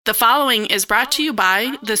The following is brought to you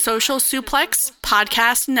by the Social Suplex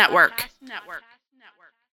Podcast Network.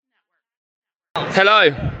 Hello,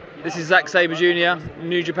 this is Zack Sabre Jr.,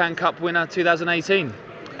 New Japan Cup winner 2018.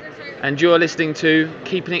 And you're listening to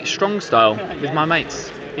Keeping It Strong Style with my mates.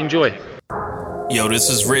 Enjoy. Yo, this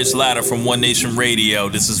is Rich Latta from One Nation Radio.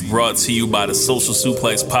 This is brought to you by the Social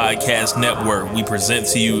Suplex Podcast Network. We present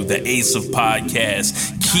to you the Ace of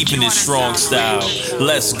Podcasts, Keeping It Strong Style.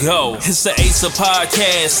 Let's go. It's the Ace of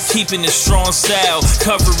Podcasts, Keeping It Strong Style.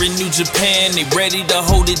 Covering New Japan, they ready to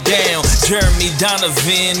hold it down. Jeremy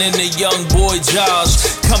Donovan and the young boy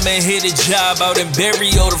Josh. Come and hit a job out and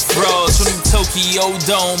bury all the frauds. From the Tokyo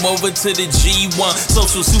Dome over to the G1.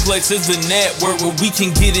 Social Suplex is the network where we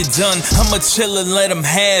can get it done. I'ma chill and let them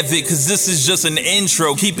have it, cause this is just an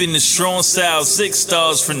intro. Keeping the strong style, 6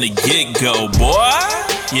 stars from the get-go, boy.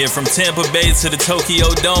 Yeah, from Tampa Bay to the Tokyo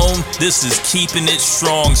Dome, this is Keeping It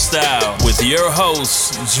Strong Style with your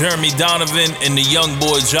hosts, Jeremy Donovan and the young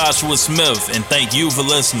boy Joshua Smith. And thank you for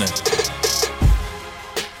listening.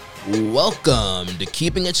 Welcome to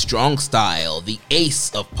Keeping It Strong Style, the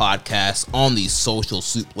ace of podcasts on the Social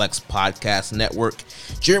Suplex Podcast Network.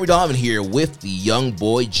 Jeremy Donovan here with the young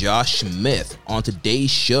boy Josh Smith. On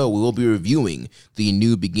today's show, we will be reviewing the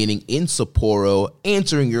new beginning in Sapporo,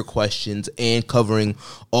 answering your questions, and covering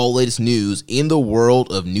all latest news in the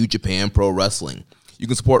world of New Japan Pro Wrestling. You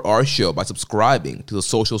can support our show by subscribing to the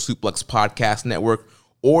Social Suplex Podcast Network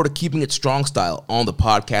or to Keeping It Strong Style on the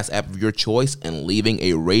podcast app of your choice and leaving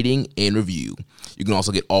a rating and review. You can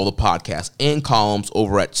also get all the podcasts and columns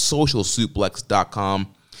over at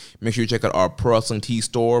socialsuplex.com. Make sure you check out our Pro Wrestling Tees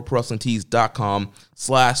store,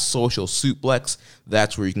 prowrestlingtees.com/socialsuplex.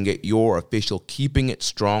 That's where you can get your official Keeping It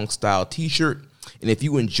Strong Style t-shirt. And if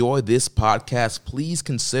you enjoy this podcast, please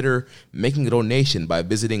consider making a donation by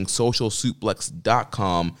visiting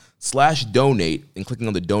socialsuplex.com/donate and clicking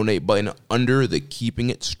on the donate button under the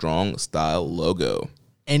Keeping It Strong Style logo.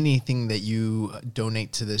 Anything that you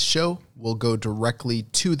donate to this show will go directly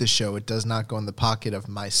to the show. It does not go in the pocket of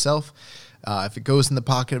myself. If it goes in the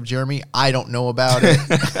pocket of Jeremy, I don't know about it.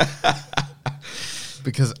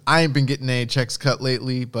 Because I ain't been getting any checks cut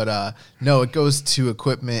lately, but no, it goes to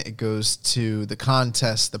equipment, it goes to the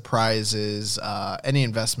contest, the prizes, any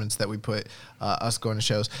investments that we put, us going to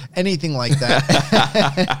shows, anything like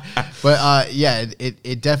that. But yeah,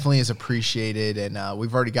 it definitely is appreciated, and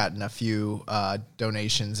we've already gotten a few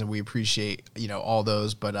donations, and we appreciate all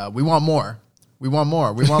those, but we want more. We want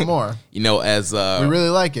more. We want more. As we really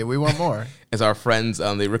like it. We want more. As our friends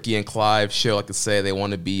on the Ricky and Clive show like to say, they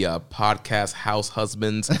want to be podcast house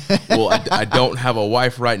husbands. Well, I don't have a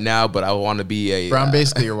wife right now, but I want to be a... I'm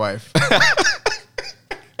basically your wife.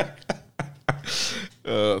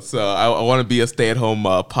 So I want to be a stay-at-home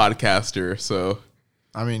podcaster, so...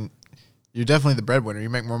 I mean, you're definitely the breadwinner. You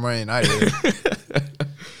make more money than I do.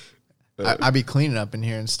 I be cleaning up in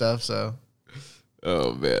here and stuff, so...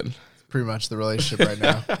 Oh, man. Pretty much the relationship right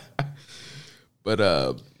now.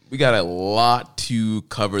 But we got a lot to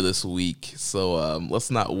cover this week, so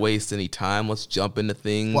let's not waste any time. Let's jump into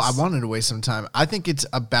things. Well, I wanted to waste some time. I think it's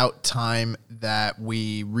about time that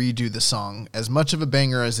we redo the song. As much of a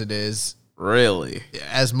banger as it is. Really?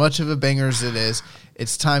 As much of a banger as it is,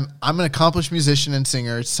 it's time. I'm an accomplished musician and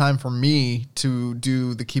singer. It's time for me to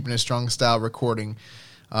do the Keeping It Strong Style recording.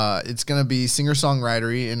 It's going to be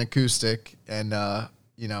singer-songwritery and acoustic, and I'm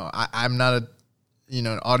not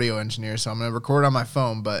an audio engineer, so I'm going to record on my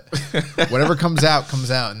phone, but whatever comes out,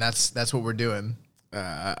 and that's what we're doing.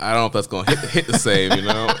 I don't know if that's going to hit the same,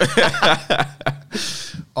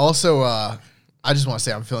 Also, I just want to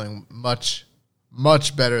say I'm feeling much,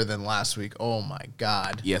 much better than last week. Oh, my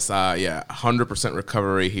God. Yes, 100%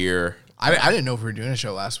 recovery here. I didn't know if we were doing a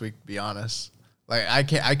show last week, to be honest. Like,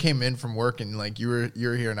 I came in from work, and, like, you were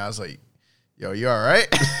here, and I was like, yo, you all right?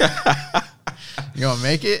 You gonna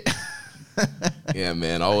make it? Yeah,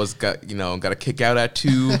 man. Always got to kick out at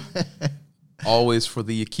 2. Always for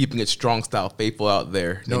the Keeping It Strong Style faithful out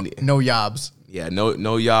there. No yobs. Yeah, no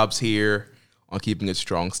yobs here on Keeping It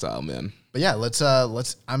Strong Style, man. But yeah, let's.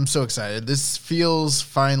 I'm so excited. This feels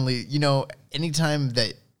finally. Anytime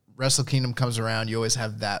that Wrestle Kingdom comes around, you always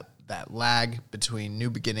have that lag between New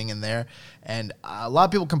Beginning and there, and a lot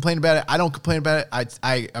of people complain about it. I don't complain about it.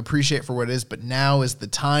 I appreciate it for what it is, but now is the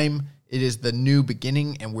time. It is the new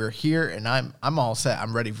beginning, and we're here, and I'm all set.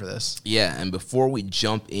 I'm ready for this. Yeah, and before we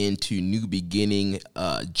jump into New Beginning,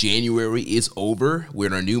 January is over. We're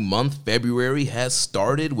in our new month. February has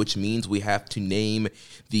started, which means we have to name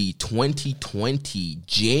the 2020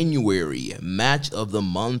 January Match of the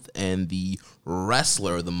Month and the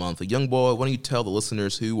Wrestler of the Month. Young boy, why don't you tell the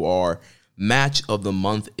listeners who our match of the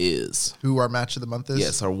month is. Who our match of the month is?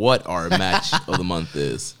 Yes, or what our match of the month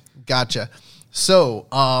is. Gotcha. So,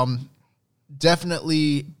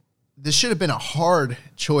 definitely, this should have been a hard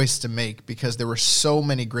choice to make because there were so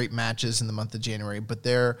many great matches in the month of January, but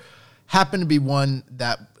there happened to be one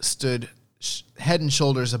that stood head and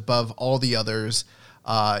shoulders above all the others,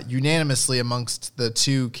 unanimously amongst the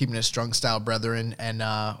two Keepin' It Strong Style brethren. And,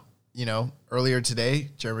 earlier today,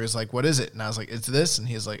 Jeremy was like, what is it? And I was like, it's this. And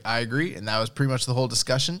he was like, I agree. And that was pretty much the whole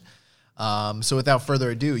discussion. So without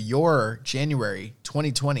further ado, your January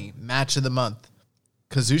 2020 match of the month,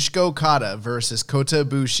 Kazuchika Okada versus Kota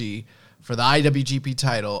Ibushi for the IWGP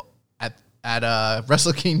title at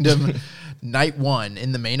Wrestle Kingdom Night 1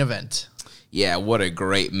 in the main event. Yeah, what a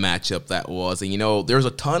great matchup that was. And, there's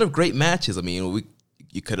a ton of great matches. I mean,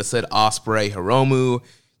 you could have said Ospreay, Hiromu.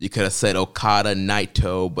 You could have said Okada,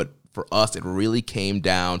 Naito. But for us, it really came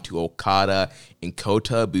down to Okada and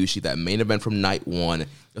Kota Ibushi, that main event from Night 1.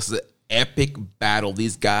 This is an epic battle.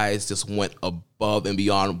 These guys just went above and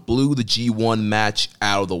beyond, blew the G1 match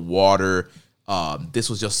out of the water. This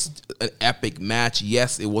was just an epic match.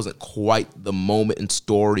 Yes, it wasn't quite the moment and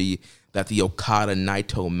story that the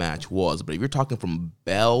Okada-Naito match was. But if you're talking from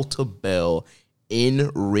bell to bell,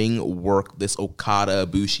 in-ring work, this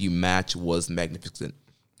Okada-Ibushi match was magnificent.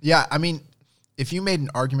 Yeah, I mean, if you made an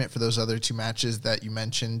argument for those other two matches that you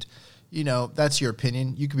mentioned, that's your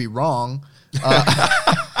opinion. You could be wrong.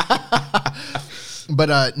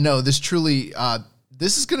 But no, this truly,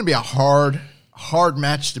 this is going to be a hard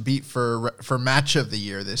match to beat for match of the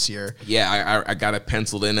year this year. Yeah, I got it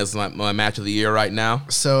penciled in as my match of the year right now.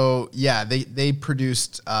 So yeah, they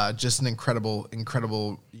produced just an incredible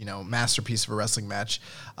masterpiece of a wrestling match.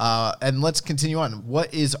 And let's continue on.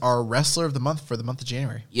 What is our wrestler of the month for the month of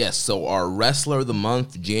January? Yes, so our wrestler of the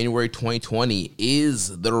month, January 2020,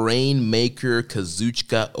 is the Rainmaker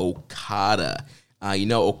Kazuchika Okada.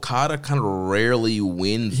 Okada kind of rarely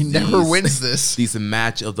wins. He never wins this. These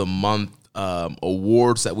match of the month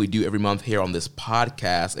awards that we do every month here on this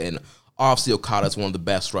podcast. And obviously Okada is one of the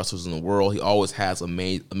best wrestlers in the world. He always has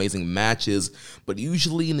amazing matches. But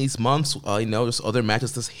usually in these months, just other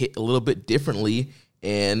matches just hit a little bit differently.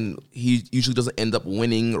 And he usually doesn't end up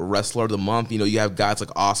winning Wrestler of the Month. You have guys like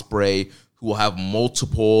Ospreay who will have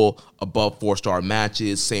multiple above 4-star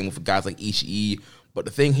matches. Same with guys like Ishii. But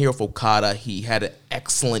the thing here with Okada, he had an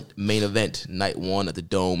excellent main event, Night 1 at the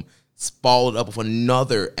Dome. Followed up with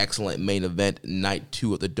another excellent main event, Night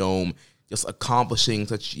 2 at the Dome. Just accomplishing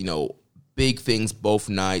such, big things both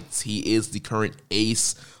nights. He is the current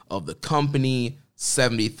ace of the company.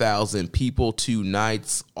 70,000 people, 2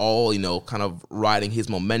 nights, all, kind of riding his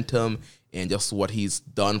momentum and just what he's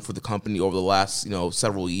done for the company over the last,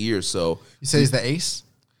 several years. So you say he's the ace?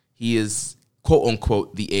 He is, quote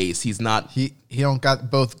unquote, the ace. He's not. He don't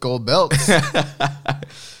got both gold belts.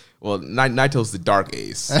 Well, Naito's the dark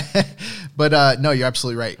ace. But no, you're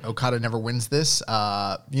absolutely right. Okada never wins this.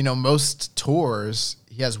 Most tours,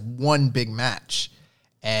 he has one big match,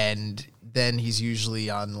 and then he's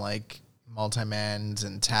usually on like multi-mans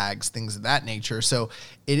and tags, things of that nature. So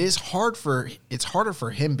it's harder for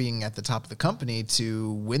him being at the top of the company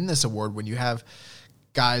to win this award when you have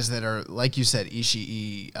guys that are, like you said,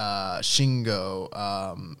 Ishii, Shingo,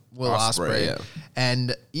 Will Ospreay. Yeah.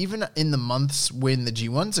 And even in the months when the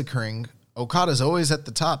G1's occurring, Okada's always at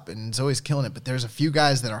the top and is always killing it. But there's a few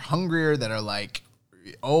guys that are hungrier, that are like,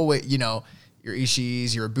 your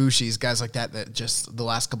Ishiis, your Ibushis, guys like that just the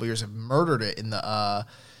last couple of years have murdered it in the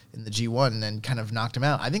G1 and kind of knocked him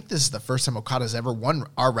out. I think this is the first time Okada's ever won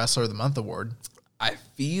our Wrestler of the Month award. I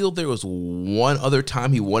feel there was one other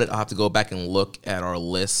time he won it. I'll have to go back and look at our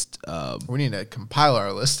list. We need to compile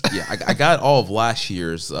our list. Yeah, I got all of last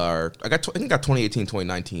year's. I think I got 2018,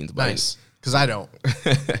 2019. Nice, because I don't.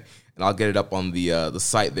 And I'll get it up on the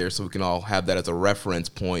site there so we can all have that as a reference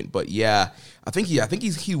point. But yeah, I think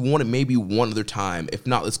he won it maybe one other time. If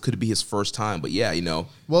not, this could be his first time. But yeah,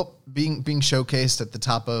 Well, being showcased at the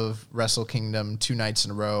top of Wrestle Kingdom 2 nights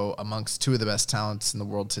in a row amongst 2 of the best talents in the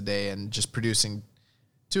world today, and just producing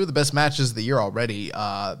 2 of the best matches of the year already,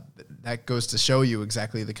 that goes to show you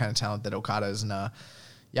exactly the kind of talent that Okada is. And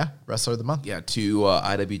Wrestler of the Month. Yeah, 2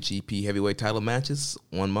 IWGP heavyweight title matches,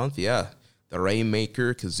 1 month. Yeah. The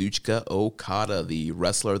Rainmaker, Kazuchika Okada, the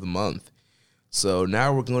Wrestler of the Month. So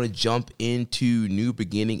now we're going to jump into New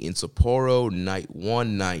Beginning in Sapporo, Night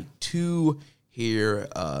 1, Night 2 here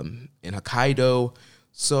in Hokkaido.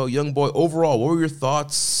 So, young boy, overall, what were your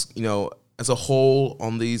thoughts, as a whole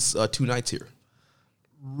on these 2 nights here?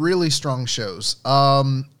 Really strong shows.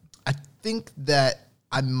 I think that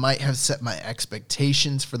I might have set my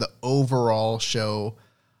expectations for the overall show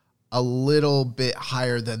a little bit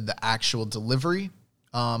higher than the actual delivery.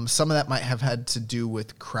 Some of that might have had to do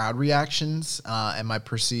with crowd reactions and my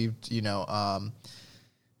perceived,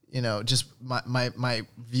 just my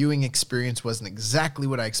viewing experience wasn't exactly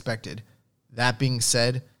what I expected. That being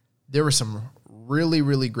said, there were some really,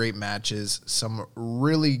 really great matches, some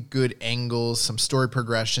really good angles, some story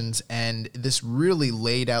progressions, and this really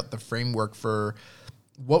laid out the framework for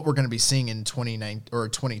what we're going to be seeing in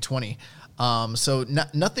 2020. So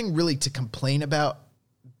nothing really to complain about,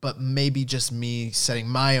 but maybe just me setting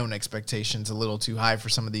my own expectations a little too high for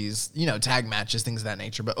some of these, tag matches, things of that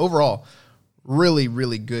nature. But overall, really,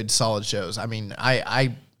 really good, solid shows. I mean,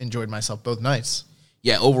 I enjoyed myself both nights.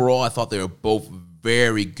 Yeah, overall, I thought they were both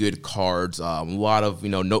very good cards. A lot of,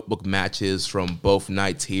 notebook matches from both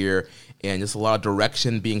nights here, and just a lot of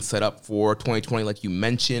direction being set up for 2020, like you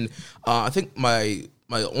mentioned. I think my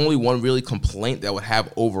only one really complaint that I would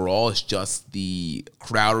have overall is just the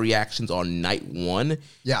crowd reactions on night one.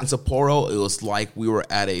 Yeah. In Sapporo, it was like we were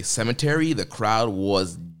at a cemetery. The crowd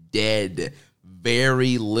was dead.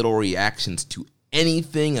 Very little reactions to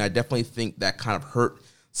anything. And I definitely think that kind of hurt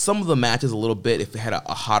some of the matches a little bit. If it had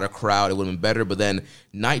a hotter crowd, it would have been better. But then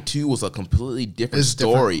night two was a completely different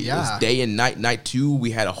story. Yeah. It was day and night. Night two,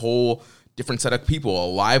 we had a whole different set of people, a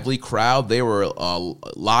lively crowd. They were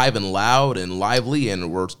live and loud and lively and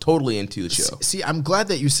were totally into the show. See, I'm glad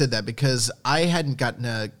that you said that because I hadn't gotten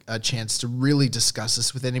a chance to really discuss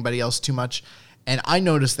this with anybody else too much. And I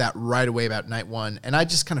noticed that right away about night one. And I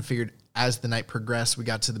just kind of figured as the night progressed, we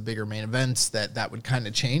got to the bigger main events that would kind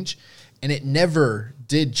of change. And it never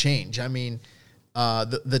did change. I mean,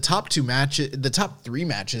 the top two matches, the top three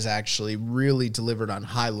matches actually really delivered on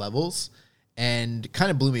high levels and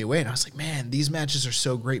kind of blew me away. And I was like, man, these matches are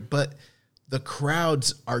so great, but the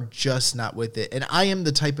crowds are just not with it. And I am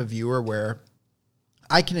the type of viewer where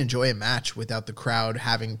I can enjoy a match without the crowd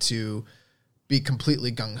having to be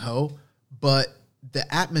completely gung-ho, but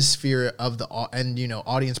the atmosphere of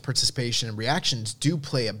audience participation and reactions do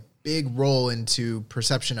play a big role into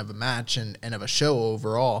perception of a match and of a show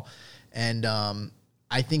overall. And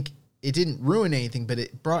I think it didn't ruin anything, but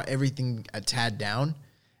it brought everything a tad down.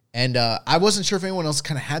 And I wasn't sure if anyone else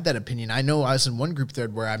kind of had that opinion. I know I was in one group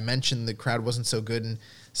thread where I mentioned the crowd wasn't so good, and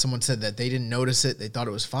someone said that they didn't notice it. They thought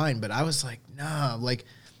it was fine. But I was like, nah. Like,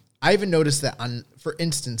 I even noticed that, for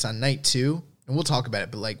instance, on night two, and we'll talk about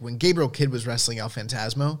it, but like when Gabriel Kidd was wrestling El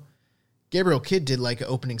Phantasmo, Gabriel Kidd did like an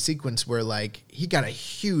opening sequence where like he got a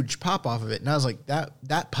huge pop off of it. And I was like,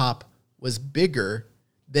 that pop was bigger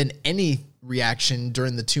than any reaction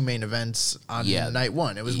during the two main events on night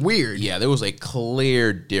one. It was weird. Yeah, there was a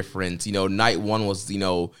clear difference. Night one was,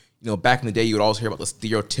 back in the day, you would always hear about the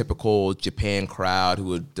stereotypical Japan crowd who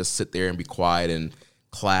would just sit there and be quiet and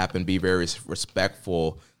clap and be very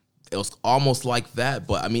respectful. It was almost like that,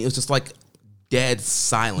 but I mean, it was just like dead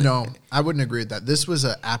silent. No, I wouldn't agree with that. This was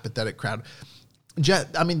an apathetic crowd.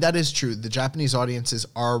 I mean, that is true. The Japanese audiences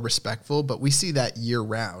are respectful, but we see that year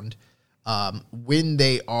round. When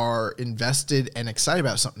they are invested and excited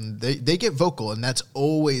about something, they get vocal, and that's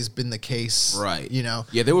always been the case. Right.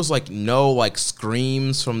 Yeah, there was like no like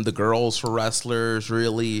screams from the girls for wrestlers,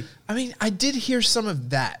 really. I mean, I did hear some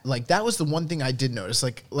of that. Like, that was the one thing I did notice.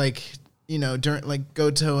 During like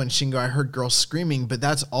Goto and Shingo, I heard girls screaming, but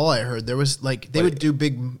that's all I heard. There was like, they would do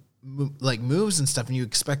big moves and stuff, and you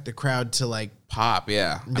expect the crowd to like pop.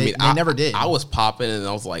 Yeah. They never did. I was popping, and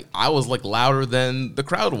I was like louder than the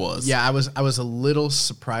crowd was. Yeah, I was a little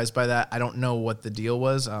surprised by that. I don't know what the deal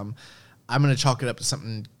was. I'm going to chalk it up to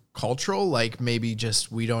something cultural, like maybe just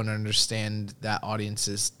we don't understand that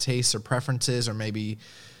audience's tastes or preferences, or maybe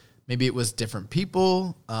it was different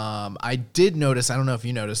people. I did notice, I don't know if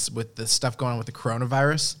you noticed, with the stuff going on with the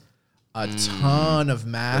coronavirus, a ton of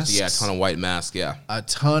masks. Yeah, a ton of white masks, yeah. A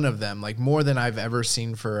ton of them, like more than I've ever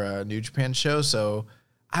seen for a New Japan show. So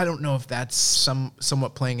I don't know if that's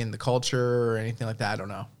somewhat playing in the culture or anything like that. I don't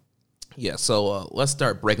know. Yeah, so let's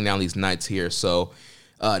start breaking down these nights here. So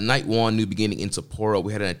night one, New Beginning in Sapporo,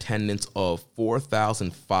 we had an attendance of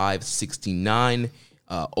 4,569.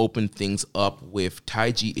 Opened things up with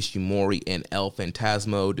Taiji Ishimori and El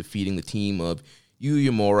Phantasmo defeating the team of Yuya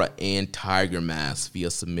Uemura and Tiger Mask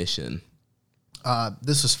via submission.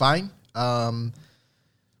 This was fine.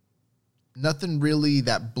 Nothing really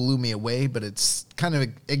that blew me away, but it's kind of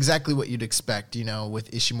exactly what you'd expect,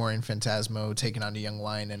 with Ishimori and Phantasmo taking on a young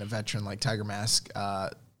lion and a veteran like Tiger Mask.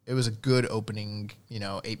 It was a good opening,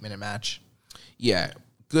 8-minute match. Yeah,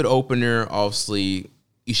 good opener, obviously.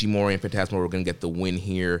 Ishimori and Phantasmo were going to get the win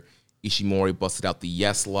here. Ishimori busted out the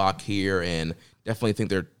yes lock here, and definitely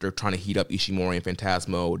think they're trying to heat up Ishimori and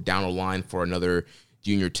Phantasmo down the line for another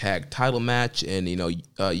junior tag title match. And, Yuya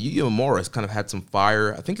Uemura has kind of had some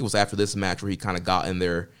fire. I think it was after this match where he kind of got in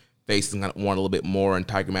their face and kind of wanted a little bit more, and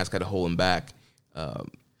Tiger Mask had to hold him back.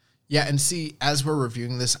 Yeah, and see, as we're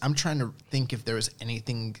reviewing this, I'm trying to think if there was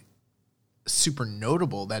anything super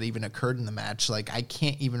notable that even occurred in the match. Like, I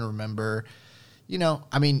can't even remember, Ishimori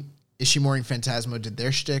and Phantasmo did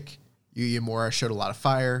their shtick. Yuya Uemura showed a lot of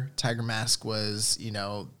fire. Tiger Mask was,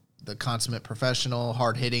 the consummate professional,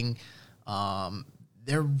 hard-hitting.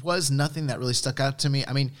 There was nothing that really stuck out to me.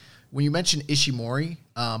 I mean, when you mentioned Ishimori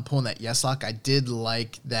pulling that yes lock, I did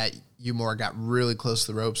like that Uemura got really close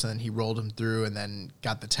to the ropes and then he rolled him through and then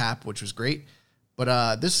got the tap, which was great.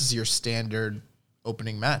 But this is your standard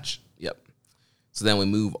opening match. Yep. So then we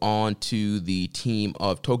move on to the team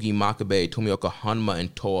of Togi Makabe, Tomioka Hanma,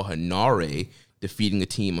 and Toa Hanare, defeating the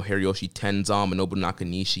team of Hiroyoshi Tenzan, Minobu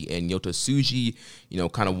Nakanishi, and Yota Tsuji.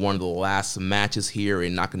 Kind of one of the last matches here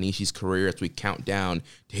in Nakanishi's career as we count down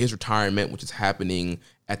to his retirement, which is happening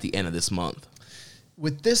at the end of this month.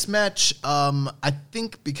 With this match, I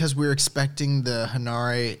think because we were expecting the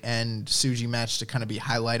Hanare and Tsuji match to kind of be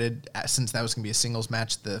highlighted, since that was going to be a singles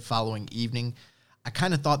match the following evening, I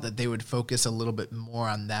kind of thought that they would focus a little bit more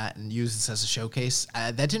on that and use this as a showcase.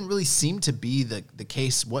 That didn't really seem to be the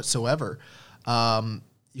case whatsoever.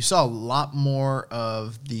 You saw a lot more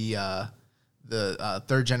of the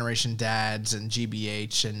third generation dads and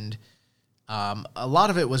GBH, and a lot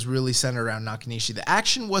of it was really centered around Nakanishi. The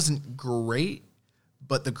action wasn't great,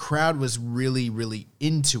 but the crowd was really, really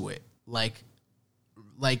into it. Like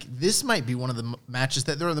this might be one of the matches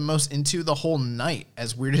that they're the most into the whole night,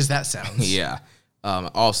 as weird as that sounds. Yeah.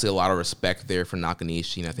 Obviously a lot of respect there for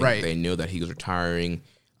Nakanishi, and I think they knew that he was retiring.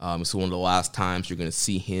 So one of the last times you're going to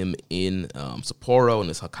see him in Sapporo, in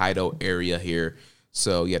this Hokkaido area here.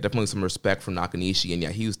 So, yeah, definitely some respect for Nakanishi. And,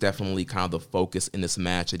 yeah, he was definitely kind of the focus in this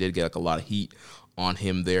match. They did get a lot of heat on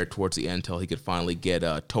him there towards the end until he could finally get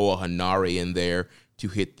Toa Hanare in there to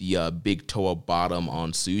hit the big Toa bottom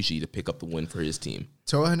on Tsuji to pick up the win for his team.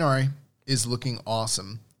 Toa Hanare is looking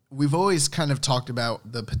awesome. We've always kind of talked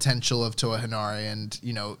about the potential of Toa Hanare and,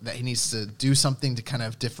 that he needs to do something to kind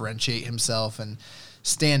of differentiate himself and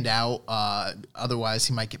stand out. Otherwise,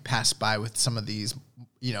 he might get passed by with some of these,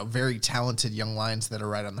 very talented young lions that are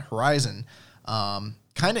right on the horizon.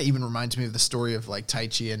 Kind of even reminds me of the story of like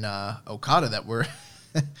Taichi and Okada that we're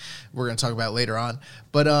going to talk about later on.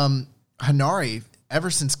 But Hanare, ever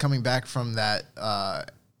since coming back from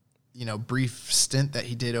that, brief stint that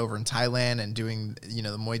he did over in Thailand and doing,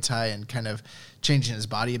 the Muay Thai and kind of changing his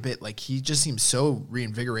body a bit, like he just seems so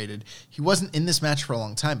reinvigorated. He wasn't in this match for a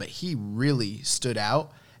long time, but he really stood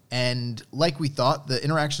out. And like we thought, the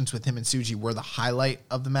interactions with him and Tsuji were the highlight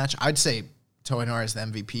of the match. I'd say Toa Hanare is the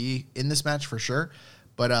MVP in this match for sure,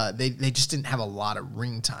 but they just didn't have a lot of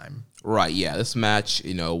ring time. Right, yeah. This match,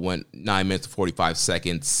 went 9 minutes and 45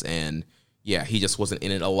 seconds, and yeah, he just wasn't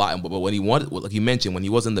in it a lot. But when he wanted, like you mentioned, when he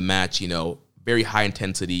was in the match, very high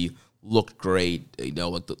intensity, looked great.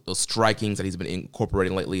 Like those strikings that he's been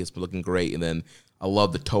incorporating lately has been looking great. And then I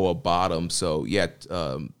love the Toa bottom. So yeah,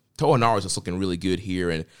 Toa Hanare is just looking really good here,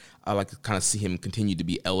 and I like to kind of see him continue to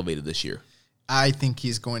be elevated this year. I think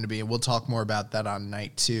he's going to be, and we'll talk more about that on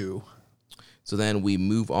night 2. So then we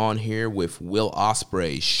move on here with Will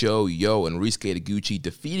Ospreay, Sho Yo, and Ryusuke Taguchi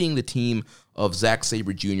defeating the team of Zack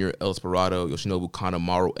Sabre Jr., El Desperado, Yoshinobu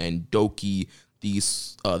Kanemaru, and Doki.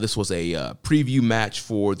 This was a preview match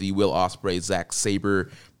for the Will Ospreay Zack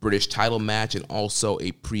Sabre British title match, and also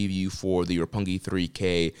a preview for the Roppongi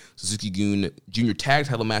 3K Suzuki-gun Junior Tag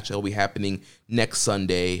title match that will be happening next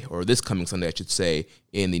Sunday, or this coming Sunday, I should say,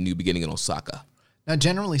 in the New Beginning in Osaka. Now,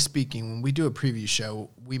 generally speaking, when we do a preview show,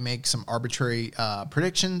 we make some arbitrary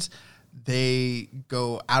predictions. They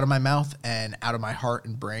go out of my mouth and out of my heart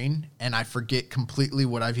and brain, and I forget completely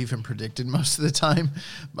what I've even predicted most of the time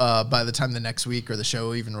by the time the next week or the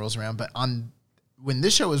show even rolls around. But when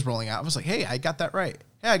this show was rolling out, I was like, hey, I got that right.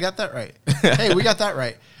 Hey, I got that right. Hey, we got that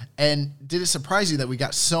right. And did it surprise you that we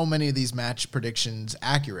got so many of these match predictions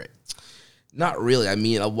accurate? Not really. I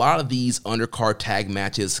mean, a lot of these undercard tag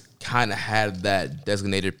matches kind of had that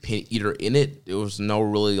designated pin eater in it. There was no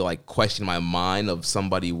really question in my mind of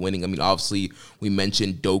somebody winning. I mean, obviously we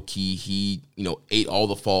mentioned Doki. He, ate all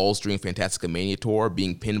the falls during Fantastica Mania Tour,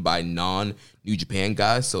 being pinned by non-New Japan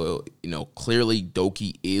guys. So, clearly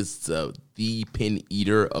Doki is the pin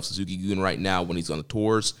eater of Suzuki-gun right now when he's on the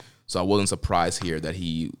tours. So I wasn't surprised here that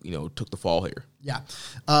he, took the fall here. Yeah.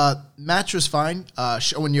 Match was fine.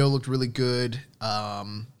 Sho and Yo looked really good.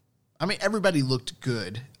 Everybody looked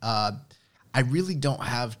good. I really don't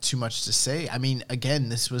have too much to say. I mean, again,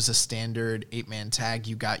 this was a standard 8-man tag.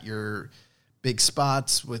 You got your big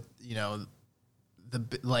spots with,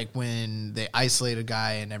 like when they isolate a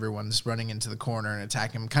guy and everyone's running into the corner and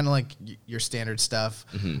attack him, kind of like your standard stuff.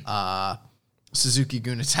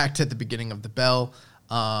 Suzuki-gun attacked at the beginning of the bell.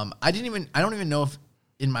 I don't even know if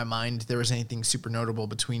in my mind there was anything super notable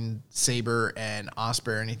between Sabre and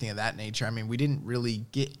Ospreay or anything of that nature. I mean, we didn't really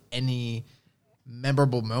get any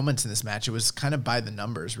memorable moments in this match. It was kind of by the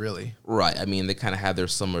numbers, really. Right. I mean, they kind of had their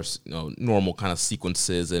some normal kind of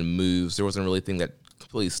sequences and moves. There wasn't really anything that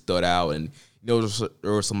completely stood out, and there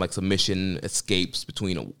were some like submission escapes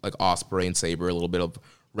between like Ospreay and Sabre, a little bit of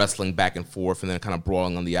wrestling back and forth, and then kind of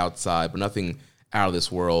brawling on the outside, but nothing out of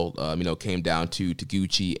this world. Came down to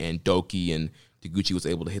Taguchi and Doki, and Taguchi was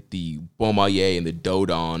able to hit the Bomaye and the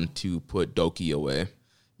Dodon to put Doki away.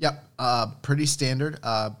 Yep, pretty standard,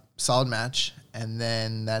 solid match. And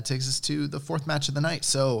then that takes us to the fourth match of the night.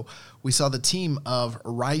 So we saw the team of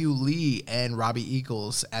Ryu Lee and Robbie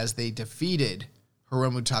Eagles as they defeated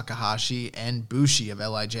Hiromu Takahashi and Bushi of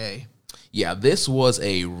LIJ. Yeah, this was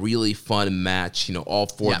a really fun match. All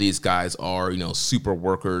four of these guys are, super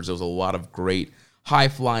workers. There was a lot of great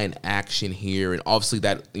high-flying action here. And obviously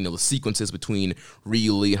that, the sequences between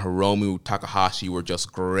Ryu Lee and Hiromu Takahashi were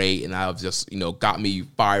just great. And that just, got me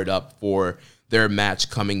fired up for their match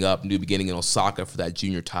coming up, new beginning in Osaka for that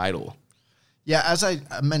junior title. Yeah, as I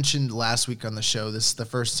mentioned last week on the show, this is the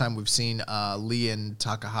first time we've seen Lee and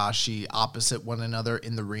Takahashi opposite one another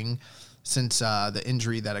in the ring since the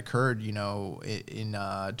injury that occurred, in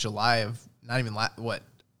July of not even a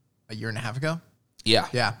year and a half ago? Yeah.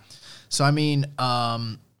 Yeah. So, I mean,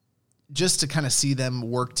 just to kind of see them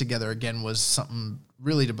work together again was something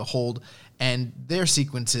really to behold. And their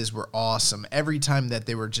sequences were awesome. Every time that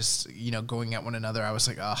they were just, going at one another, I was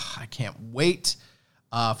like, oh, I can't wait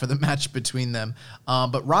for the match between them.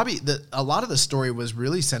 But Robbie, a lot of the story was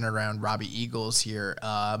really centered around Robbie Eagles here,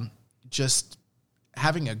 just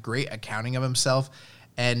having a great accounting of himself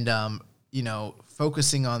and,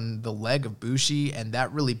 focusing on the leg of Bushi. And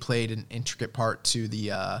that really played an intricate part to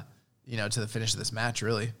the, to the finish of this match,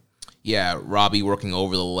 really. Yeah, Robbie working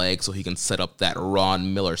over the leg so he can set up that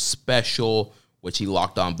Ron Miller special, which he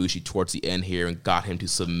locked on Bushi towards the end here and got him to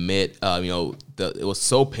submit. It was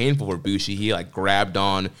so painful for Bushi. He grabbed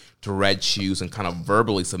on to Red Shoes and kind of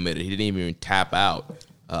verbally submitted. He didn't even tap out.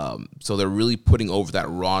 So they're really putting over that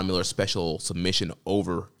Ron Miller special submission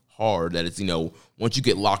over hard. That it's, once you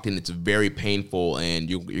get locked in, it's very painful and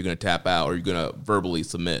you're going to tap out or you're going to verbally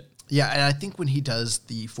submit. Yeah, and I think when he does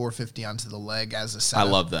the 450 onto the leg as a setup, I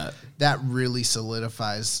love that. That really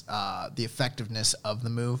solidifies the effectiveness of the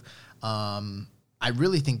move. I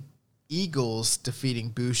really think Eagles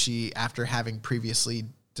defeating Bushi after having previously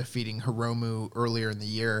defeating Hiromu earlier in the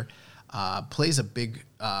year plays a big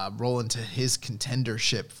role into his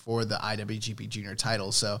contendership for the IWGP Junior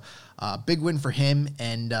title. So big win for him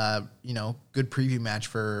and, good preview match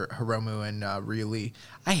for Hiromu and Ryu Lee.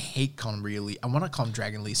 I hate calling him Ryu Lee. I want to call him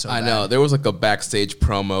Dragon Lee so bad. I know. There was a backstage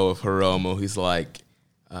promo of Hiromu. He's like,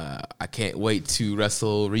 I can't wait to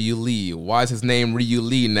wrestle Ryu Lee. Why is his name Ryu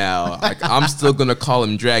Lee now? I'm still going to call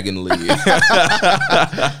him Dragon Lee.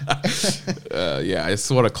 I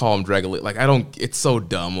just want to call him Dragon Lee. It's so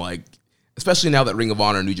dumb. Especially now that Ring of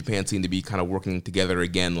Honor and New Japan seem to be kind of working together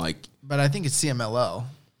again. But I think it's CMLL.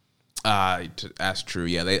 That's true.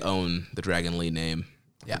 Yeah, they own the Dragon Lee name.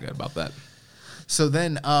 I forgot about that. So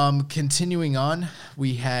then, continuing on,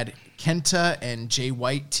 we had Kenta and Jay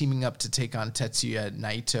White teaming up to take on Tetsuya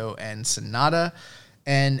Naito and Sonata.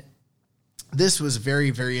 And this was a very,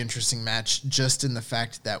 very interesting match, just in the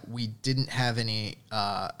fact that we didn't have any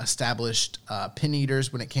established pin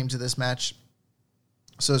eaters when it came to this match.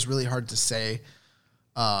 So it's really hard to say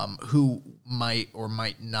who might or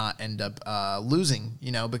might not end up losing,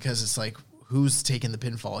 because it's like, who's taking the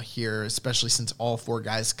pinfall here, especially since all four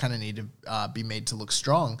guys kind of need to be made to look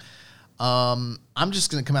strong. I'm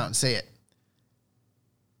just going to come out and say it.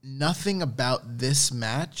 Nothing about this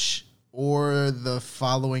match or the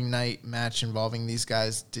following night match involving these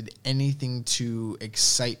guys did anything to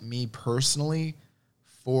excite me personally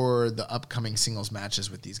for the upcoming singles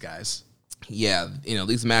matches with these guys. Yeah,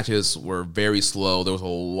 these matches were very slow. There was a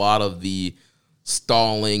lot of the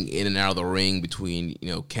stalling in and out of the ring between,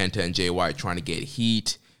 Kenta and Jay White trying to get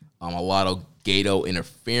heat. A lot of Gato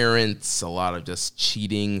interference, a lot of just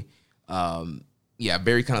cheating.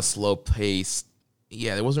 Very kind of slow pace.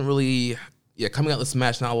 Yeah, there wasn't really, coming out this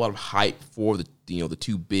match, not a lot of hype for the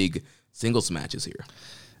two big singles matches here.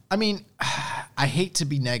 I mean, I hate to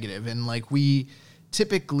be negative, and we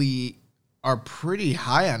typically are pretty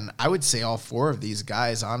high on, I would say, all four of these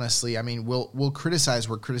guys, honestly. I mean, we'll criticize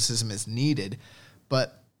where criticism is needed,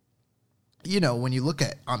 but, when you look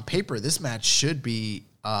at on paper, this match should be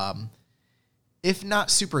if not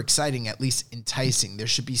super exciting, at least enticing. There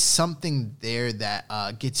should be something there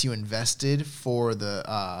that gets you invested for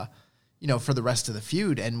the for the rest of the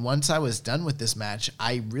feud. And once I was done with this match,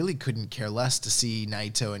 I really couldn't care less to see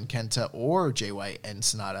Naito and Kenta or Jay White and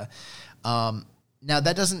Sonata. Now,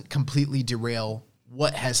 that doesn't completely derail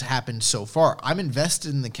what has happened so far. I'm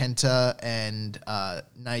invested in the Kenta and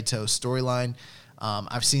Naito storyline.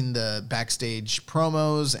 I've seen the backstage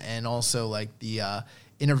promos and also like the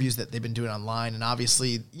interviews that they've been doing online. And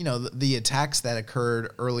obviously, the attacks that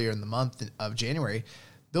occurred earlier in the month of January,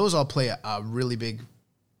 those all play a really big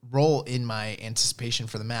role in my anticipation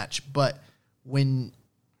for the match. But when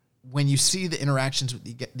you see the interactions with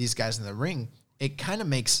these guys in the ring, it kind of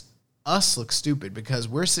makes us look stupid because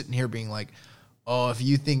we're sitting here being like, oh, if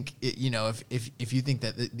you think if you think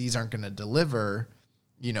that these aren't going to deliver,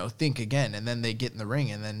 think again. And then they get in the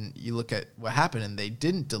ring and then you look at what happened and they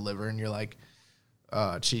didn't deliver and you're like,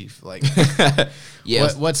 Chief, like,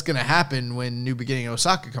 what's going to happen when New Beginning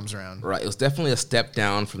Osaka comes around? Right. It was definitely a step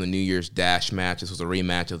down from the New Year's Dash match. This was a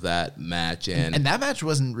rematch of that match. And that match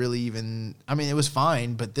wasn't really even, I mean, it was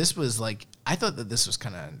fine, but this was like, I thought that this was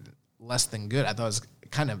kind of less than good. I thought it was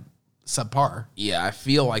kind of subpar. Yeah, I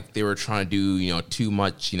feel like they were trying to do, too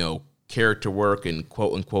much, character work and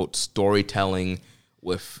quote unquote storytelling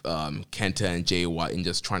with Kenta and Jay White and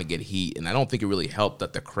just trying to get heat. And I don't think it really helped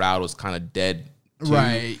that the crowd was kind of dead. Too.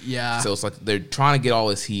 Right, yeah. So it's like they're trying to get all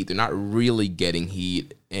this heat. They're not really getting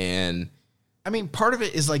heat. And I mean, part of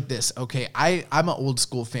it is like this. Okay, I'm an old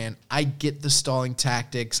school fan. I get the stalling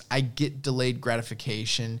tactics. I get delayed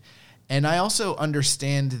gratification. And I also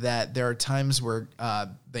understand that there are times where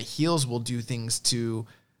the heels will do things to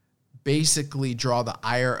basically draw the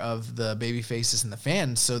ire of the baby faces and the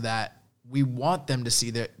fans so that we want them to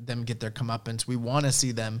see them get their comeuppance. We want to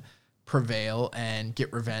see them prevail and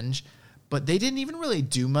get revenge. But they didn't even really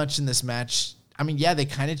do much in this match. I mean, yeah, they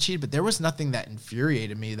kind of cheated, but there was nothing that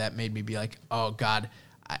infuriated me that made me be like, oh, God,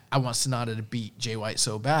 I want Sonata to beat Jay White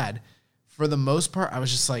so bad. For the most part, I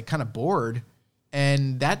was just like kind of bored.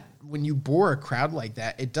 And that when you bore a crowd like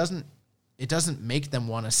that, it doesn't make them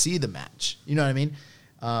want to see the match. You know what I mean?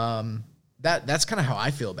 That's kind of how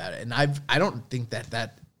I feel about it. And I don't think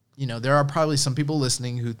that there are probably some people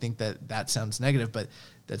listening who think that sounds negative, but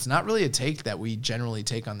that's not really a take that we generally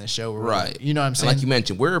take on this show. Right. You know what I'm saying? And like you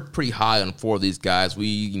mentioned, we're pretty high on 4 of these guys.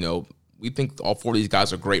 We think all 4 of these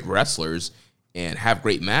guys are great wrestlers and have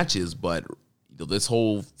great matches, but this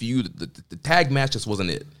whole feud, the tag match just wasn't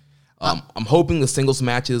it. I'm hoping the singles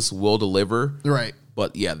matches will deliver. Right.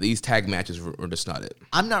 But yeah, these tag matches are just not it.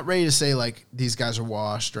 I'm not ready to say like these guys are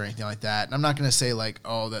washed or anything like that. And I'm not going to say like,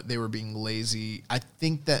 oh, that they were being lazy. I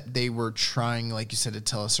think that they were trying, like you said, to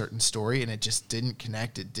tell a certain story and it just didn't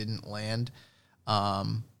connect. It didn't land.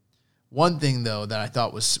 One thing though that I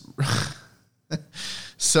thought was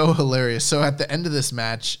so hilarious. So at the end of this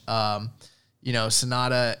match,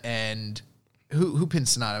 Sonata and who pinned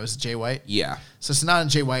Sonata? Was it Jay White? Yeah. So Sonata and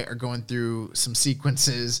Jay White are going through some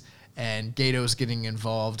sequences and Gato's getting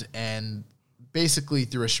involved, and basically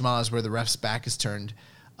through a schmaz where the ref's back is turned,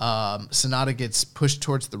 Sonata gets pushed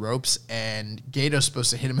towards the ropes, and Gato's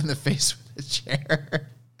supposed to hit him in the face with a chair.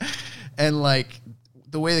 And, like,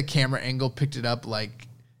 the way the camera angle picked it up, like,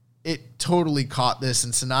 it totally caught this,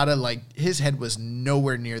 and Sonata, like, his head was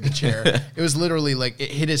nowhere near the chair. It was literally, like,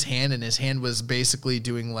 it hit his hand, and his hand was basically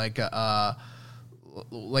doing, like,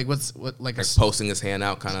 posting his hand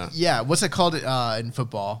out, kind of. Yeah, what's it called in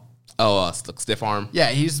football? Oh, stiff arm. Yeah,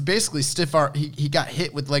 he's basically stiff arm. He got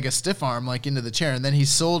hit with like a stiff arm like into the chair, and then he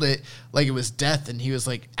sold it like it was death, and he was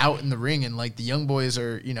like out in the ring, and like the young boys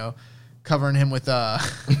are covering him with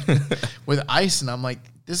with ice, and I'm like,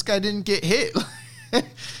 this guy didn't get hit.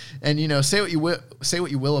 And say what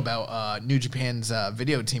you will about New Japan's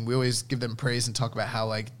video team. We always give them praise and talk about how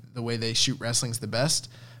like the way they shoot wrestling's the best,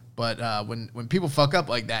 but when people fuck up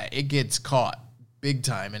like that, it gets caught big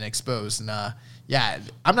time and exposed. And yeah,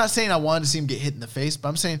 I'm not saying I wanted to see him get hit in the face, but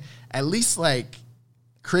I'm saying at least like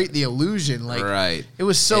create the illusion. Like, right. It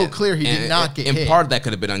was so clear he did not get hit. And part of that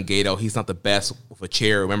could have been on Gato. He's not the best with a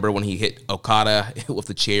chair. Remember when he hit Okada with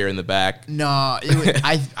the chair in the back? No,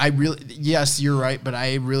 I really, yes, you're right, but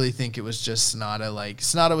I really think it was just Sonata. Like,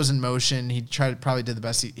 Sonata was in motion. He probably did the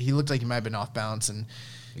best. He looked like he might have been off balance, and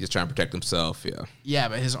he's just trying to protect himself. Yeah. Yeah,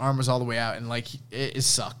 but his arm was all the way out, and like it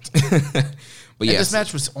sucked. But yeah, this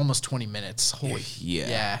match was almost 20 minutes. Holy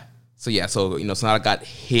yeah. So Sonata got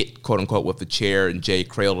hit, quote unquote, with the chair, and Jay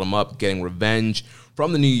cradled him up, getting revenge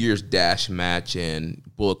from the New Year's Dash match, and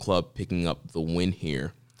Bullet Club picking up the win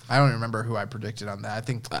here. I don't remember who I predicted on that. I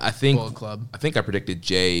think Bullet Club. I think I predicted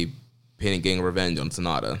Jay pinning, getting revenge on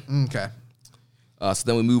Sonata. Okay. So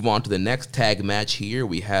then we move on to the next tag match here.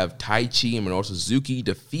 We have Taichi and Minoru Suzuki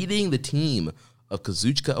defeating the team of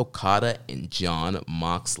Kazuchika Okada and Jon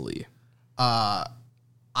Moxley. I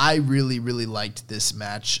really, really liked this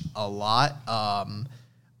match a lot.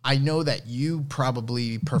 I know that you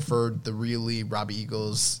probably preferred the really Robbie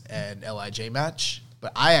Eagles and LIJ match,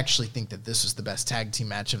 but I actually think that this was the best tag team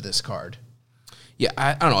match of this card. Yeah,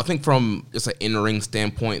 I don't know. I think from just an in-ring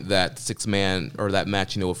standpoint, that 6-man or that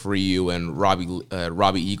match, with Ryu and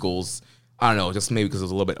Robbie Eagles, I don't know, just maybe because it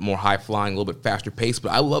was a little bit more high-flying, a little bit faster paced.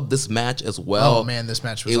 But I love this match as well. Oh man, this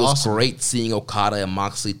match was awesome. It was awesome. great seeing Okada and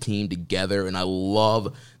Moxley team together, and I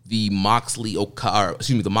love the Moxley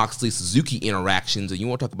Suzuki interactions. And you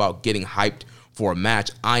want to talk about getting hyped for a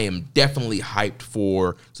match? I am definitely hyped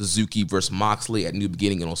for Suzuki versus Moxley at New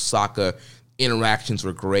Beginning in Osaka. Interactions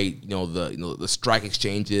were great. The strike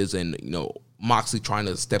exchanges and Moxley trying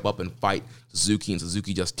to step up and fight Suzuki and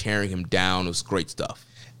Suzuki just tearing him down. It was great stuff.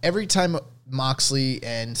 Every time Moxley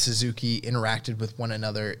and Suzuki interacted with one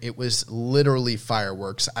another, it was literally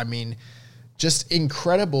fireworks. I mean, just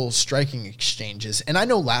incredible striking exchanges. And I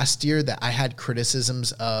know last year that I had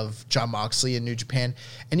criticisms of Jon Moxley in New Japan.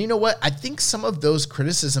 And you know what? I think some of those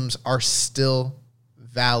criticisms are still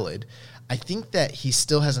valid. I think that he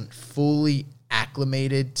still hasn't fully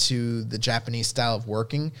acclimated to the Japanese style of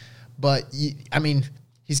working. But,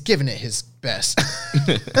 he's given it his best.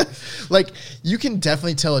 You can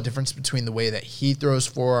definitely tell a difference between the way that he throws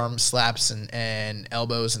forearms, slaps, and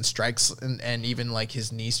elbows and strikes, and even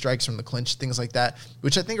his knee strikes from the clinch, things like that,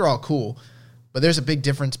 which I think are all cool. But there's a big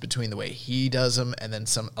difference between the way he does them and then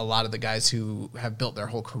a lot of the guys who have built their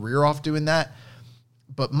whole career off doing that.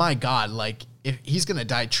 But my God, if he's going to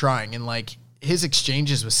die trying, and his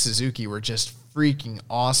exchanges with Suzuki were just freaking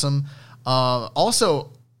awesome.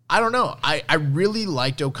 Also, I don't know. I really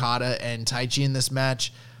liked Okada and Taichi in this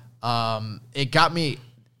match. It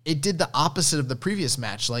did the opposite of the previous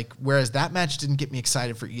match. Whereas that match didn't get me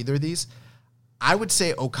excited for either of these, I would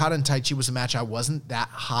say Okada and Taichi was a match I wasn't that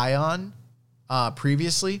high on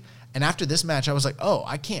previously. And after this match, I was like, oh,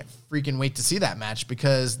 I can't freaking wait to see that match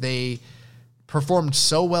because they performed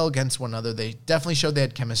so well against one another. They definitely showed they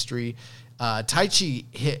had chemistry. Taichi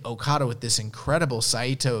hit Okada with this incredible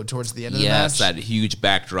Saito towards the end of the match. Yes, that huge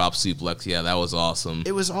backdrop suplex. Yeah, that was awesome.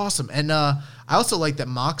 It was awesome. And I also like that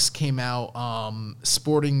Mox came out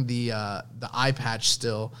sporting the eye patch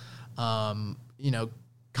still,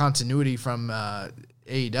 continuity from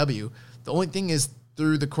AEW. The only thing is,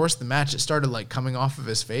 through the course of the match, it started coming off of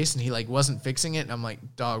his face, and he wasn't fixing it. And I'm like,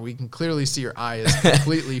 dog, we can clearly see your eye is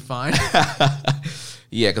completely fine.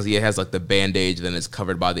 Yeah, because he has the bandage, then it's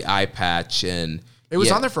covered by the eye patch, and it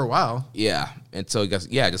was on there for a while. Yeah, and so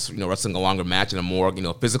wrestling a longer match and a more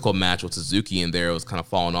physical match with Suzuki in there, it was kind of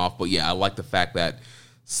falling off. But yeah, I like the fact that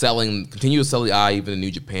continue to sell the eye even in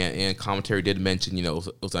New Japan, and commentary did mention it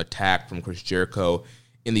was an attack from Chris Jericho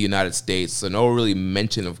in the United States. So no really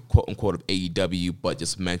mention of quote unquote of AEW, but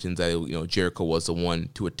just mentions that Jericho was the one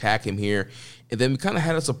to attack him here. And then we kind of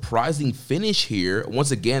had a surprising finish here.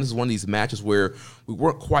 Once again, this is one of these matches where we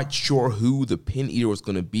weren't quite sure who the pin eater was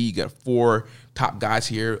going to be. You got 4 top guys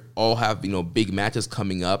here, all have big matches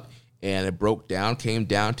coming up, and it came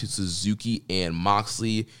down to Suzuki and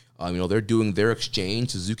Moxley. They're doing their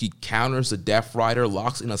exchange. Suzuki counters the Death Rider,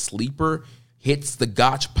 locks in a sleeper, hits the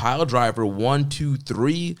Gotch pile driver, 1, 2,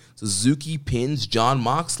 3. Suzuki pins Jon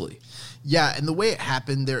Moxley. Yeah, and the way it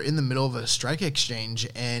happened, they're in the middle of a strike exchange,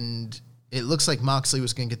 and it looks like Moxley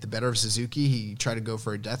was going to get the better of Suzuki. He tried to go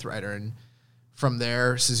for a Death Rider, and from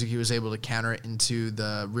there, Suzuki was able to counter it into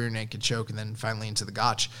the rear naked choke and then finally into the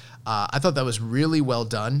Gotch. I thought that was really well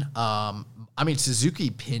done.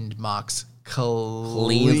 Suzuki pinned Mox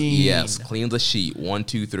clean. Clean the sheet. 1,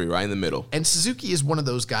 2, 3, right in the middle. And Suzuki is one of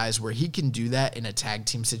those guys where he can do that in a tag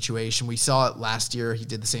team situation. We saw it last year. He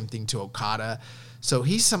did the same thing to Okada. So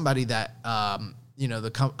he's somebody that,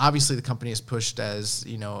 obviously the company is pushed as,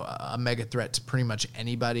 a mega threat to pretty much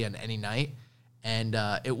anybody on any night. And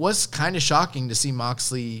it was kind of shocking to see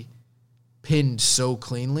Moxley pinned so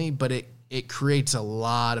cleanly, but it creates a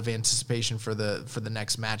lot of anticipation for the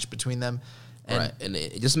next match between them. And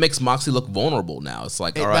it just makes Moxley look vulnerable now. It's all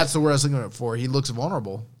right. That's the word I was looking for. He looks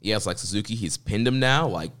vulnerable. Yeah, it's Suzuki. He's pinned him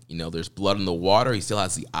now. There's blood in the water. He still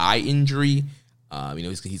has the eye injury.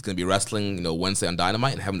 He's going to be wrestling, Wednesday on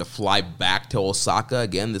Dynamite and having to fly back to Osaka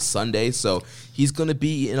again this Sunday. So he's going to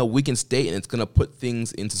be in a weakened state, and it's going to put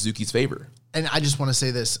things in Suzuki's favor. And I just want to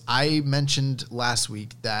say this. I mentioned last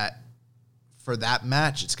week that for that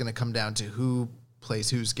match, it's going to come down to who plays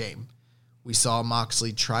whose game. We saw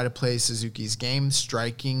Moxley try to play Suzuki's game,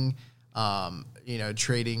 striking,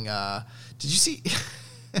 trading. Did you see?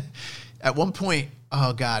 at one point,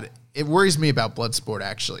 oh God, it worries me about Bloodsport,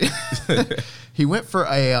 actually. He went for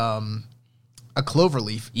a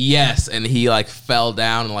cloverleaf. Yes, and he like fell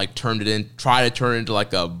down and like tried to turn it into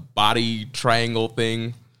like a body triangle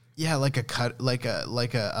thing. Yeah, like a cut,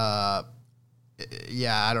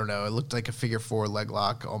 yeah, I don't know. It looked like a figure 4 leg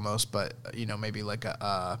lock almost, but maybe like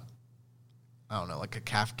I don't know, like a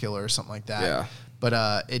calf killer or something like that. Yeah.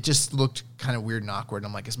 But it just looked kind of weird and awkward. And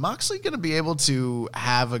I'm like, is Moxley going to be able to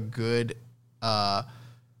have a good?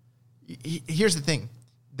 Here's the thing.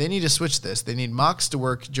 They need to switch this. They need Mox to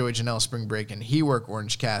work Joey Janela Spring Break and he work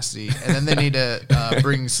Orange Cassidy. And then they need to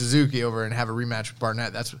bring Suzuki over and have a rematch with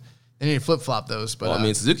Barnett. They need to flip-flop those. But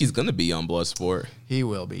well, Suzuki's going to be on Bloodsport. He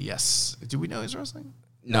will be, yes. Do we know he's wrestling?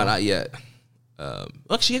 No, not yet.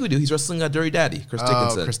 Actually, yeah, we do. He's wrestling Dirty Daddy, Chris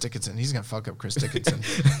Dickinson. Oh, Chris Dickinson. He's going to fuck up Chris Dickinson.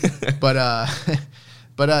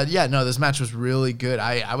 But yeah, no, this match was really good.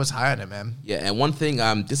 I was high on it, man. Yeah, and one thing,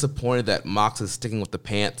 I'm disappointed that Mox is sticking with the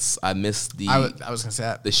pants. I missed I was going to say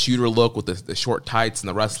that. The shooter look with the short tights and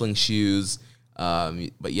the wrestling shoes.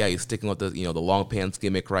 But yeah, he's sticking with the long pants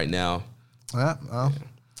gimmick right now. Yeah, well.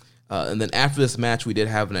 And then after this match, we did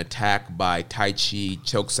have an attack by Taichi,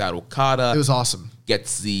 chokes out Okada. It was awesome.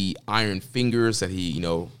 Gets the iron fingers that he,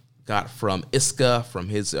 got from Iska from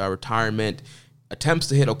his retirement. Attempts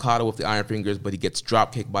to hit Okada with the iron fingers, but he gets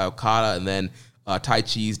drop kicked by Okada. And then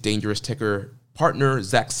Taichi's dangerous ticker partner,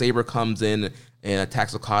 Zack Sabre, comes in and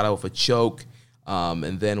attacks Okada with a choke.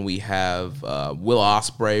 And then we have Will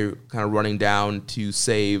Ospreay kind of running down to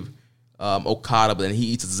save Okada, but then he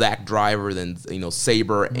eats a Zack Driver. Then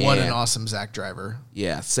Sabre and what an awesome Zack Driver.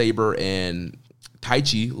 Yeah, Sabre and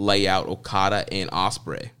Taichi lay out Okada and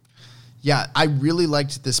Ospreay. Yeah, I really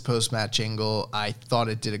liked this post-match angle. I thought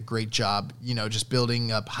it did a great job, just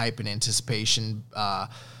building up hype and anticipation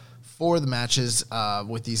for the matches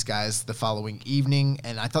with these guys the following evening.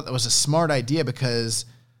 And I thought that was a smart idea because,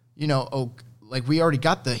 we already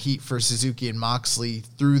got the heat for Suzuki and Moxley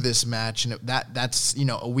through this match, and that's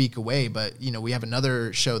a week away. But we have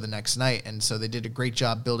another show the next night, and so they did a great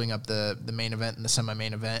job building up the main event and the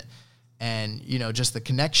semi-main event, and just the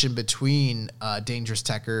connection between Dangerous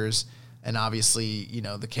Techers and obviously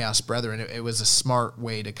the Chaos Brethren. It was a smart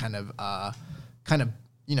way to kind of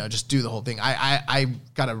just do the whole thing. I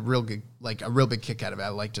got a real big kick out of it. I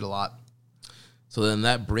liked it a lot. So then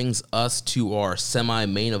that brings us to our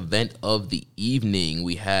semi-main event of the evening.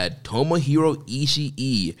 We had Tomohiro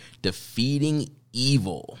Ishii defeating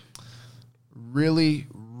Evil. Really,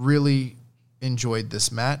 really enjoyed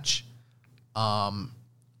this match.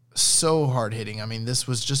 So hard-hitting. This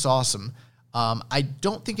was just awesome. I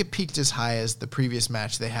don't think it peaked as high as the previous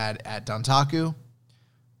match they had at Dantaku.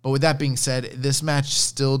 But with that being said, this match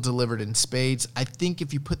still delivered in spades. I think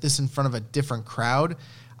if you put this in front of a different crowd,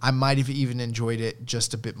 I might have even enjoyed it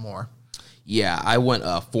just a bit more. Yeah, I went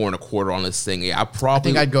 4.25 on this thing. Yeah, I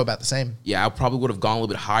think I'd go about the same. Yeah, I probably would have gone a little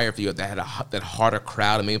bit higher if they had that harder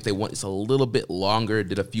crowd. Maybe if they went just a little bit longer,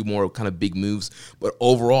 did a few more kind of big moves. But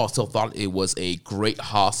overall, I still thought it was a great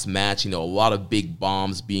Haas match. A lot of big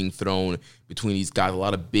bombs being thrown between these guys, a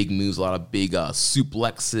lot of big moves, a lot of big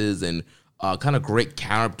suplexes, and kind of great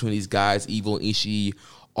counter between these guys. Evil and Ishii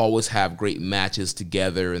always have great matches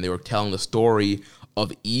together, and they were telling the story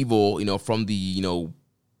of Evil, from the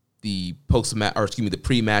post-match, or excuse me, the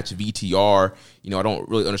pre-match VTR. I don't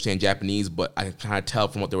really understand Japanese, but I can kind of tell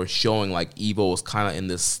from what they were showing, like Evil was kind of in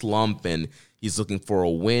this slump, and he's looking for a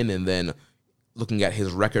win. And then looking at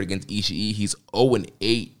his record against Ishii, he's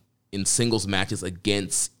 0-8 in singles matches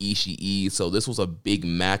against Ishii. So this was a big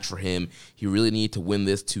match for him. He really needed to win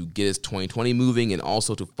this to get his 2020 moving, and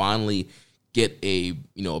also to finally get a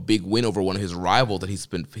big win over one of his rivals that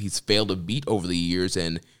he's failed to beat over the years.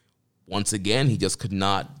 And once again, he just could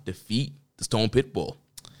not defeat the Stone Pitbull.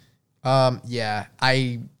 Yeah,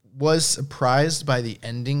 I was surprised by the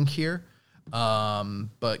ending here.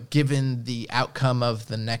 But given the outcome of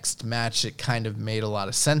the next match, it kind of made a lot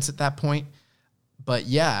of sense at that point. But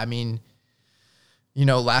yeah,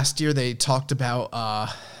 last year they talked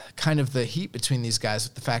about kind of the heat between these guys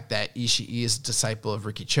with the fact that Ishii is a disciple of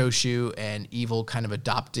Riki Choshu and Evil kind of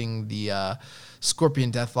adopting the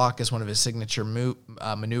Scorpion Deathlock as one of his signature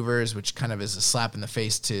maneuvers, which kind of is a slap in the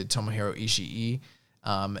face to Tomohiro Ishii.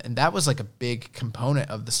 And that was like a big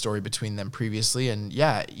component of the story between them previously. And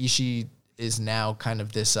yeah, Ishii is now kind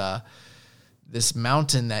of this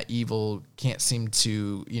mountain that Evil can't seem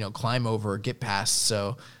to, climb over or get past.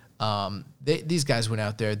 So these guys went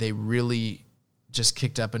out there. They really just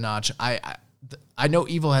kicked up a notch. I know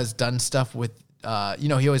Evil has done stuff with,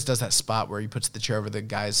 he always does that spot where he puts the chair over the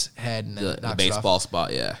guy's head and then knocks the baseball it off.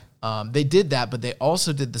 spot, yeah. They did that, but they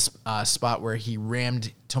also did this spot where he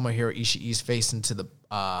rammed Tomohiro Ishii's face into the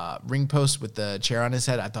ring post with the chair on his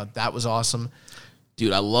head. I thought that was awesome.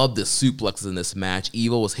 Dude, I love the suplexes in this match.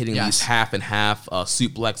 Evil was hitting these half and half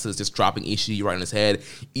suplexes, just dropping Ishii right on his head.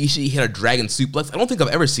 Ishii hit a dragon suplex. I don't think I've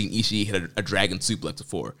ever seen Ishii hit a dragon suplex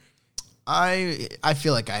before. I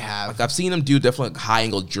feel like I have. Like, I've seen him do definitely high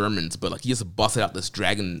angle Germans, but like he just busted out this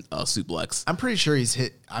dragon suplex. I'm pretty sure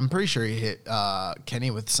he hit Kenny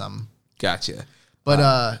with some. Gotcha. But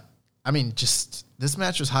I mean, just this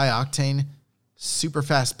match was high octane, super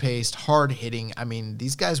fast paced, hard hitting. I mean,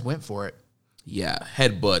 these guys went for it. Yeah,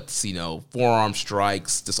 headbutts, forearm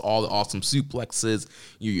strikes, just all the awesome suplexes,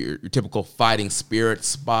 your typical fighting spirit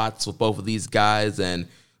spots with both of these guys, and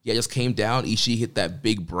yeah, it just came down. Ishii hit that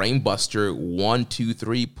big brain buster, 1, 2,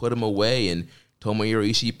 3, put him away, and Tomohiro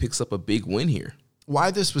Ishii picks up a big win here.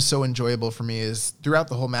 Why this was so enjoyable for me is throughout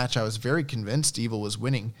the whole match, I was very convinced Evil was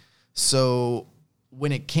winning. So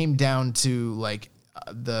when it came down to like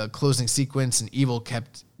the closing sequence and Evil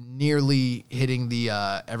kept nearly hitting the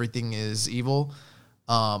everything is evil,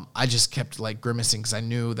 I just kept like grimacing because I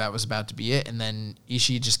knew that was about to be it. And then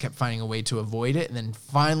Ishii just kept finding a way to avoid it, and then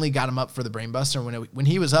finally got him up for the brainbuster. When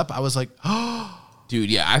he was up, I was like, oh, dude,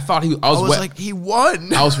 yeah, I thought he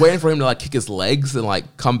won. I was waiting for him to like kick his legs and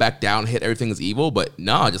like come back down and hit everything is evil, but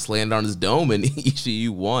no, just landed on his dome and Ishii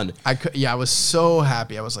won. I was so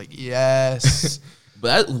happy. I was like, yes. But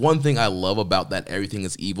that's one thing I love about that everything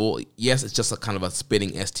is evil. Yes, it's just a kind of a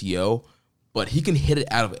spinning STO, but he can hit it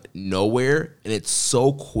out of nowhere, and it's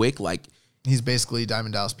so quick. Like, he's basically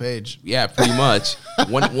Diamond Dallas Page. Yeah, pretty much.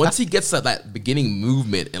 Once he gets that beginning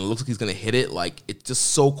movement and it looks like he's going to hit it, like, it's just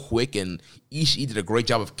so quick, and Ishii did a great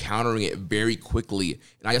job of countering it very quickly.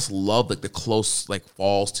 And I just love like the close like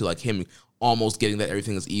falls to like him almost getting that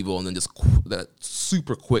everything is evil, and then just that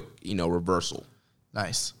super quick reversal.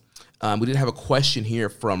 Nice. We did have a question here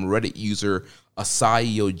from Reddit user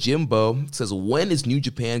Asai Yojimbo. It says, when is New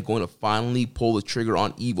Japan going to finally pull the trigger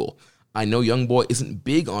on Evil? I know Young Boy isn't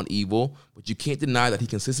big on Evil, but you can't deny that he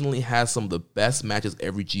consistently has some of the best matches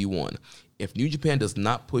every G1. If New Japan does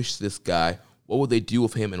not push this guy, what would they do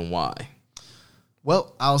with him and why?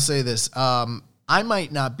 Well, I'll say this. I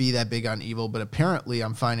might not be that big on Evil, but apparently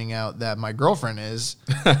I'm finding out that my girlfriend is.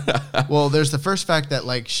 Well, there's the first fact that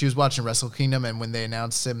like she was watching Wrestle Kingdom, and when they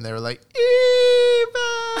announced him, they were like, Evil!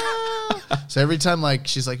 So every time like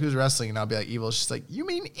she's like, who's wrestling? And I'll be like, Evil. She's like, you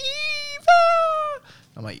mean Evil?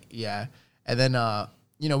 I'm like, yeah. And then,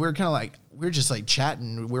 we were kind of like, we were just like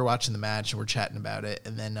chatting. We were watching the match and we're chatting about it.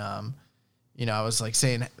 And then, I was like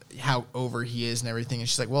saying how over he is and everything. And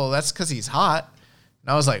she's like, well, that's because he's hot.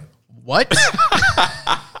 And I was like, what?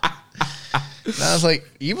 And I was like,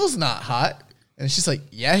 Evil's not hot. And she's like,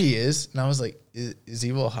 yeah, he is. And I was like, is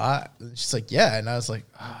Evil hot? And she's like, yeah. And I was like,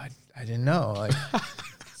 oh, I didn't know. Like,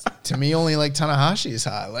 to me, only like Tanahashi is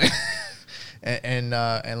hot. Like, and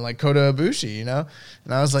like Kota Ibushi,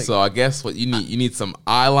 And I was like, so I guess what you need some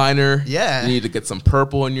eyeliner. Yeah. You need to get some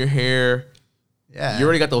purple in your hair. Yeah. You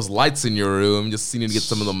already got those lights in your room. Just need to get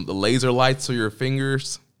some of the laser lights for your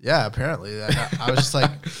fingers. Yeah, apparently. I was just like,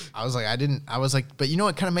 but you know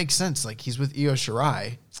what kind of makes sense? Like, he's with Io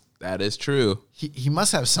Shirai. That is true. He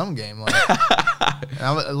must have some game. Like,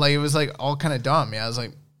 it was like all kind of dumb. Yeah, I was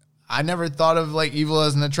like, I never thought of like Evil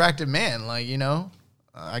as an attractive man. Like,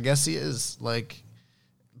 I guess he is. Like,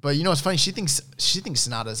 but it's funny. She thinks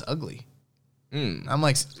Sonata's ugly. I'm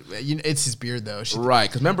like, it's his beard though. Right?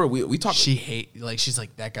 Because remember we talked. She's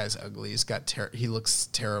like, that guy's ugly. He looks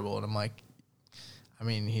terrible, and I'm like, I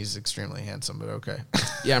mean, he's extremely handsome, but okay.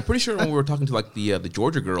 Yeah, I'm pretty sure when we were talking to like the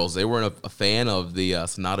Georgia girls, they weren't a fan of the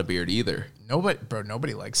Sonata beard either.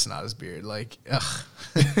 Nobody likes Sonata's beard. Like, ugh.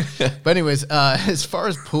 But anyways, as far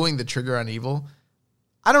as pulling the trigger on Evil,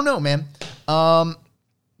 I don't know, man.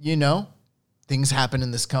 Things happen in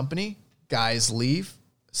this company. Guys leave.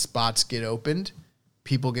 Spots get opened.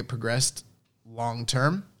 People get progressed long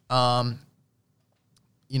term.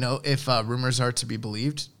 If rumors are to be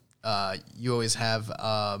believed, you always have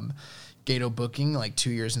Gato booking like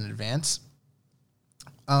 2 years in advance.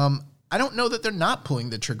 I don't know that they're not pulling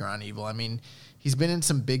the trigger on Evil. I mean, he's been in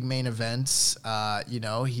some big main events.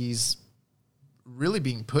 He's really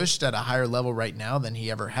being pushed at a higher level right now than he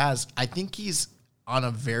ever has. I think he's on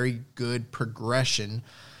a very good progression.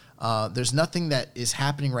 There's nothing that is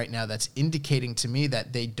happening right now that's indicating to me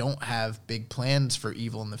that they don't have big plans for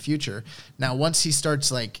Evil in the future. Now, once he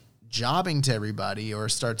starts like jobbing to everybody or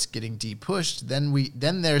starts getting depushed,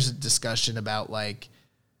 then there's a discussion about like,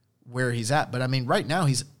 where he's at. But I mean, right now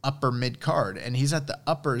he's upper mid card, and he's at the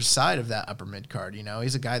upper side of that upper mid card. You know,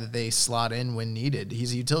 he's a guy that they slot in when needed.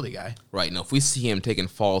 He's a utility guy. Right. Now, if we see him taking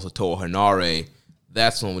falls to Toa Hanare,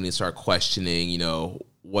 that's when we need to start questioning, you know,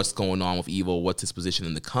 what's going on with Evil, what's his position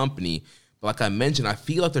in the company. But like I mentioned, I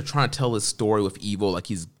feel like they're trying to tell this story with Evil, like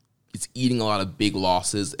he's eating a lot of big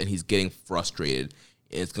losses and he's getting frustrated.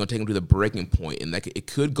 And it's going to take him to the breaking point. And that it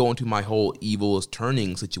could go into my whole Evil is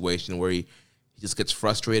turning situation where he just gets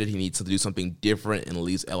frustrated. He needs to do something different and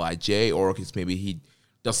leaves LIJ, or maybe he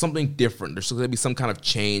does something different. There's going to be some kind of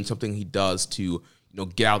change, something he does to, you know,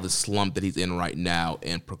 get out of the slump that he's in right now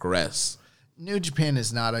and progress. New Japan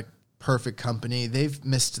is not a perfect company. They've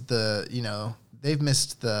missed the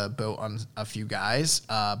boat on a few guys,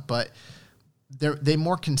 but they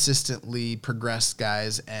more consistently progress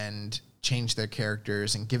guys and change their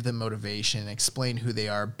characters and give them motivation, explain who they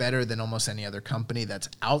are better than almost any other company that's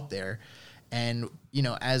out there. And, you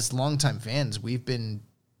know, as longtime fans, we've been,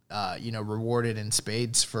 rewarded in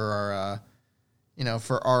spades for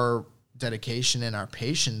our dedication and our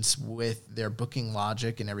patience with their booking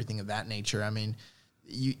logic and everything of that nature. I mean,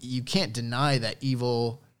 you can't deny that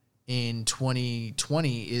Evil in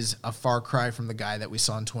 2020 is a far cry from the guy that we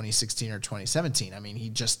saw in 2016 or 2017. I mean,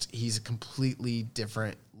 he's a completely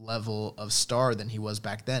different level of star than he was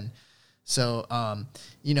back then. So,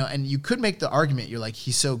 and you could make the argument, you're like,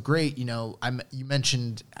 he's so great. You know, you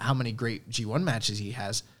mentioned how many great G1 matches he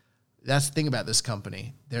has. That's the thing about this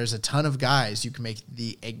company. There's a ton of guys you can make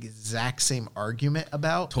the exact same argument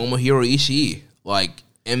about. Tomohiro Ishii, like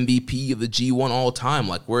MVP of the G1 all time.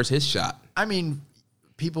 Like, where's his shot? I mean,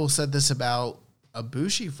 people said this about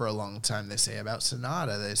Ibushi for a long time. They say about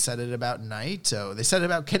Sonata. They said it about Naito. They said it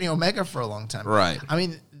about Kenny Omega for a long time. Right. I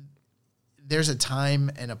mean, there's a time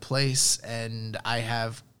and a place, and I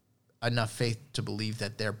have enough faith to believe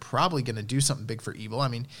that they're probably going to do something big for Evil. I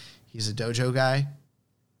mean, he's a dojo guy.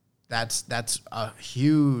 That's a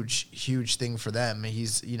huge, huge thing for them.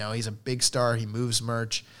 He's a big star. He moves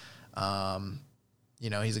merch.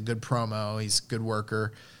 He's a good promo. He's a good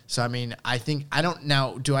worker. So, I mean,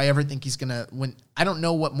 do I ever think he's going to I don't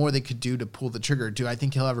know what more they could do to pull the trigger. Do I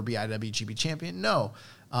think he'll ever be IWGP champion? No.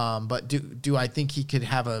 But do I think he could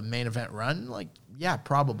have a main event run? Like, yeah,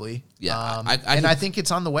 probably. Yeah. I think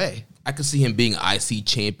it's on the way. I could see him being IC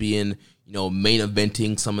champion, main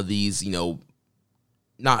eventing some of these,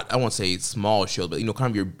 I won't say small shows, but,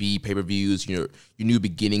 kind of your B pay-per-views, your new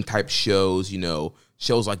beginning type shows,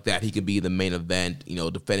 shows like that. He could be the main event,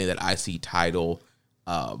 defending that IC title.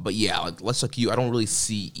 But yeah, like you, I don't really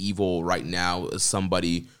see Evil right now as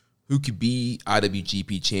somebody who could be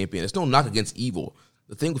IWGP champion. There's no knock against Evil.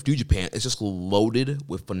 The thing with New Japan, it's just loaded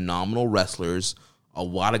with phenomenal wrestlers. A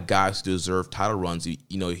lot of guys who deserve title runs.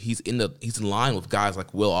 He's in line with guys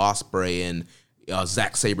like Will Ospreay and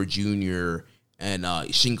Zack Sabre Jr. and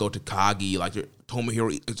Shingo Takagi, like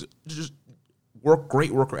Tomohiro. Just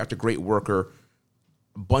great worker after great worker.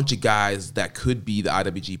 A bunch of guys that could be the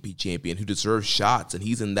IWGP champion who deserve shots, and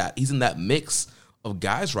he's in that mix of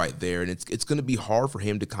guys right there, and it's going to be hard for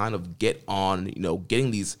him to kind of get on,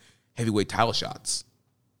 getting these heavyweight title shots.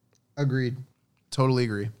 Agreed. Totally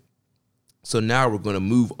agree. So now we're going to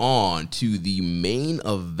move on to the main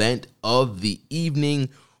event of the evening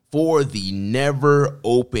for the Never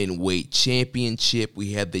Openweight Championship.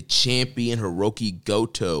 We had the champion Hiroki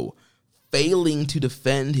Goto failing to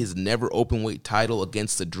defend his Never Openweight title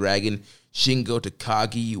against the Dragon Shingo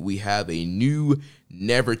Takagi. We have a new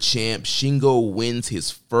Never champ. Shingo wins his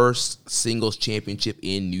first singles championship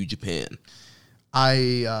in New Japan.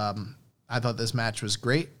 I thought this match was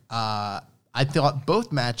great. I thought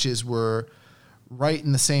both matches were right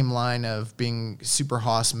in the same line of being super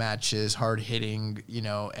hoss matches, hard hitting,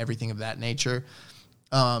 everything of that nature.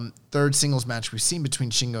 Third singles match we've seen between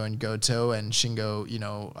Shingo and Goto, and Shingo,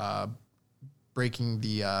 breaking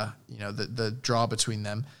the draw between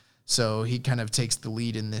them. So he kind of takes the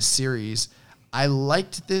lead in this series. I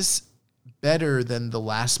liked this better than the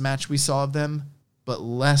last match we saw of them, but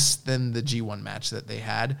less than the G1 match that they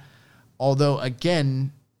had. Although,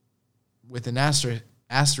 again, with an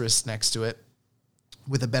asterisk next to it,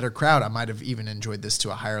 with a better crowd, I might have even enjoyed this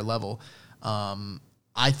to a higher level.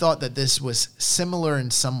 I thought that this was similar in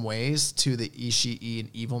some ways to the Ishii and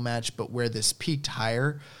Evil match, but where this peaked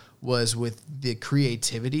higher was with the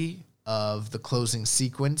creativity of the closing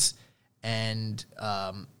sequence, and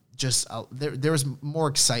there was more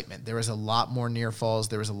excitement. There was a lot more near falls.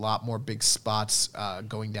 There was a lot more big spots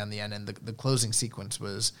going down the end, and the closing sequence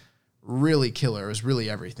was really killer. It was really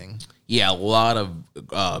everything. Yeah, a lot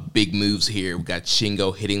of big moves here. We got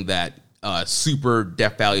Shingo hitting that super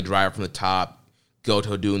Death Valley driver from the top,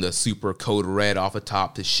 Goto doing the super code red off the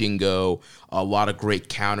top to Shingo. A lot of great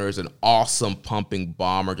counters, an awesome pumping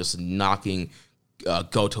bomber just knocking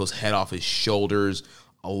Goto's head off his shoulders.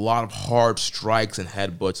 A lot of hard strikes and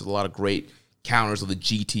headbutts. A lot of great counters of the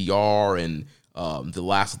GTR and the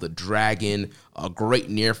Last of the Dragon. A great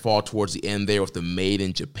near fall towards the end there with the Made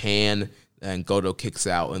in Japan. And Goto kicks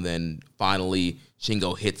out. And then finally,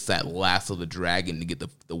 Shingo hits that Last of the Dragon to get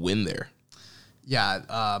the win there.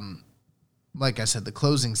 Yeah, like I said, the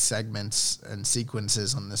closing segments and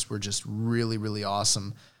sequences on this were just really, really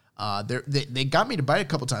awesome. They got me to bite a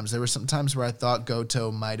couple times. There were some times where I thought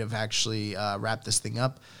Goto might have actually wrapped this thing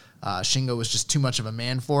up. Shingo was just too much of a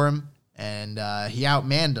man for him, and he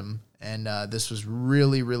outmanned him. And this was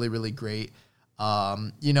really, really, really great.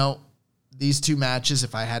 These two matches,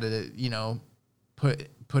 if I had to,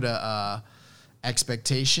 put a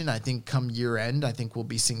expectation, I think come year end, I think we'll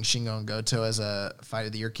be seeing Shingo and Goto as a Fight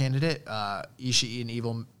of the Year candidate. Ishii and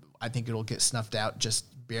Evil, I think it'll get snuffed out just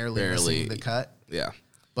barely missing the cut. Yeah.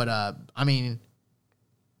 But,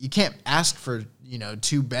 you can't ask for,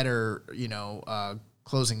 two better,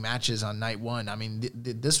 closing matches on night one. I mean,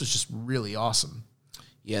 this was just really awesome.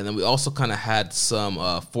 Yeah, and then we also kind of had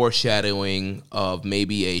some foreshadowing of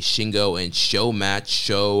maybe a Shingo and Sho match.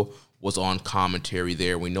 Sho was on commentary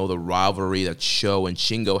there. We know the rivalry that Sho and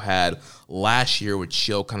Shingo had last year, with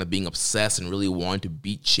Sho kind of being obsessed and really wanting to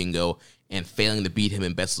beat Shingo and failing to beat him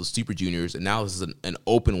in Best of the Super Juniors. And now this is an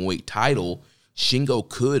open weight title. Shingo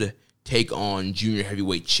could take on junior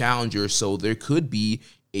heavyweight challengers, so there could be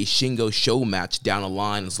a Shingo Sho match down the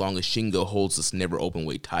line as long as Shingo holds this never open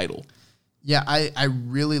weight title. Yeah, I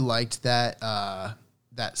really liked that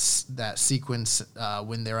that sequence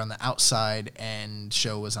when they're on the outside and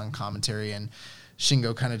Sho was on commentary, and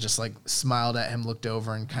Shingo kind of just like smiled at him, looked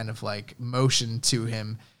over, and kind of like motioned to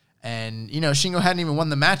him. And, Shingo hadn't even won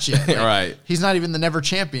the match yet. Like, right. He's not even the never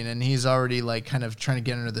champion, and he's already like kind of trying to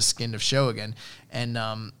get under the skin of Sho again. And,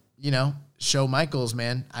 Sho Michaels,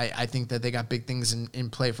 man, I think that they got big things in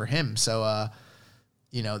play for him. So,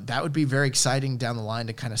 that would be very exciting down the line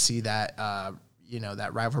to kind of see that,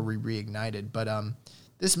 that rivalry reignited. But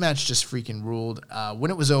this match just freaking ruled.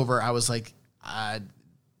 When it was over, I was like,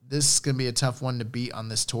 this is going to be a tough one to beat on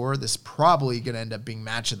this tour. This is probably going to end up being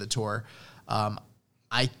match of the tour.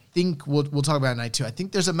 I think we'll talk about it night two. I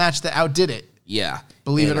think there's a match that outdid it. Yeah.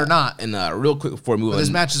 Believe it or not. And real quick before we move on. This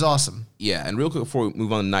match is awesome. Yeah, and real quick before we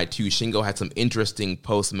move on to night two, Shingo had some interesting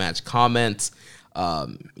post-match comments.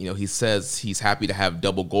 He says he's happy to have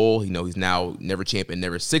double goal. He's now never champ and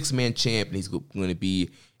never six-man champ, and he's going to be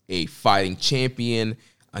a fighting champion.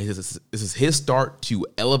 He says this is his start to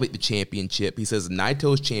elevate the championship. He says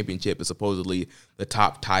Naito's championship is supposedly the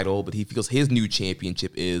top title, but he feels his new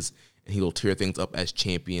championship is, and he will tear things up as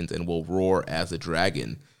champions and will roar as a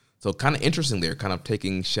dragon. So kind of interesting there, kind of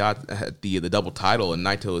taking shots at the double title and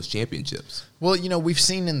Naito's championships. Well, we've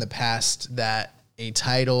seen in the past that a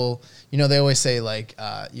title, they always say like,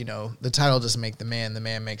 the title doesn't make the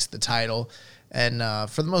man makes the title. And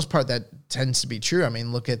for the most part, that tends to be true. I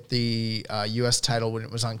mean, look at the U.S. title when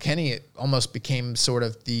it was on Kenny. It almost became sort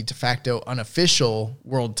of the de facto unofficial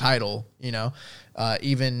world title,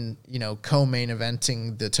 even, co-main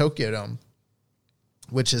eventing the Tokyo Dome,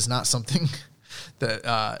 which is not something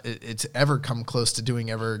that it's ever come close to doing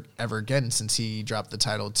ever again since he dropped the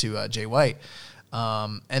title to Jay White.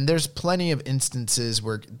 And there's plenty of instances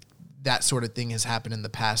where that sort of thing has happened in the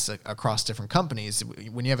past across different companies.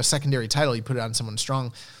 When you have a secondary title, you put it on someone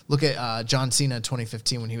strong. Look at John Cena in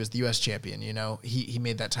 2015 when he was the U.S. champion. He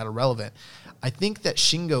made that title relevant. I think that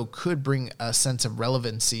Shingo could bring a sense of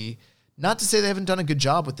relevancy. Not to say they haven't done a good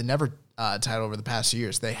job with the Never title over the past few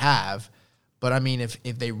years. They have. But, I mean, if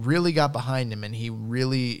they really got behind him and he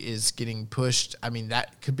really is getting pushed, I mean,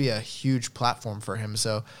 that could be a huge platform for him.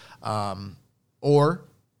 So, or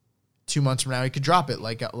 2 months from now, he could drop it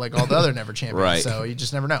like all the other Never champions. Right. So you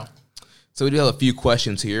just never know. So we do have a few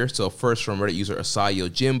questions here. So first from Reddit user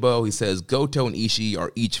Asayo Jimbo, he says, Goto and Ishii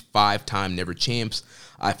are each 5-time Never champs.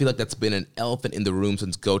 I feel like that's been an elephant in the room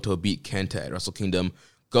since Goto beat Kenta at Wrestle Kingdom.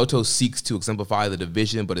 Goto seeks to exemplify the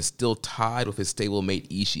division, but is still tied with his stablemate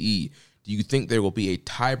Ishii. Do you think there will be a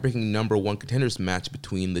tie-breaking number one contenders match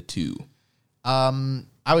between the two? I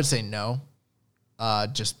would say no,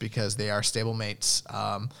 just because they are stablemates.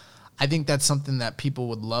 I think that's something that people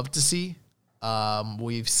would love to see.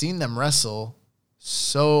 We've seen them wrestle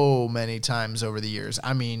so many times over the years.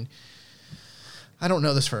 I mean, I don't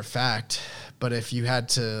know this for a fact, but if you had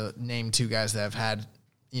to name two guys that have had,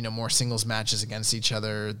 more singles matches against each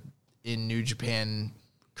other in New Japan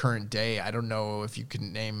current day, I don't know if you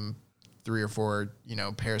can name 3 or 4,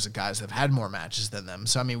 pairs of guys that have had more matches than them.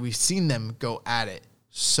 So, I mean, we've seen them go at it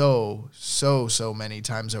so many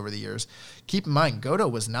times over the years. Keep in mind, Goto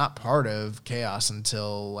was not part of Chaos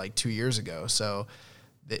until like 2 years ago. So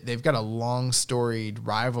they've got a long storied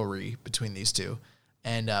rivalry between these two.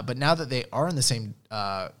 And, but now that they are in the same,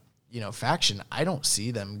 faction, I don't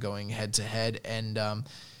see them going head to head. And,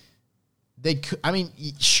 they could, I mean,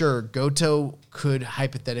 sure, Goto could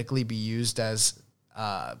hypothetically be used as,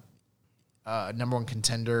 number one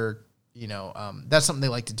contender. That's something they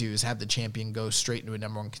like to do, is have the champion go straight into a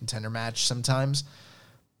number one contender match sometimes.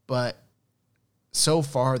 But so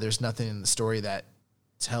far, there's nothing in the story that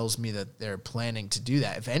tells me that they're planning to do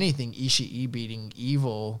that. If anything, Ishii beating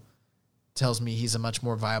Evil tells me he's a much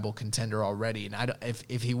more viable contender already. And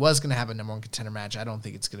if he was going to have a number one contender match, I don't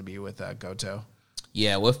think it's going to be with Goto.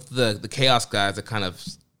 Yeah, with the Chaos guys, it kind of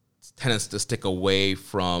tends to stick away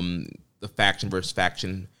from the faction versus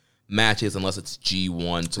faction matches unless it's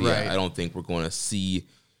G1. So, yeah, I don't think we're going to see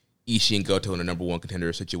Ishii and Goto in a number one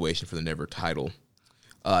contender situation for the Never title.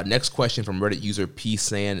 Next question from Reddit user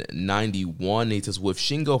psan91. He says, with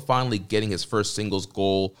Shingo finally getting his first singles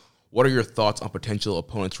goal, what are your thoughts on potential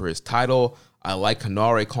opponents for his title? I like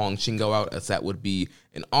Hanare calling Shingo out, as that would be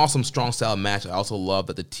an awesome strong style match. I also love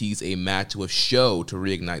that they tease a match with Sho to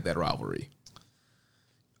reignite that rivalry.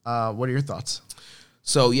 What are your thoughts?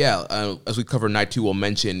 So, as we cover night 2, we'll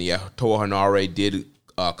mention, Toa Hanare did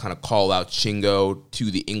kind of call out Shingo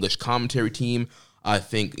to the English commentary team. I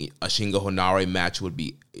think a Shingo Hanare match would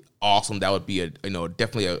be awesome. That would be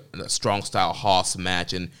definitely a strong style Hoss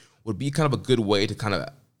match, and would be kind of a good way to kind of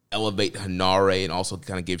elevate Hanare and also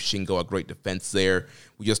kind of give Shingo a great defense there.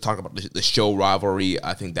 We just talked about the Sho rivalry.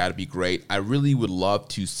 I think that would be great. I really would love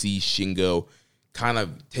to see Shingo kind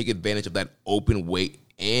of take advantage of that open weight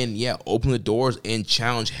and, open the doors and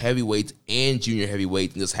challenge heavyweights and junior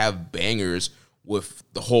heavyweights and just have bangers with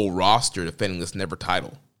the whole roster defending this Never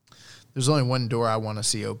title. There's only one door I want to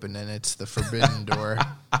see open, and it's the forbidden door.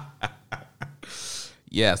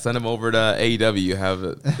 Yeah, send him over to AEW. Have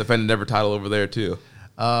a defend the Never title over there, too.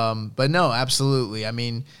 But no, absolutely. I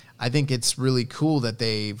mean, I think it's really cool that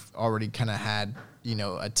they've already kind of had,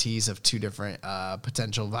 a tease of 2 different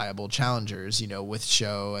potential viable challengers, with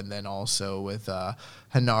Sho and then also with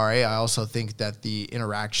Hanare. I also think that the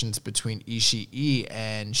interactions between Ishii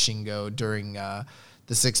and Shingo during the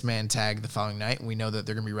 6-man tag the following night, and we know that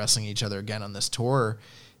they're going to be wrestling each other again on this tour,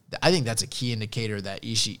 I think that's a key indicator that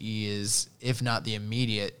Ishii is, if not the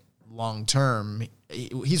immediate long-term,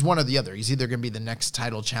 he's one or the other. He's either going to be the next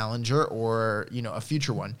title challenger or, a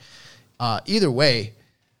future one. Either way,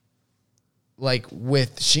 like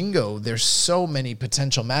with Shingo, there's so many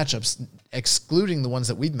potential matchups, excluding the ones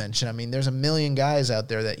that we've mentioned. I mean, there's a million guys out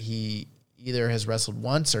there that he either has wrestled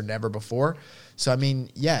once or never before. So, I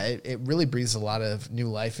mean, it really breathes a lot of new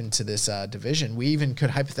life into this division. We even could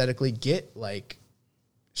hypothetically get, like,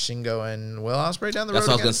 Shingo and Will Ospreay down the road. That's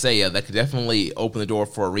what I was going to say. Yeah, that could definitely open the door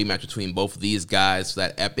for a rematch between both of these guys for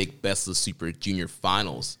that epic Best of the Super Junior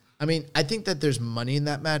finals. I mean, I think that there's money in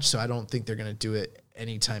that match, so I don't think they're going to do it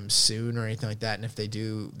anytime soon or anything like that. And if they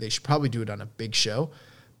do, they should probably do it on a big show.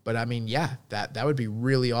 But I mean, that would be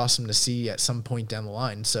really awesome to see at some point down the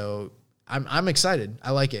line. So I'm excited.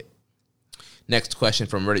 I like it. Next question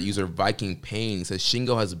from Reddit user Viking Pain says,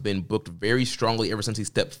 Shingo has been booked very strongly ever since he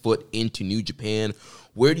stepped foot into New Japan.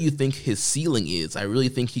 Where do you think his ceiling is? I really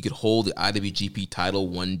think he could hold the IWGP title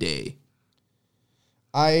one day.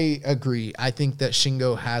 I agree. I think that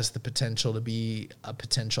Shingo has the potential to be a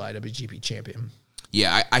potential IWGP champion.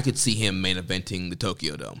 Yeah, I could see him main eventing the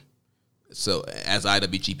Tokyo Dome. So as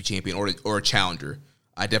IWGP champion or a challenger,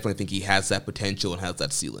 I definitely think he has that potential and has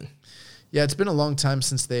that ceiling. Yeah, it's been a long time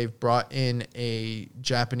since they've brought in a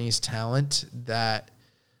Japanese talent that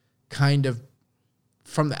kind of,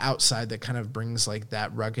 from the outside, that kind of brings like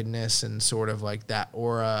that ruggedness and sort of like that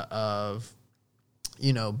aura of,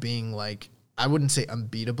 being like, I wouldn't say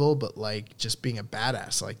unbeatable, but like just being a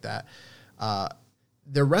badass like that.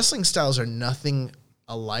 Their wrestling styles are nothing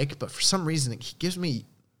alike, but for some reason, he gives me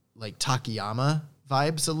like Takayama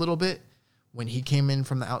vibes a little bit when he came in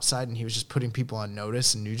from the outside and he was just putting people on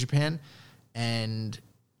notice in New Japan. And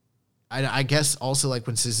I guess also like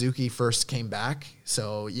when Suzuki first came back.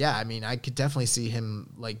 So, yeah, I mean, I could definitely see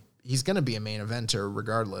him like he's going to be a main eventer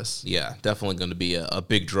regardless. Yeah, definitely going to be a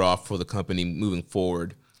big draw for the company moving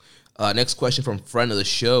forward. Next question from friend of the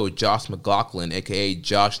show, Josh McLaughlin, a.k.a.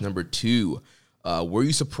 Josh number 2. Were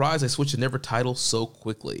you surprised I switched the Never title so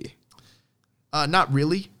quickly? Not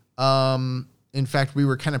really. In fact, we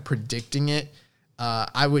were kind of predicting it.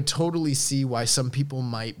 I would totally see why some people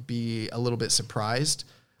might be a little bit surprised.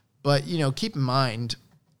 But, keep in mind,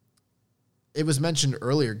 it was mentioned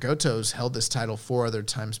earlier, Goto's held this title 4 other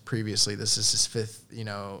times previously. This is his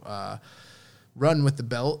 5th, run with the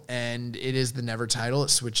belt, and it is the never title. It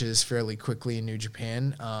switches fairly quickly in New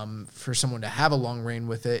Japan. For someone to have a long reign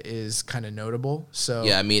with it is kind of notable. So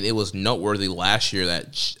yeah, I mean, it was noteworthy last year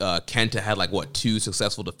that Kenta had 2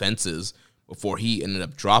 successful defenses before he ended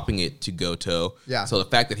up dropping it to Goto. Yeah. So the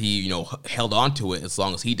fact that he, held on to it as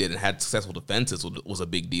long as he did and had successful defenses was a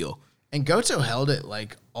big deal. And Goto held it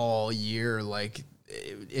all year,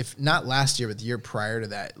 if not last year, but the year prior to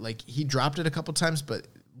that. He dropped it a couple times, but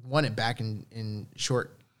won it back in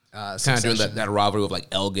short kind of doing that rivalry with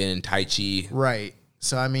Elgin and Taichi. Right.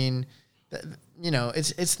 So I mean,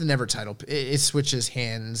 it's the never title. It switches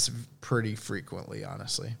hands pretty frequently,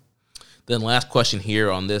 honestly. Then last question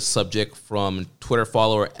here on this subject from Twitter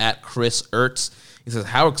follower @ChrisErtz. He says,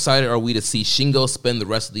 how excited are we to see Shingo spend the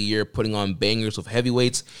rest of the year putting on bangers with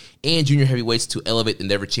heavyweights and junior heavyweights to elevate the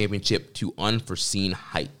Never Championship to unforeseen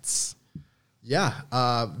heights? Yeah,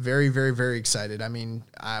 very, very, very excited. I mean,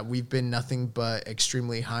 we've been nothing but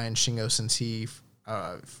extremely high on Shingo since he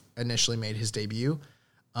initially made his debut.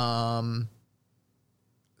 Something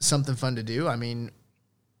fun to do. I mean,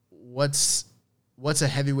 what's a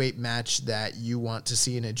heavyweight match that you want to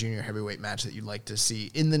see in a junior heavyweight match that you'd like to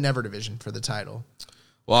see in the Never division for the title?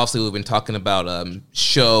 Well, obviously, we've been talking about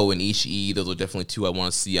Sho and Ishii. Those are definitely 2 I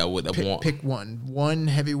want to see. Pick one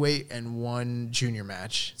heavyweight and one junior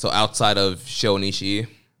match. So outside of Sho and Ishii,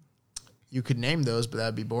 you could name those, but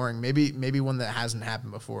that'd be boring. Maybe one that hasn't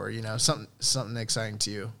happened before. Something exciting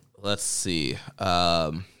to you. Let's see.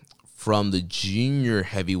 From the junior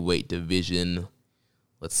heavyweight division,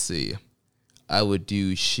 let's see. I would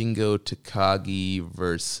do Shingo Takagi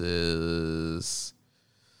versus...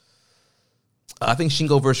 I think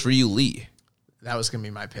Shingo versus Ryu Lee. That was going to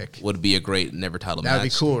be my pick. Would be a great never title match. That would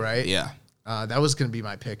be cool, right? Yeah. That was going to be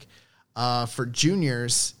my pick. For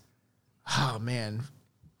juniors, oh, man.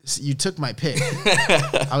 You took my pick.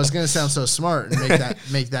 I was going to sound so smart and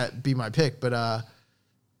make that be my pick, but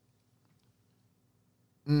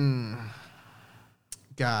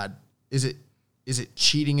God, is it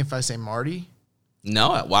cheating if I say Marty?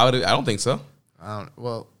 No, why would I don't think so.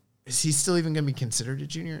 Well, is he still even going to be considered a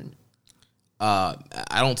junior? I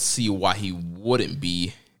don't see why he wouldn't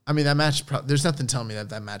be. I mean, that match, there's nothing telling me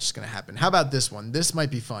that match is going to happen. How about this one? This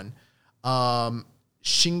might be fun.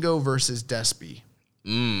 Shingo versus Despy.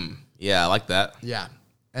 Yeah, I like that. Yeah.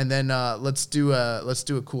 And then let's do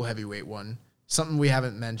a cool heavyweight one. Something we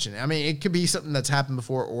haven't mentioned. I mean, it could be something that's happened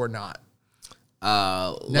before or not.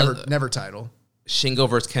 Never title. Shingo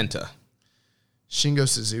versus Kenta. Shingo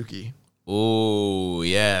Suzuki. Oh,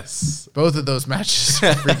 yes. Both of those matches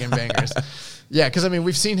are freaking bangers. Yeah, because I mean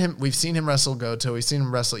we've seen him wrestle Goto, we've seen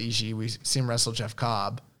him wrestle Ishii, we've seen him wrestle Jeff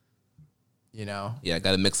Cobb. Yeah,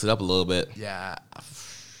 got to mix it up a little bit. Yeah.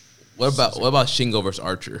 What about Shingo versus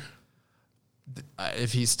Archer?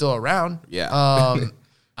 If he's still around. Yeah.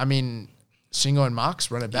 I mean, Shingo and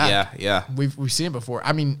Mox run it back. Yeah. We've seen it before.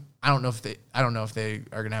 I mean, I don't know if they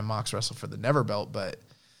are gonna have Mox wrestle for the Never belt, but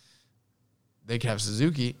they could have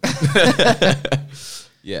Suzuki.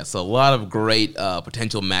 Yeah, so a lot of great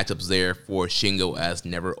potential matchups there for Shingo as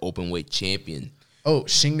Never Openweight champion. Oh,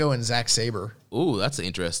 Shingo and Zack Sabre. Ooh, that's an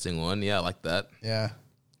interesting one. Yeah, I like that. Yeah.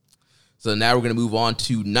 So now we're going to move on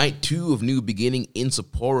to night 2 of New Beginning in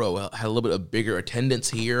Sapporo. Had a little bit of bigger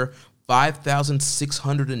attendance here.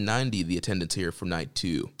 5,690 the attendance here for night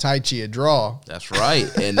 2. Taichi, a draw. That's right.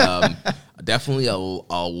 And definitely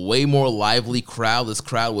a way more lively crowd. This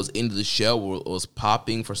crowd was into the show, was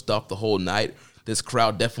popping for stuff the whole night. This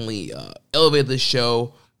crowd definitely elevated the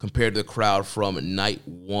show compared to the crowd from night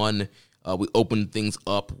 1. We opened things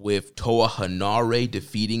up with Toa Hanare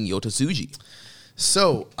defeating Yota Tsuji.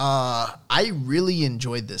 So, I really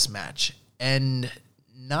enjoyed this match, and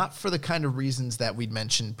not for the kind of reasons that we'd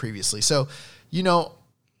mentioned previously. So,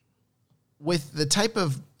 with the type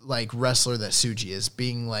of wrestler that Tsuji is,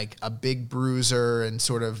 being a big bruiser and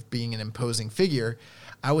sort of being an imposing figure,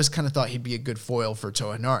 I always kind of thought he'd be a good foil for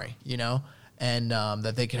Toa Hanare, and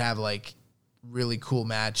that they could have really cool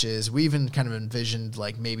matches. We even kind of envisioned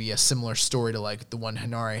maybe a similar story to the one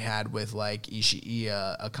Hanare had with Ishii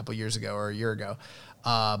a couple years ago or a year ago.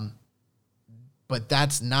 But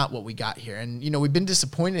that's not what we got here. And, we've been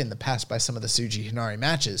disappointed in the past by some of the Tsuji Hanare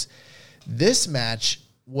matches. This match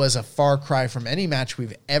was a far cry from any match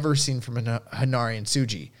we've ever seen from Hanare and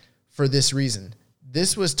Tsuji for this reason.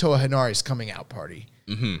 This was Toa Hanare's coming out party.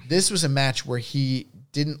 Mm-hmm. This was a match where he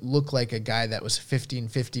didn't look like a guy that was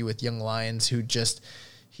 50-50 with Young Lions who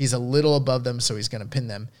he's a little above them, so he's going to pin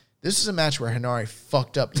them. This is a match where Hinari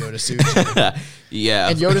fucked up Yota Tsuji. Yeah.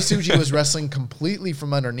 And Yota Tsuji was wrestling completely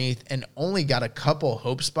from underneath and only got a couple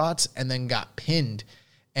hope spots and then got pinned.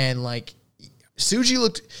 And like Tsuji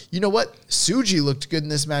looked, you know what? Tsuji looked good in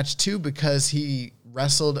this match too because he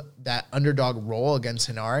wrestled that underdog role against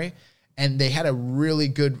Hinari. And they had a really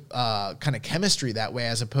good kind of chemistry that way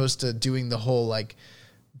as opposed to doing the whole like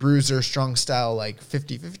bruiser strong style like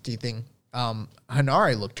 50-50 thing.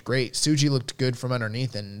 Hinari looked great. Tsuji looked good from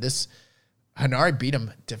underneath, and this Hinari beat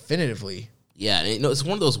him definitively. Yeah, and it's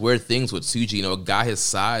one of those weird things with Tsuji. A guy his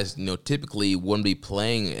size, typically wouldn't be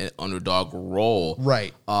playing an underdog role,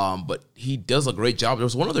 right? But he does a great job. There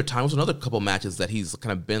was another couple matches that he's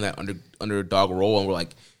kind of been in that underdog role, and we're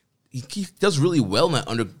like, he does really well in that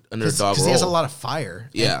underdog role. Because he has a lot of fire.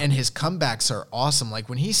 Yeah. And his comebacks are awesome. Like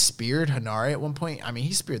when he speared Hinari at one point,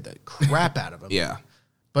 he speared the crap out of him. Yeah.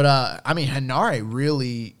 But, Hinari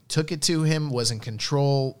really took it to him, was in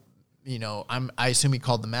control. I assume he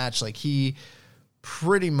called the match. Like he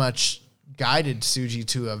pretty much guided Tsuji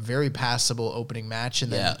to a very passable opening match.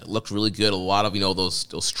 And then it looked really good. A lot of, those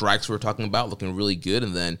strikes we were talking about looking really good.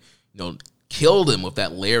 And then, killed him with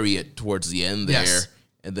that lariat towards the end there. Yes.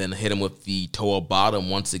 And then hit him with the Toa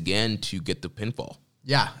bottom once again to get the pinfall.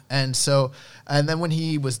 Yeah, and then when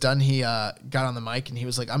he was done, he got on the mic and he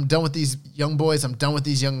was like, "I'm done with these young boys. I'm done with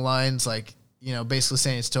these young lions." Like, basically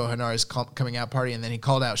saying it's Toa Hinari's coming out party. And then he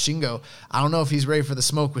called out Shingo. I don't know if he's ready for the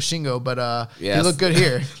smoke with Shingo, but he looked good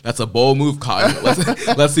here. That's a bold move, Cotton.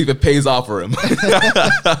 Let's see if it pays off for him.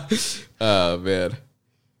 Oh, man.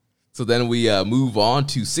 So then we move on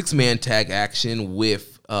to 6-man tag action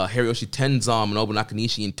with Hiroshi Tenzan, Minobu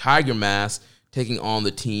Nakanishi, and Tiger Mask taking on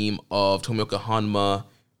the team of Tomioka Hanma,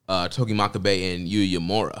 Togi Makabe, and Yuya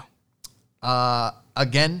Uemura.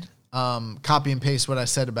 Again, copy and paste what I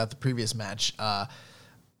said about the previous match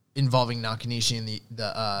involving Nakanishi and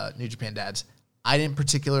the New Japan dads. I didn't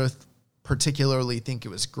particularly think it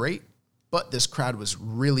was great, but this crowd was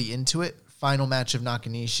really into it. Final match of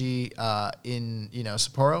Nakanishi in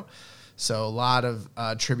Sapporo, so a lot of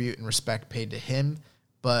tribute and respect paid to him.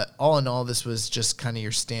 But all in all, this was just kind of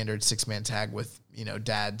your standard 6-man tag with,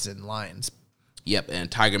 dads and lions. Yep,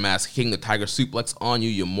 and Tiger Mask hitting the Tiger Suplex on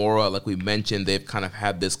Yuya Uemura. Like we mentioned, they've kind of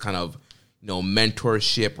had this kind of,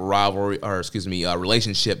 mentorship, rivalry,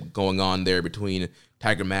 relationship going on there between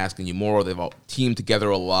Tiger Mask and Uemura. They've all teamed together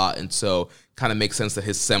a lot, and so kind of makes sense that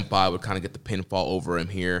his senpai would kind of get the pinfall over him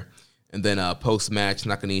here. And then post-match,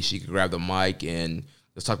 Nakanishi could grab the mic and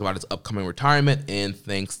just talk about his upcoming retirement and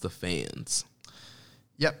thanks the fans.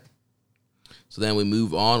 Yep. So then we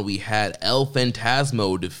move on. We had El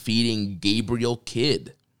Phantasmo defeating Gabriel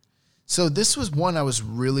Kidd. So this was one I was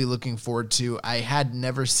really looking forward to. I had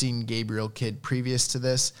never seen Gabriel Kidd previous to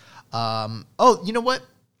this. You know what?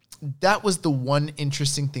 That was the one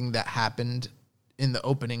interesting thing that happened in the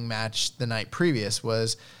opening match the night previous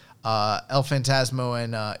was El Phantasmo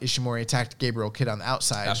and Ishimori attacked Gabriel Kidd on the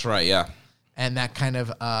outside. That's right, yeah. And that kind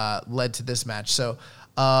of led to this match. So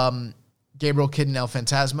Gabriel Kidd and El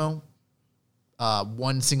Phantasmo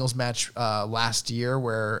won singles match last year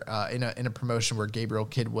where in a promotion where Gabriel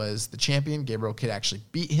Kidd was the champion. Gabriel Kidd actually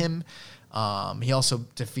beat him. He also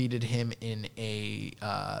defeated him in a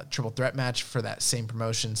triple threat match for that same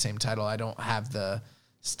promotion, same title. I don't have the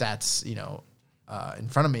stats, in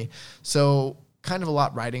front of me. So kind of a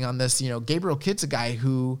lot riding on this. Gabriel Kidd's a guy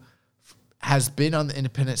who has been on the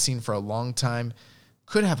independent scene for a long time,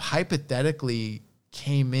 could have hypothetically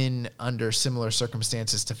came in under similar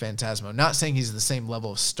circumstances to Phantasmo. Not saying he's the same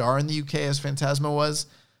level of star in the UK as Phantasmo was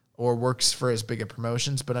or works for as big of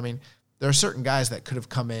promotions, but there are certain guys that could have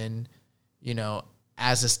come in,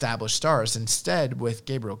 as established stars. Instead, with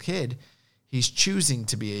Gabriel Kidd, he's choosing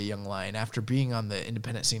to be a young lion after being on the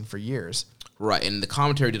independent scene for years. Right, and the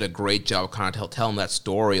commentary did a great job kind of telling that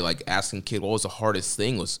story, like asking Kidd what was the hardest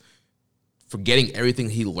thing was forgetting everything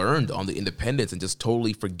he learned on the independents and just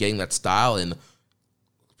totally forgetting that style and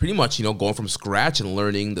pretty much, going from scratch and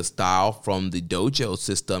learning the style from the dojo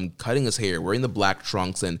system, cutting his hair, wearing the black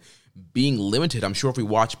trunks, and being limited. I'm sure if we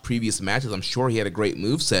watch previous matches, I'm sure he had a great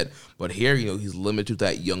moveset, but here, he's limited to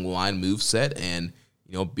that young lion moveset and,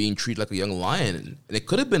 being treated like a young lion. And it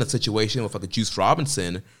could have been a situation with like a Juice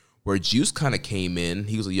Robinson where Juice kind of came in.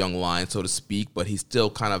 He was a young lion, so to speak, but he still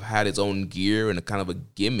kind of had his own gear and a kind of a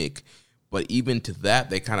gimmick. But even to that,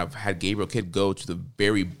 they kind of had Gabriel Kidd go to the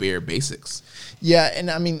very bare basics. Yeah, and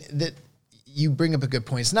that you bring up a good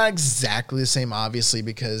point. It's not exactly the same, obviously,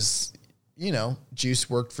 because, Juice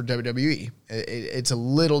worked for WWE. It's a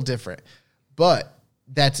little different. But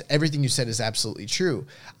that's everything you said is absolutely true.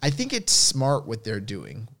 I think it's smart what they're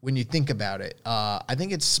doing when you think about it. I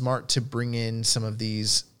think it's smart to bring in some of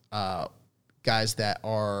these guys that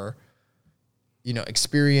are,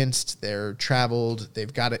 experienced, they're traveled,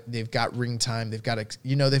 they've got ring time, they've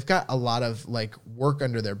got a lot of like work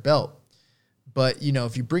under their belt. But,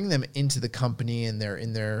 if you bring them into the company and they're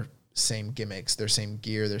in their same gimmicks, their same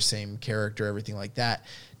gear, their same character, everything like that,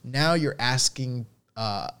 now you're asking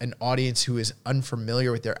an audience who is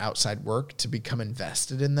unfamiliar with their outside work to become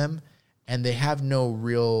invested in them. And they have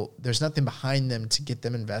there's nothing behind them to get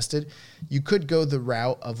them invested. You could go the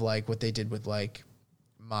route of like what they did with like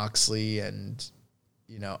Moxley and,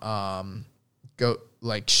 go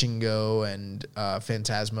like Shingo and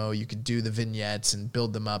Phantasmo. You could do the vignettes and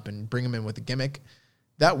build them up and bring them in with a gimmick.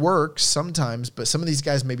 That works sometimes, but some of these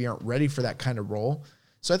guys maybe aren't ready for that kind of role.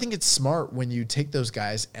 So I think it's smart when you take those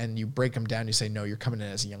guys and you break them down. You say, no, you're coming in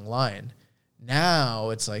as a young lion.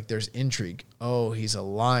 Now it's like there's intrigue. Oh, he's a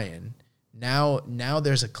lion. Now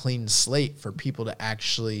there's a clean slate for people to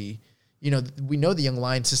actually, we know the young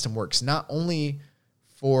lion system works not only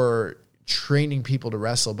for training people to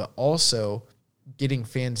wrestle, but also getting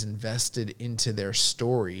fans invested into their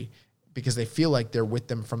story because they feel like they're with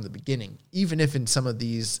them from the beginning. Even if in some of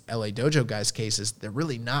these LA Dojo guys' cases, they're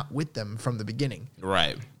really not with them from the beginning.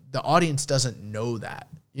 Right. The audience doesn't know that.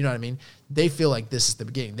 You know what I mean? They feel like this is the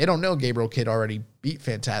beginning. They don't know Gabriel Kidd already beat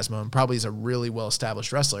Phantasmo and probably is a really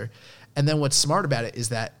well-established wrestler. And then what's smart about it is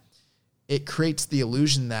that it creates the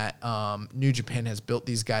illusion that New Japan has built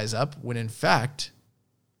these guys up when in fact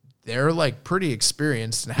they're like pretty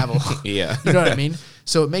experienced and have a lot. Yeah. You know what I mean?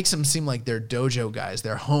 So it makes them seem like they're dojo guys.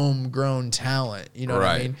 They're homegrown talent. You know what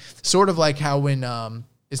I mean? Sort of like how when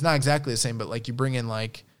it's not exactly the same, but like you bring in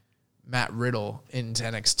like Matt Riddle into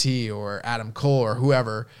NXT or Adam Cole or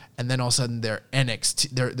whoever, and then all of a sudden they're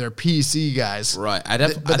NXT, they're PC guys, right?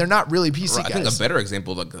 But they're not really PC guys. I think a better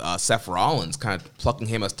example, like Seth Rollins, kind of plucking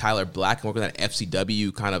him as Tyler Black and working that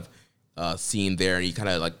FCW kind of scene there, and he kind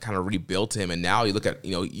of rebuilt him, and now you look at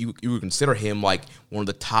you would consider him like one of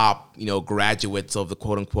the top graduates of the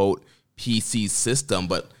quote unquote PC system,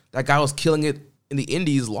 but that guy was killing it in the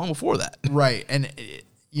indies long before that, right? And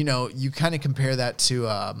you kind of compare that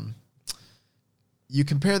to. You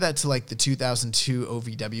compare that to like the 2002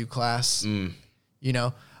 OVW class,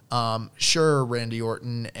 sure, Randy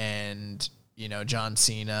Orton and, John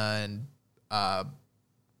Cena and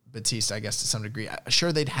Batista, I guess to some degree.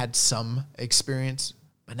 Sure, they'd had some experience,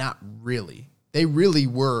 but not really. They really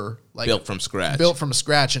were like built from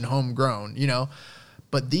scratch and homegrown,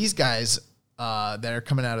 But these guys that are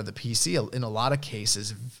coming out of the PC, in a lot of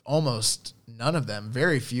cases, almost none of them,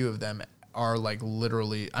 very few of them are like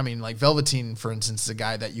literally, I mean, like Velveteen, for instance, is a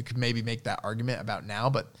guy that you could maybe make that argument about now,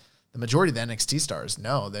 but the majority of the NXT stars,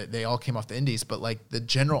 no, they all came off the indies, but like the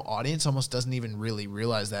general audience almost doesn't even really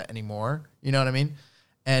realize that anymore. You know what I mean?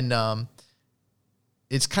 And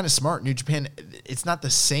it's kind of smart. New Japan, it's not the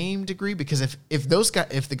same degree because if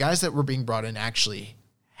the guys that were being brought in actually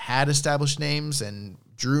had established names and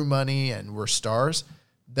drew money and were stars,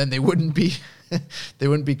 then they wouldn't be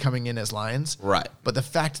coming in as lions. Right. But the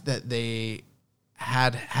fact that they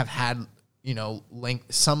have had,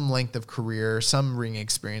 some length of career, some ring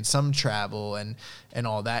experience, some travel and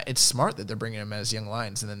all that, it's smart that they're bringing them as young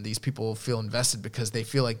lions. And then these people feel invested because they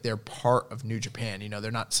feel like they're part of New Japan. They're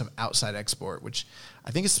not some outside export, which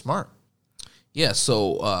I think is smart. Yeah,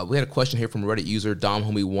 so we had a question here from Reddit user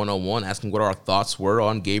DomHomie101 asking what our thoughts were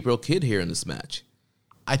on Gabriel Kidd here in this match.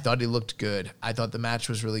 I thought he looked good. I thought the match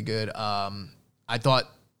was really good. I thought,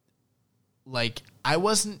 I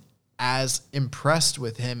wasn't as impressed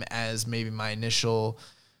with him as maybe my initial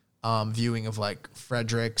viewing of,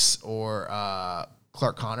 Fredericks or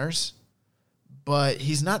Clark Connors. But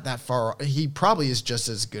he's not that far. He probably is just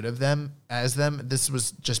as good as them. This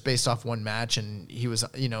was just based off one match, and he was,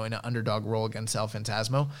 in an underdog role against El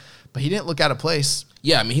Phantasmo. But he didn't look out of place.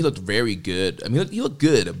 Yeah, I mean, he looked very good. I mean, he looked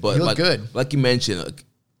good, but good. Like you mentioned,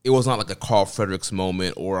 it was not like a Carl Fredericks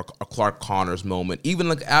moment or a Clark Connors moment. Even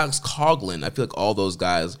like Alex Coughlin, I feel like all those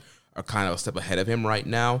guys are kind of a step ahead of him right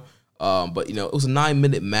now. But, it was a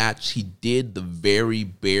 9-minute match. He did the very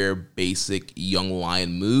bare, basic young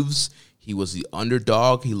lion moves. He was the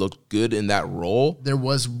underdog. He looked good in that role. There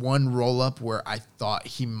was one roll-up where I thought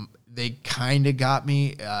they kind of got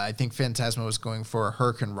me. I think Phantasmo was going for a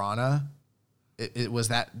Hurricane Rana. It was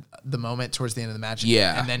that the moment towards the end of the match.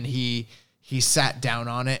 Yeah. And then he sat down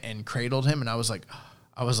on it and cradled him, and I was like,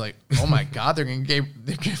 oh my God, they're going to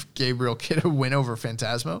give Gabriel Kidd a win over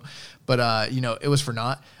Phantasmo. But, it was for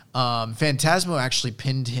naught. Phantasmo actually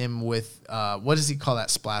pinned him with, what does he call that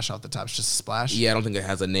splash off the top? It's just a splash? Yeah, I don't think it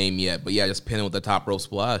has a name yet, but yeah, just pin him with the top rope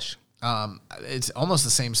splash. It's almost the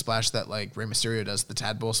same splash that Rey Mysterio does, the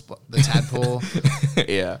tadpole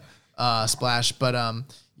yeah. Splash. But,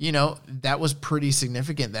 that was pretty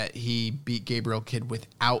significant that he beat Gabriel Kidd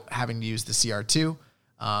without having to use the CR2.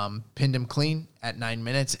 Pinned him clean at 9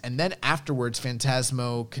 minutes. And then afterwards,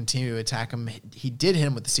 Phantasmo continued to attack him. He did hit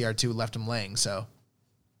him with the CR2, left him laying. So,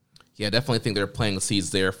 yeah, I definitely think they're planting the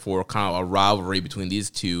seeds there for kind of a rivalry between these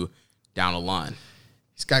two down the line.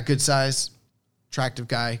 He's got good size, attractive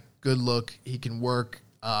guy, good look. He can work.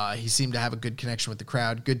 He seemed to have a good connection with the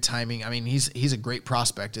crowd, good timing. I mean, he's a great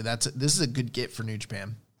prospect. This is a good get for New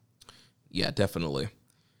Japan. Yeah, definitely.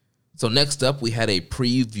 So next up, we had a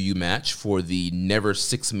preview match for the Never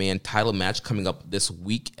Six-Man title match coming up this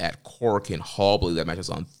week at Korakuen Hall. I believe that match was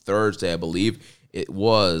on Thursday, I believe. It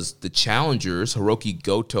was the challengers, Hiroki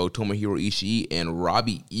Goto, Tomohiro Ishii, and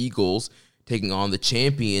Robbie Eagles taking on the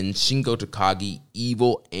champions, Shingo Takagi,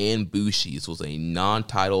 Evil, and Bushi. This was a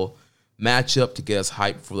non-title matchup to get us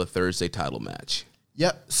hyped for the Thursday title match.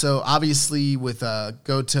 Yep, so obviously with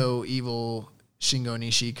Goto, Evil, Shingo and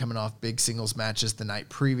Ishii coming off big singles matches the night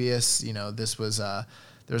previous. This was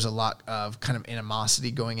there's a lot of kind of animosity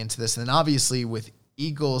going into this. And then obviously with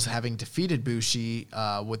Eagles having defeated Bushi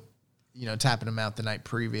with, tapping him out the night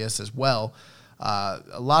previous as well.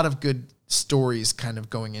 A lot of good stories kind of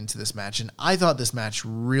going into this match. And I thought this match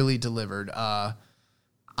really delivered.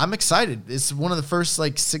 I'm excited. It's one of the first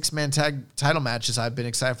six-man tag title matches I've been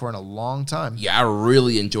excited for in a long time. Yeah, I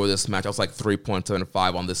really enjoyed this match. I was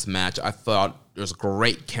 3.75 on this match. I thought there's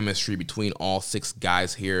great chemistry between all six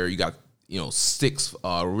guys here. You got, six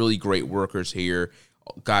really great workers here,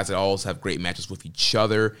 guys that always have great matches with each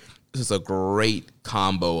other. This is a great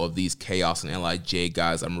combo of these Chaos and LIJ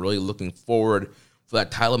guys. I'm really looking forward for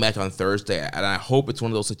that title match on Thursday, and I hope it's one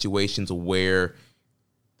of those situations where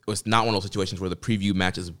it's not one of those situations where the preview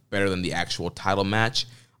match is better than the actual title match.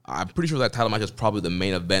 I'm pretty sure that title match is probably the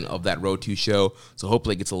main event of that Road 2 show, so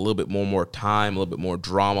hopefully it gets a little bit more time, a little bit more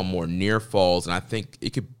drama, more near falls, and I think it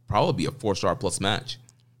could probably be a 4-star plus match.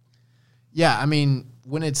 Yeah, I mean,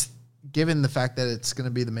 when it's given the fact that it's going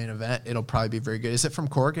to be the main event, it'll probably be very good. Is it from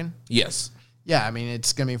Korakuen? Yes. Yeah, I mean,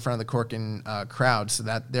 it's going to be in front of the Korakuen crowd, so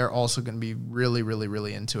that they're also going to be really, really,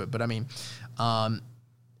 really into it. But I mean,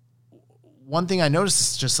 one thing I noticed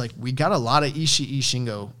is just we got a lot of Ishii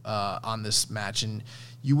Shingo on this match, and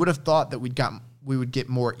you would have thought that we would get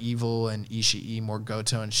more Evil and Ishii, more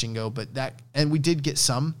Goto and Shingo, and we did get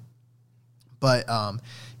some, but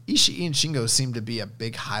Ishii and Shingo seem to be a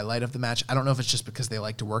big highlight of the match. I don't know if it's just because they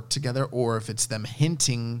like to work together or if it's them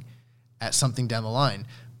hinting at something down the line,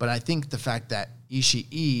 but I think the fact that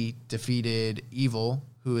Ishii defeated Evil,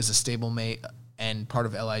 who is a stablemate and part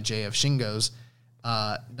of LIJ of Shingo's,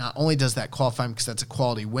 not only does that qualify him because that's a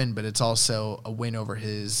quality win, but it's also a win over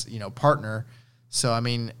his, partner. So, I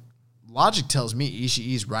mean, logic tells me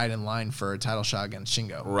Ishii's right in line for a title shot against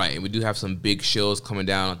Shingo. Right, and we do have some big shows coming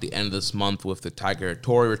down at the end of this month with the Tiger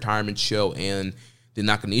Hattori retirement show and the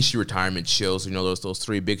Nakanishi retirement shows. Those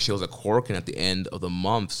three big shows at Korakuen at the end of the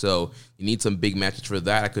month. So you need some big matches for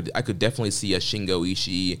that. I could definitely see a Shingo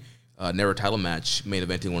Ishii never title match main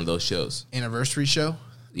eventing one of those shows. Anniversary show?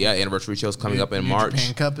 Yeah, anniversary show's coming up in March.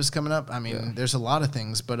 Japan Cup is coming up. I mean, There's a lot of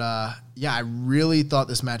things, but I really thought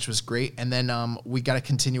this match was great. And then we got a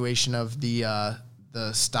continuation of the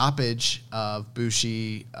stoppage of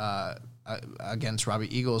Bushi against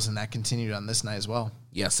Robbie Eagles, and that continued on this night as well.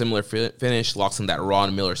 Yeah, similar finish, locks in that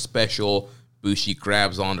Ron Miller special. Bushi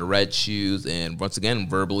grabs on the red shoes and once again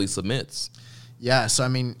verbally submits. Yeah, so I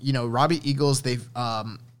mean, Robbie Eagles, they've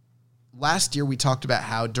last year we talked about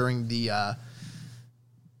how during the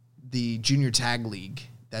Junior Tag League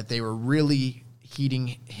that they were really heating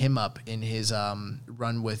him up in his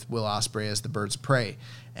run with Will Ospreay as the Birds of Prey.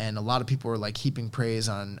 And a lot of people were heaping praise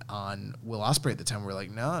on Will Ospreay at the time. We're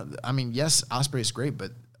like, no, I mean, yes, Ospreay is great,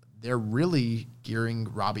 but they're really gearing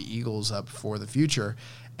Robbie Eagles up for the future.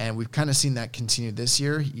 And we've kind of seen that continue this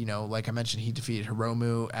year. Like I mentioned, he defeated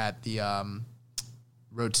Hiromu at the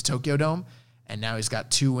Road to Tokyo Dome. And now he's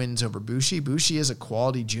got 2 wins over Bushi. Bushi is a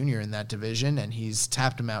quality junior in that division, and he's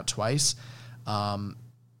tapped him out twice.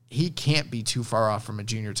 He can't be too far off from a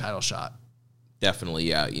junior title shot. Definitely,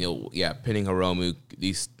 yeah. Pinning Hiromu,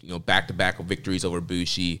 these back-to-back victories over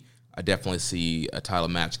Bushi. I definitely see a title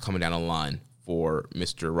match coming down the line for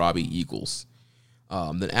Mr. Robbie Eagles.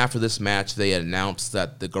 Then after this match, they had announced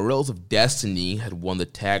that the Guerrillas of Destiny had won the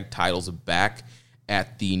tag titles back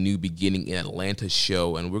at the New Beginning in Atlanta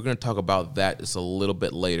show, and we're going to talk about that just a little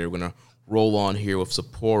bit later. We're going to roll on here with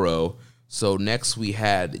Sapporo. So next we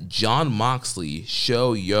had Jon Moxley,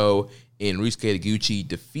 Sho Yo, and Ryusuke Taguchi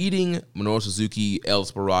defeating Minoru Suzuki, El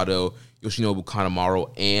Desperado, Yoshinobu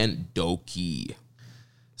Kanemaru, and Doki.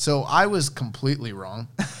 So I was completely wrong.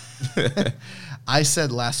 I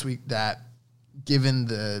said last week that given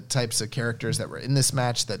the types of characters that were in this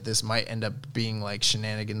match, that this might end up being like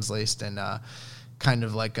shenanigans laced and kind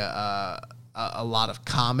of like a lot of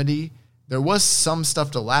comedy. There was some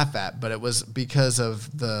stuff to laugh at, but it was because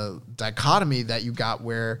of the dichotomy that you got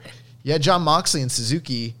where you had Jon Moxley and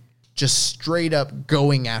Suzuki just straight up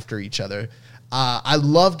going after each other. I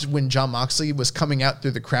loved when Jon Moxley was coming out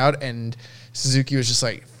through the crowd and Suzuki was just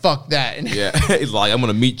like, fuck that. And Yeah, he's like, I'm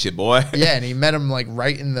going to meet you, boy. yeah, and he met him like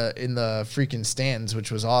right in the freaking stands, which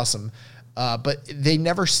was awesome. But they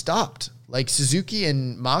never stopped. Like Suzuki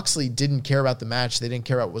and Moxley didn't care about the match. They didn't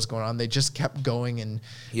care about what was going on. They just kept going and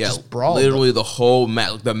just brawled. Literally the whole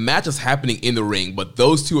match. The match is happening in the ring, but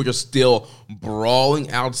those two are just still brawling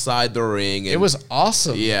outside the ring. And it was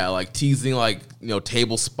awesome. Yeah, like teasing like,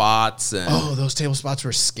 table spots. And Oh, those table spots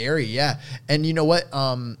were scary, yeah. And you know what?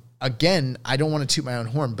 Again, I don't want to toot my own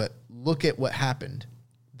horn, but look at what happened.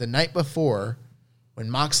 The night before, when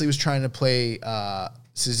Moxley was trying to play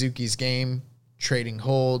Suzuki's game, trading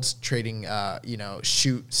holds, trading,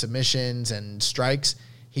 shoot submissions and strikes,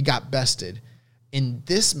 he got bested. In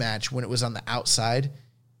this match, when it was on the outside,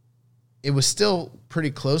 it was still pretty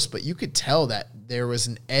close, but you could tell that there was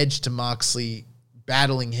an edge to Moxley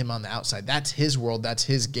battling him on the outside. That's his world. That's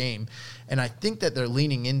his game. And I think that they're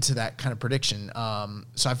leaning into that kind of prediction.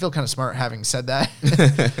 So I feel kind of smart having said that.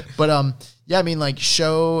 But, yeah, I mean, like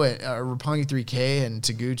Sho, Roppongi 3K and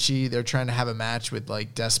Taguchi, they're trying to have a match with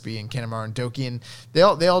like Despy and Kanemaru and Doki, and they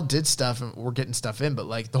all did stuff and were getting stuff in, but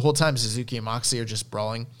like the whole time Suzuki and Moxley are just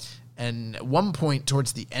brawling. And at one point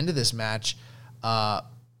towards the end of this match,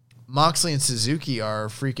 Moxley and Suzuki are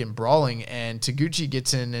freaking brawling, and Taguchi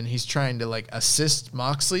gets in and he's trying to like assist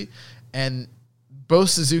Moxley, and both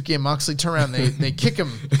Suzuki and Moxley turn around, they kick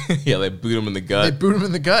him. Yeah, they boot him in the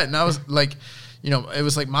gut. And I was like, it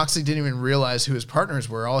was like Moxley didn't even realize who his partners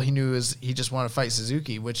were. All he knew is he just wanted to fight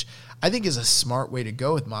Suzuki, which I think is a smart way to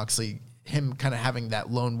go with Moxley, him kind of having that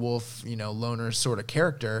lone wolf, loner sort of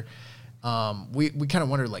character. We kind of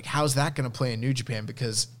wondered, like, how's that going to play in New Japan,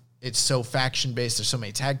 because it's so faction-based. There's so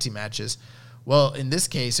many tag team matches. Well, in this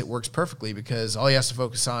case, it works perfectly because all he has to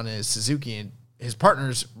focus on is Suzuki, and his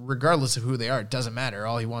partners, regardless of who they are, it doesn't matter.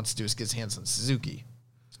 All he wants to do is get his hands on Suzuki.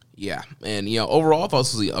 Yeah, and overall, I thought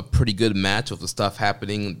this was a pretty good match with the stuff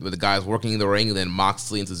happening with the guys working in the ring, and then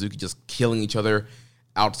Moxley and Suzuki just killing each other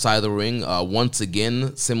outside the ring. Once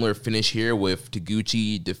again, similar finish here with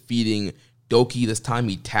Taguchi defeating Doki. This time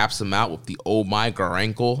he taps him out with the Oh My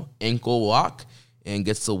Garankle ankle lock and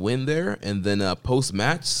gets the win there. And then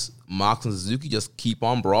post-match, Mox and Suzuki just keep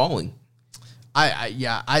on brawling.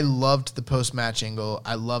 I loved the post-match angle.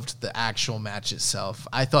 I loved the actual match itself.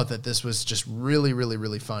 I thought that this was just really, really,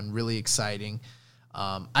 really fun, really exciting.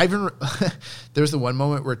 There's the one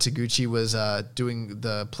moment where Taguchi was doing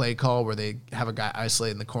the play call where they have a guy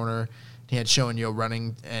isolated in the corner. He had Sho and Yo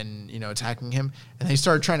running and attacking him, and they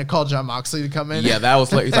started trying to call Jon Moxley to come in. Yeah, that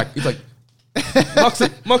was like he's like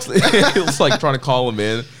Moxley. He was like trying to call him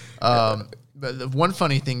in. But the one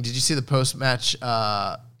funny thing, did you see the post-match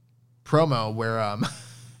promo where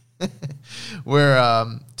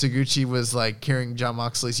Taguchi was like carrying Jon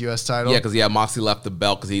Moxley's U.S. title? Yeah, because Moxley left the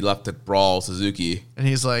belt because he left to brawl Suzuki, and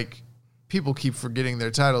he's like, people keep forgetting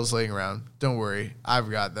their titles laying around. Don't worry, I've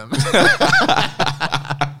got them.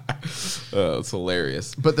 It's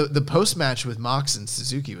hilarious. But the post-match with Mox and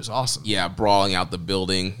Suzuki was awesome. Yeah, brawling out the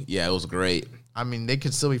building. Yeah, it was great. I mean, they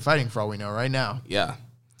could still be fighting for all we know right now. Yeah.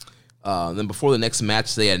 Then before the next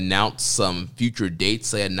match, they announced some future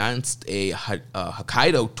dates. They announced a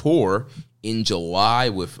Hokkaido tour in July,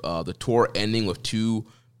 with the tour ending with 2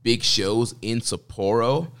 big shows in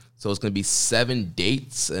Sapporo. So it's going to be 7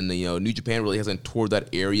 dates, and New Japan really hasn't toured that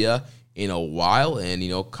area in a while, and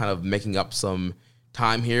kind of making up some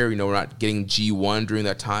time here. We're not getting G1 during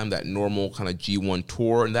that time, that normal kind of G1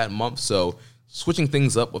 tour in that month. So switching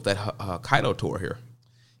things up with that Hokkaido tour here.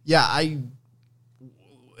 Yeah,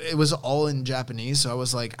 it was all in Japanese, so I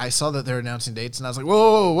was like, I saw that they're announcing dates, and I was like,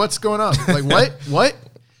 whoa, what's going on? Like, what?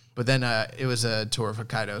 But then it was a tour of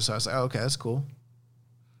Hokkaido, so I was like, oh, okay, that's cool.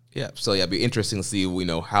 Yeah, so it'd be interesting to see,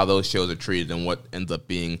 how those shows are treated and what ends up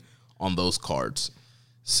being on those cards.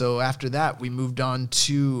 So after that, we moved on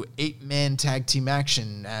to 8-man tag team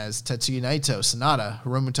action as Tetsuya Naito, Sanada,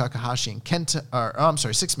 Hiromu Takahashi, and Kenta,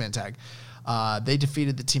 6-man tag. They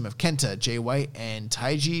defeated the team of Kenta, Jay White, and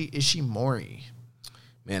Taiji Ishimori.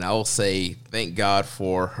 Man, I will say thank God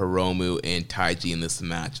for Hiromu and Taiji in this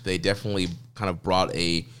match. They definitely kind of brought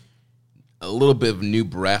a little bit of new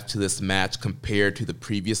breath to this match compared to the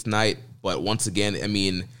previous night. But once again, I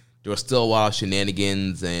mean, there was still a lot of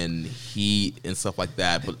shenanigans and heat and stuff like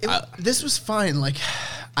that. But this was fine. Like,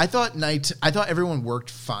 I thought everyone worked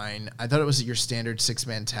fine. I thought it was your standard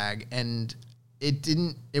 6-man tag, and it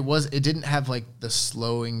didn't have like the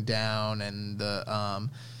slowing down and the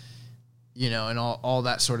and all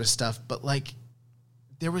that sort of stuff. But like,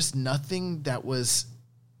 there was nothing that was,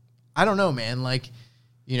 I don't know, man. Like,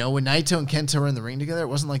 when Naito and Kenta were in the ring together, it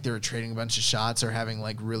wasn't like they were trading a bunch of shots or having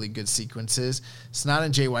like really good sequences. Sonata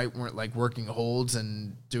and Jay White weren't like working holds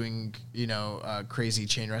and doing, crazy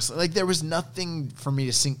chain wrestling. Like, there was nothing for me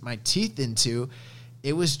to sink my teeth into.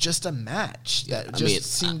 It was just a match that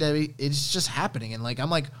seemed to be, it's just happening. And like, I'm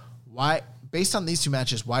like, why, based on these two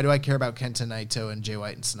matches, why do I care about Kenta, Naito, and Jay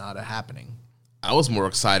White and Sonata happening? I was more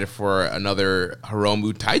excited for another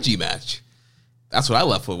Hiromu Taiji match. That's what I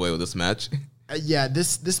left away with this match. Yeah,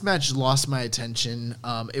 this match lost my attention.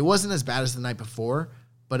 It wasn't as bad as the night before,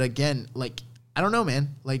 but again, like, I don't know,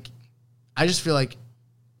 man. Like, I just feel like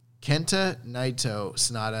Kenta, Naito,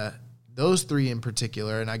 Sonata, those three in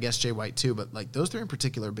particular, and I guess Jay White too, but like those three in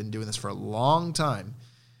particular have been doing this for a long time.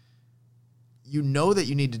 You know that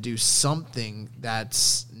you need to do something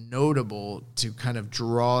that's notable to kind of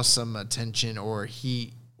draw some attention or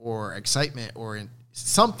heat or excitement or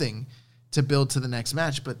something to build to the next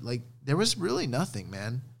match, but like, there was really nothing,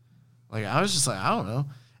 man. Like, I was just like, I don't know.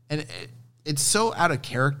 And it's so out of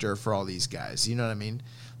character for all these guys. You know what I mean?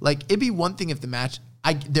 Like, it'd be one thing if the match,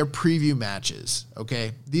 they're preview matches,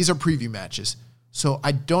 okay? These are preview matches. So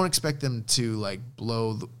I don't expect them to, like,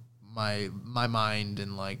 blow my mind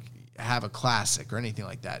and, like, have a classic or anything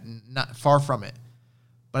like that. Not far from it.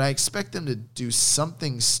 But I expect them to do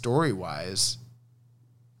something story-wise.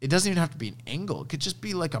 It doesn't even have to be an angle. It could just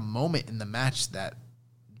be, like, a moment in the match that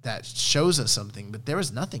shows us something, but there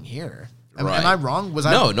was nothing here. Am I wrong?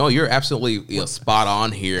 No, you're absolutely spot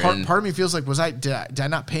on here. Part of me feels like, did I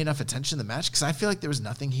not pay enough attention to the match? Because I feel like there was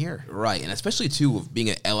nothing here. Right, and especially, too, with being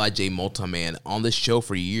an LIJ multi-man, on this show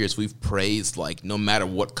for years, we've praised, like, no matter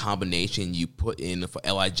what combination you put in for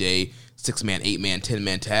LIJ, 6-man, 8-man,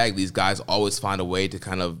 10-man tag, these guys always find a way to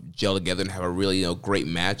kind of gel together and have a really, great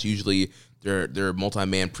match. Usually, their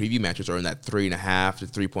multi-man preview matches are in that 3.5 to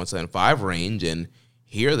 3.75 range, and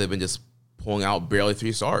here, they've been just pulling out barely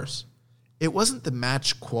 3 stars. It wasn't the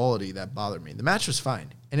match quality that bothered me. The match was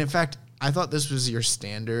fine. And in fact, I thought this was your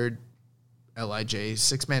standard LIJ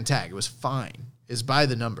 6-man tag. It was fine. It's by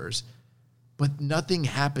the numbers. But nothing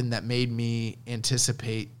happened that made me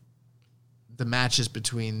anticipate the matches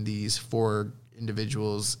between these 4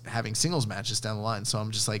 individuals having singles matches down the line. So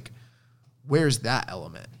I'm just like, where's that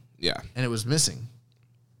element? Yeah. And it was missing.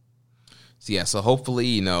 So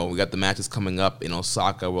hopefully, we got the matches coming up in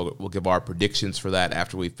Osaka. We'll give our predictions for that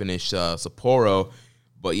after we finish Sapporo.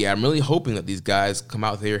 But yeah, I'm really hoping that these guys come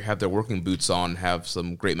out there, have their working boots on, have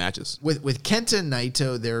some great matches. With Kenta and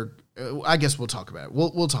Naito, I guess we'll talk about it.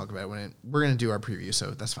 We'll talk about it we're going to do our preview,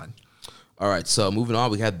 so that's fine. All right, so moving on,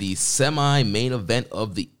 we had the semi-main event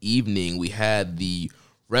of the evening. We had the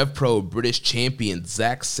Rev Pro British champion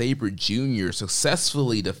Zack Sabre Jr.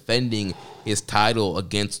 successfully defending his title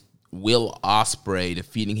against Will Ospreay,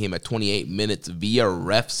 defeating him at 28 minutes via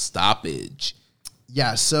ref stoppage.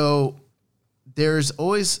 Yeah, so there's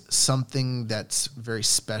always something that's very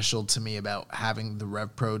special to me about having the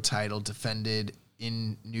Rev Pro title defended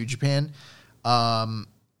in New Japan.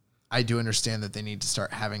 I do understand that they need to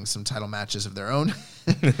start having some title matches of their own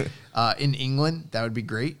in England. That would be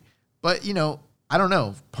great. But, I don't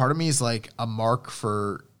know. Part of me is like a mark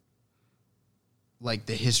for like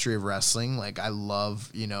the history of wrestling. Like, I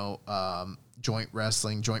love, joint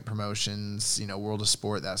wrestling, joint promotions, World of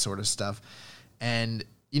Sport, that sort of stuff. And,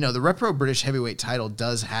 the Rev Pro British heavyweight title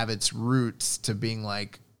does have its roots to being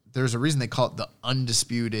like, there's a reason they call it the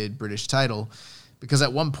undisputed British title, because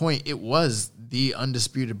at one point it was the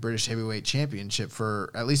undisputed British heavyweight championship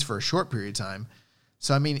for at least for a short period of time.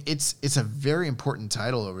 So, I mean, it's a very important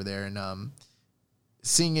title over there. And,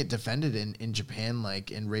 seeing it defended in Japan, like,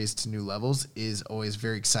 and raised to new levels is always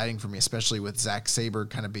very exciting for me, especially with Zack Sabre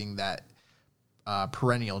kind of being that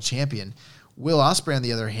perennial champion. Will Ospreay, on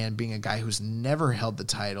the other hand, being a guy who's never held the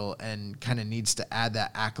title and kind of needs to add that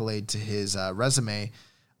accolade to his resume,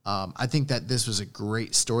 I think that this was a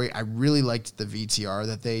great story. I really liked the VTR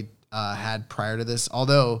that they had prior to this,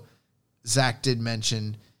 although Zack did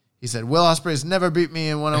mention, he said, Will Ospreay's never beat me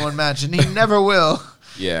in a one-on-one match, and he never will.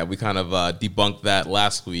 Yeah, we kind of debunked that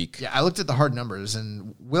last week. Yeah, I looked at the hard numbers,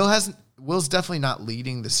 and Will's definitely not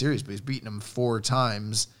leading the series, but he's beaten him 4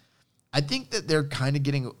 times. I think that they're kind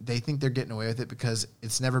of they think they're getting away with it because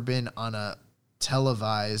it's never been on a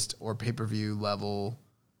televised or pay-per-view level.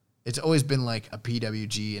 It's always been like a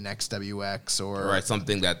PWG and XWX or right,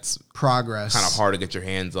 something that's Progress. Kind of hard to get your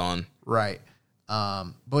hands on. Right.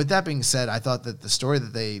 But with that being said, I thought that the story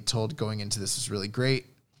that they told going into this was really great.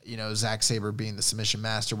 Zack Sabre being the submission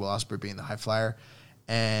master, Will Ospreay being the high flyer.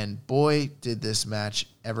 And boy, did this match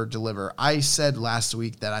ever deliver. I said last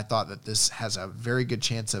week that I thought that this has a very good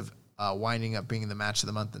chance of winding up being the match of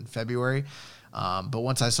the month in February. But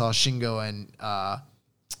once I saw Shingo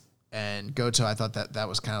and Goto, I thought that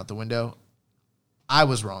was kind of out the window. I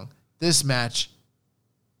was wrong. This match,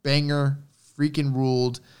 banger, freaking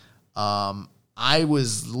ruled. I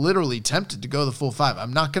was literally tempted to go the full 5.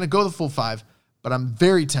 I'm not going to go the full 5, but I'm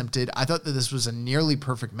very tempted. I thought that this was a nearly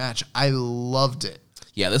perfect match. I loved it.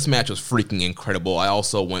 Yeah, this match was freaking incredible. I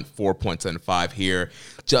also went 4.75 here.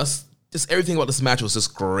 Just everything about this match was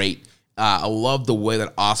just great. I love the way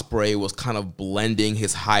that Ospreay was kind of blending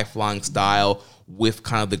his high-flying style with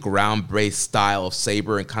kind of the ground-based style of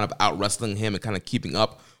Sabre and kind of out-wrestling him and kind of keeping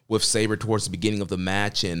up with Sabre towards the beginning of the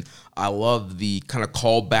match. And I love the kind of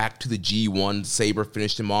call back to the G1. Sabre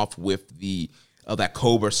finished him off with that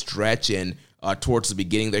Cobra stretch, and towards the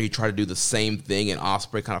beginning there, he tried to do the same thing, and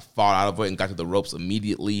Ospreay kind of fought out of it and got to the ropes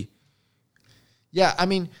immediately. Yeah, I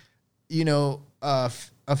mean, a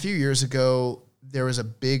few years ago, there was a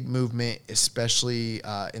big movement, especially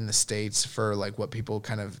in the States, for like what people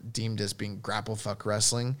kind of deemed as being grapple fuck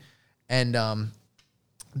wrestling. And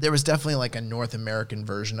there was definitely like a North American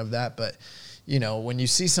version of that. But, when you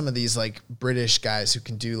see some of these like British guys who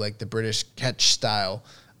can do like the British catch style,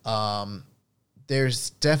 there's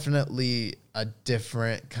definitely a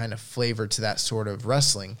different kind of flavor to that sort of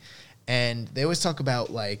wrestling. And they always talk about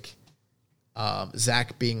like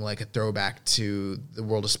Zach being like a throwback to the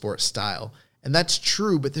World of Sport style. And that's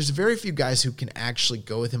true, but there's very few guys who can actually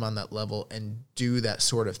go with him on that level and do that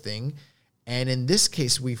sort of thing. And in this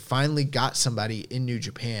case, we finally got somebody in New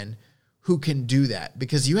Japan who can do that,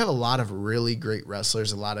 because you have a lot of really great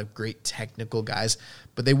wrestlers, a lot of great technical guys,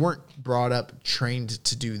 but they weren't brought up trained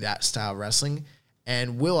to do that style of wrestling.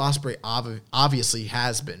 And Will Ospreay obviously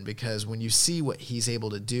has been, because when you see what he's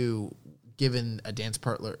able to do, given a dance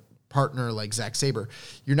partner like Zack Sabre,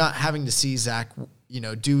 you're not having to see Zach,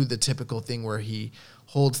 do the typical thing where he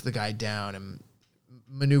holds the guy down and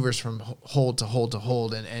maneuvers from hold to hold to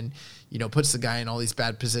hold and puts the guy in all these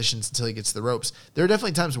bad positions until he gets to the ropes. There are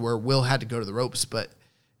definitely times where Will had to go to the ropes, but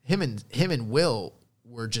him and Will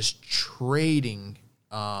were just trading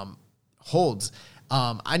holds.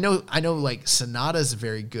 I know like Sonata's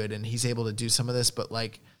very good and he's able to do some of this, but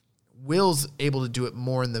like Will's able to do it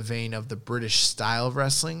more in the vein of the British style of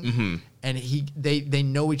wrestling. Mm-hmm. And they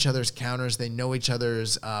know each other's counters, they know each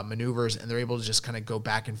other's maneuvers, and they're able to just kind of go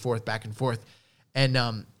back and forth.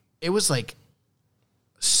 And it was like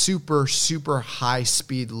super, super high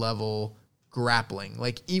speed level grappling,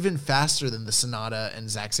 like even faster than the Sonata and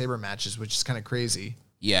Zack Sabre matches, which is kind of crazy.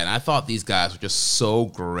 Yeah, and I thought these guys were just so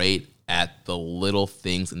great at the little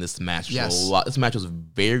things in this match. Yes. This match was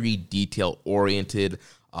very detail oriented.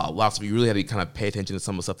 Lots of you really had to kind of pay attention to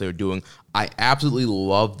some of the stuff they were doing. I absolutely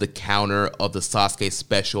love the counter of the Sasuke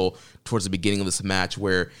special towards the beginning of this match,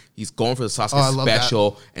 where he's going for the Sasuke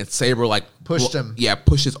special and Sabre like pushed him. Yeah,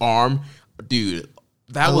 pushed his arm. Dude,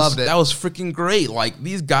 that was freaking great. Like,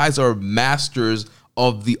 these guys are masters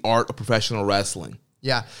of the art of professional wrestling.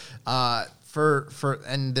 Yeah.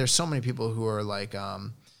 And there's so many people who are like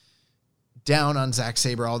down on Zack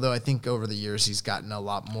Sabre, although I think over the years he's gotten a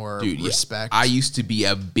lot more respect. I used to be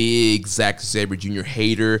a big Zack Sabre Jr.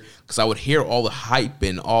 hater because I would hear all the hype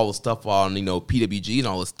and all the stuff on PWG and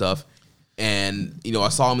all this stuff, and I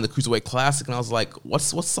saw him in the Cruiserweight Classic and I was like,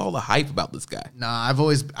 what's all the hype about this guy? Nah, I've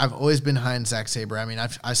always been high on Zack Sabre. I mean,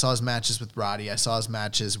 I saw his matches with Roddy, I saw his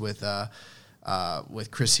matches with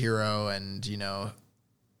Chris Hero, and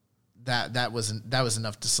that was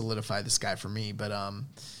enough to solidify this guy for me. But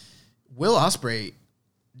Will Ospreay,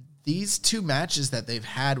 these two matches that they've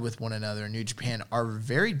had with one another in New Japan are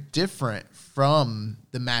very different from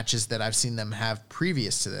the matches that I've seen them have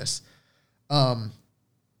previous to this.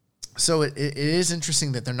 So it is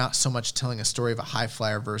interesting that they're not so much telling a story of a high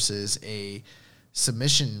flyer versus a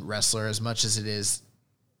submission wrestler as much as it is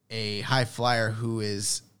a high flyer who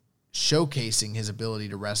is showcasing his ability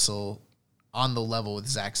to wrestle on the level with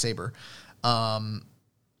Zack Sabre. The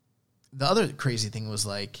other crazy thing was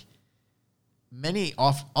like,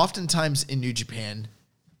 oftentimes in New Japan,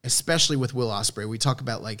 especially with Will Ospreay, we talk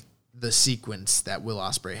about like the sequence that Will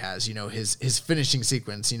Ospreay has, his finishing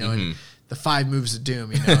sequence, mm-hmm. and the 5 moves of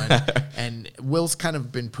doom, and Will's kind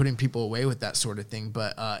of been putting people away with that sort of thing.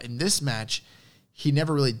 But in this match, he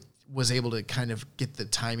never really was able to kind of get the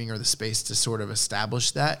timing or the space to sort of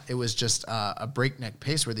establish that. It was just a breakneck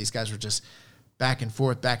pace where these guys were just back and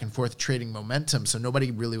forth, trading momentum. So nobody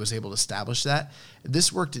really was able to establish that.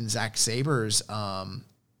 This worked in Zack Saber's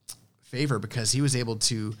favor because he was able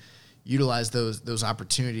to utilize those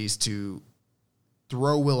opportunities to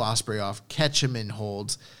throw Will Ospreay off, catch him in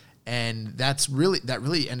holds, and that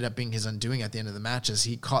really ended up being his undoing at the end of the match, as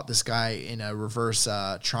he caught this guy in a reverse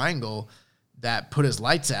triangle that put his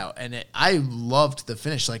lights out. And I loved the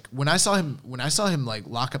finish. Like when I saw him like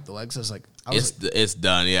lock up the legs, I was like, it's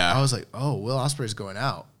done. Yeah, I was like, oh, Will Ospreay's going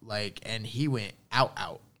out. Like, and he went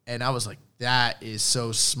out, and I was like, that is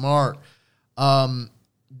so smart.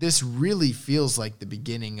 This really feels like the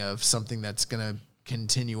beginning of something that's gonna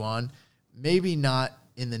continue on. Maybe not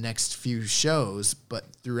in the next few shows, but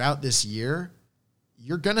throughout this year,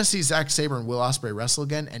 you're going to see Zack Sabre and Will Ospreay wrestle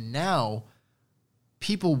again. And now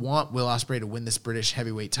people want Will Ospreay to win this British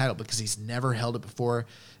heavyweight title because he's never held it before.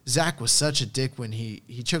 Zack was such a dick when he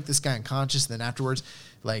choked this guy unconscious. And then afterwards,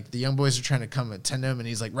 like the young boys are trying to come attend him and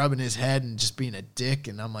he's like rubbing his head and just being a dick.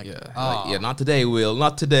 And I'm like, yeah, not today, Will,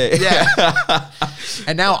 not today. Yeah.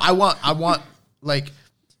 And now I want like,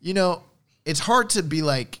 you know, it's hard to be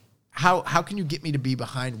like, how can you get me to be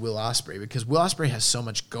behind Will Ospreay? Because Will Ospreay has so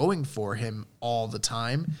much going for him all the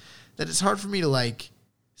time that it's hard for me to like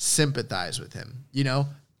sympathize with him. You know,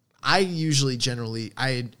 I usually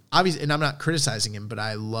obviously, and I'm not criticizing him, but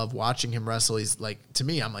I love watching him wrestle. He's like, to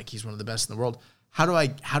me, I'm like, he's one of the best in the world. How do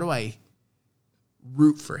I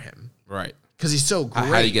root for him? Right. Because he's so great.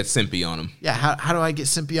 How do you get simpy on him? Yeah. How do I get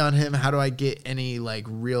simpy on him? How do I get any like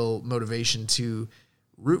real motivation to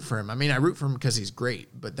root for him? I mean, I root for him because he's great,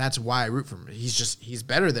 but that's why I root for him. He's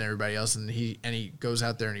better than everybody else, and he goes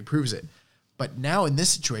out there and he proves it. But now in this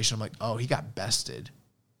situation, I'm like, oh, he got bested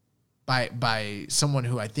by someone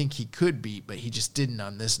who I think he could beat, but he just didn't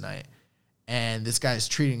on this night. And this guy's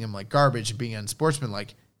treating him like garbage and being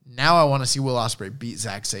unsportsmanlike. Now I want to see Will Ospreay beat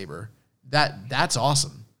Zack Sabre. That's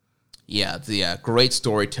awesome. Yeah, great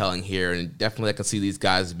storytelling here, and definitely I can see these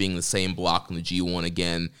guys being the same block in the G1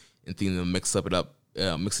 again, and thinking they'll mix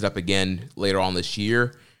it up again later on this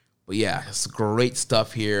year. But yeah, it's great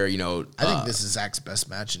stuff here. You know, I think this is Zack's best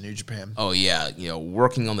match in New Japan. Oh yeah, you know,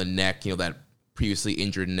 working on the neck, you know, that previously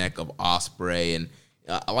injured neck of Ospreay, and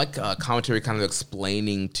I like commentary kind of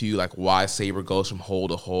explaining to like why Sabre goes from hole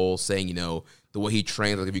to hole, saying, you know, the way he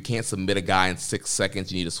trains, like if you can't submit a guy in 6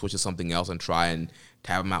 seconds, you need to switch to something else and try and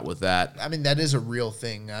tap him out with that. I mean, that is a real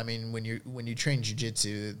thing. I mean, when you train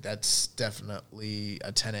jiu-jitsu, that's definitely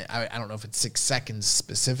a tenet. I don't know if it's 6 seconds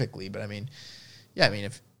specifically, but I mean, yeah, I mean,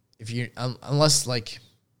 if you, unless like,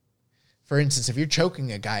 for instance, if you're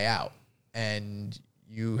choking a guy out and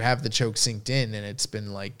you have the choke synced in and it's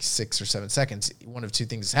been like 6 or 7 seconds, one of two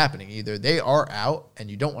things is happening. Either they are out and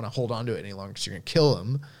you don't want to hold on to it any longer because you're going to kill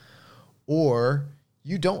them, or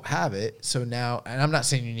you don't have it. So now, and I'm not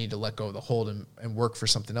saying you need to let go of the hold and work for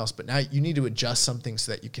something else, but now you need to adjust something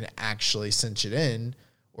so that you can actually cinch it in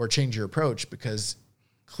or change your approach, because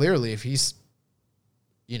clearly if he's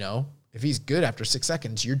good after 6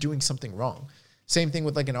 seconds, you're doing something wrong. Same thing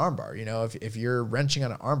with like an armbar. You know, if you're wrenching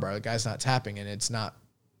on an armbar, the guy's not tapping and it's not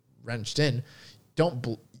wrenched in,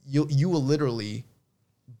 you will literally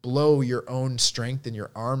blow your own strength and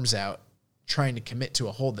your arms out trying to commit to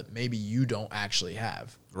a hold that maybe you don't actually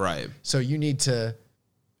have. Right. So you need to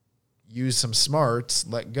use some smarts,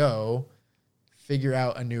 let go, figure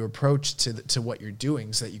out a new approach to what you're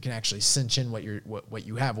doing so that you can actually cinch in what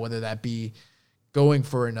you have, whether that be going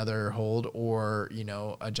for another hold or, you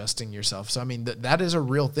know, adjusting yourself. So, I mean, that is a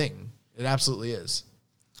real thing. It absolutely is.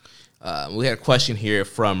 We had a question here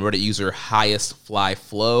from Reddit user Highest Fly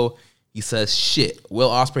Flow. He says, "Shit, Will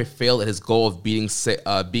Ospreay failed at his goal of beating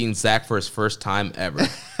Zack for his first time ever."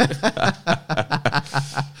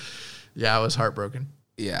 Yeah, I was heartbroken.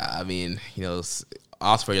 Yeah, I mean, you know,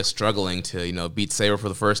 Ospreay is struggling to, you know, beat Sabre for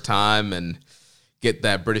the first time and get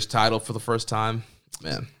that British title for the first time.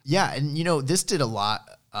 Man. Yeah, and, you know, this did a lot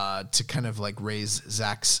to kind of like raise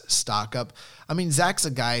Zack's stock up. I mean, Zack's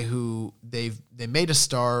a guy who they made a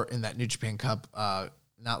star in that New Japan Cup,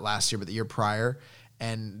 not last year, but the year prior.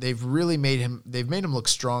 And they've really made him look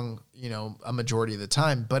strong, you know, a majority of the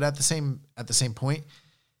time. But at the same point,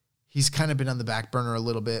 he's kind of been on the back burner a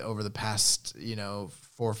little bit over the past, you know,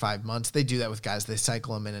 4 or 5 months. They do that with guys. They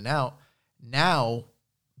cycle them in and out. Now,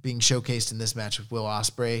 being showcased in this match with Will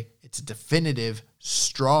Ospreay, it's a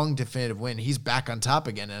strong definitive win. He's back on top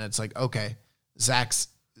again. And it's like, okay, Zack's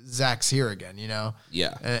here again, you know?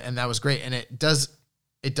 Yeah. And that was great. And it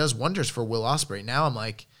does wonders for Will Ospreay. Now I'm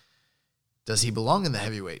like, does he belong in the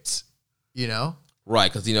heavyweights? You know?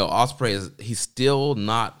 Right, because, you know, Ospreay he's still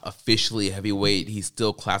not officially a heavyweight. He's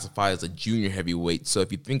still classified as a junior heavyweight. So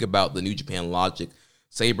if you think about the New Japan logic,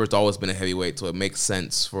 Saber's always been a heavyweight, so it makes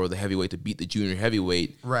sense for the heavyweight to beat the junior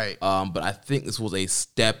heavyweight. Right. But I think this was a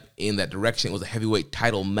step in that direction. It was a heavyweight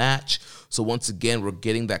title match. So once again, we're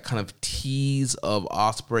getting that kind of tease of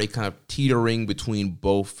Ospreay kind of teetering between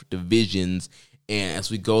both divisions. And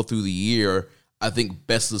as we go through the year, I think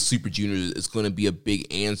Best of the Super Juniors is going to be a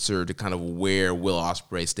big answer to kind of where Will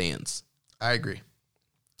Ospreay stands. I agree.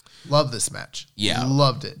 Love this match. Yeah.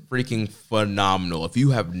 Loved it. Freaking phenomenal. If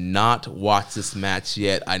you have not watched this match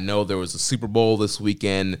yet, I know there was a Super Bowl this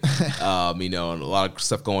weekend, and a lot of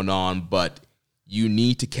stuff going on, but you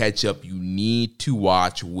need to catch up. You need to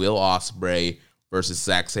watch Will Ospreay versus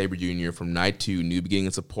Zack Sabre Jr. from Night 2, New Beginning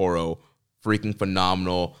in Sapporo. Freaking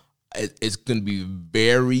phenomenal. It's going to be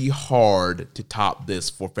very hard to top this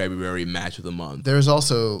for February match of the month. There's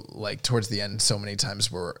also, towards the end, so many times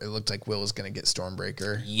where it looked like Will was going to get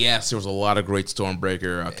Stormbreaker. Yes, there was a lot of great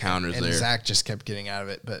Stormbreaker counters and there. Zach just kept getting out of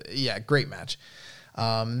it. But, yeah, great match.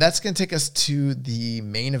 That's going to take us to the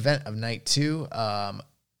main event of Night 2.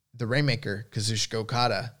 The Rainmaker, Kazuchika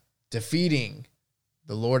Okada, defeating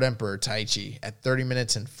the Lord Emperor Taichi at 30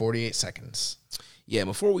 minutes and 48 seconds. Yeah,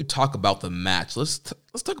 before we talk about the match, let's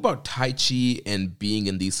talk about Taichi and being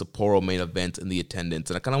in the Sapporo main event and the attendance.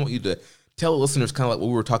 And I kind of want you to tell the listeners kind of like what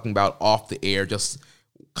we were talking about off the air, just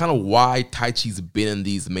kind of why Taichi's been in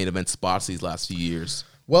these main event spots these last few years.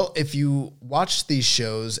 Well, if you watch these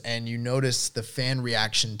shows and you notice the fan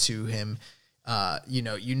reaction to him,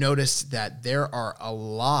 you notice that there are a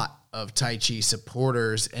lot of Taichi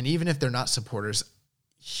supporters, and even if they're not supporters,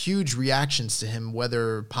 huge reactions to him,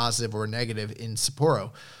 whether positive or negative, in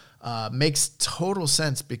Sapporo. Makes total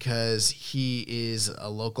sense because he is a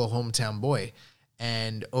local hometown boy.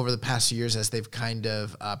 And over the past few years, as they've kind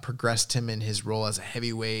of progressed him in his role as a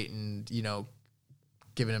heavyweight and,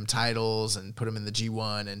 given him titles and put him in the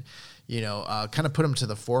G1 and, kind of put him to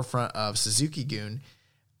the forefront of Suzuki-gun,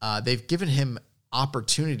 they've given him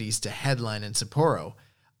opportunities to headline in Sapporo.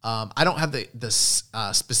 I don't have the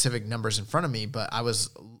specific numbers in front of me, but I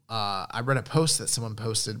read a post that someone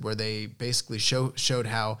posted where they basically showed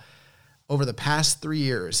how over the past 3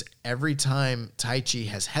 years, every time Taichi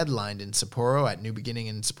has headlined in Sapporo at New Beginning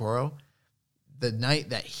in Sapporo, the night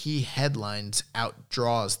that he headlines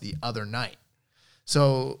outdraws the other night.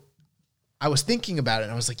 So I was thinking about it,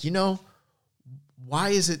 and I was like, why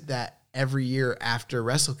is it that every year after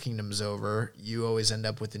Wrestle Kingdom's over, you always end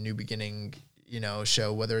up with a New Beginning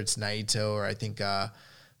show, whether it's Naito or I think, trying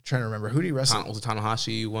to remember, who did he wrestle? Was it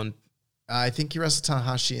Tanahashi one? I think he wrestled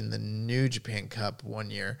Tanahashi in the New Japan Cup one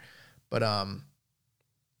year, but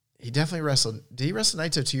he definitely wrestled. Did he wrestle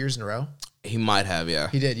Naito 2 years in a row? He might have, yeah.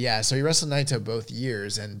 He did, yeah. So he wrestled Naito both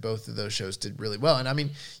years, and both of those shows did really well. And I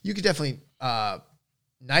mean, you could definitely,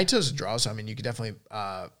 Naito's a draw, so I mean, you could definitely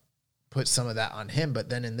put some of that on him, but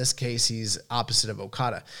then in this case, he's opposite of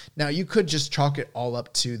Okada. Now, you could just chalk it all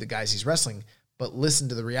up to the guys he's wrestling, but listen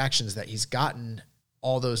to the reactions that he's gotten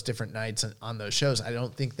all those different nights on those shows. I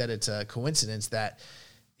don't think that it's a coincidence that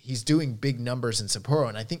he's doing big numbers in Sapporo,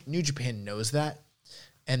 and I think New Japan knows that,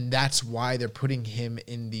 and that's why they're putting him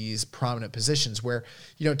in these prominent positions where,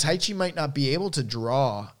 Taichi might not be able to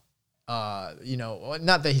draw, not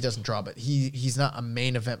that he doesn't draw, but he's not a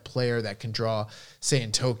main event player that can draw, say,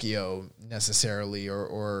 in Tokyo necessarily,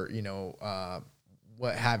 or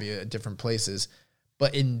what have you, at different places.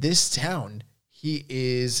 But in this town, he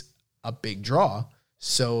is a big draw.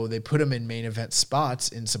 So they put him in main event spots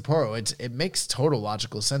in Sapporo. It makes total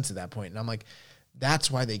logical sense at that point. And I'm like, that's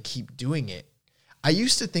why they keep doing it. I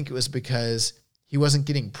used to think it was because he wasn't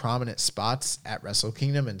getting prominent spots at Wrestle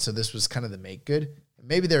Kingdom, and so this was kind of the make good.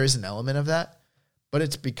 Maybe there is an element of that, but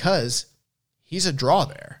it's because he's a draw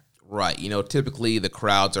there. Right. Typically the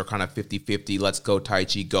crowds are kind of 50-50. Let's go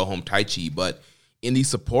Taichi, go home Taichi. But in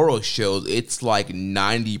these Sapporo shows, it's like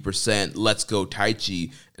 90% let's go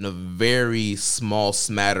Taichi and a very small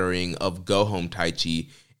smattering of go home Taichi.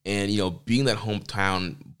 And, being that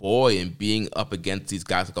hometown boy and being up against these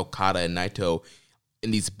guys like Okada and Naito in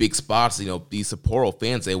these big spots, these Sapporo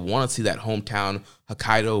fans, they want to see that hometown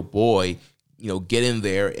Hokkaido boy, get in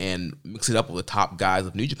there and mix it up with the top guys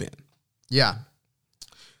of New Japan. Yeah.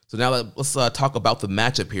 So now let's talk about the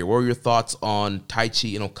matchup here. What are your thoughts on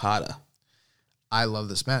Taichi and Okada? I love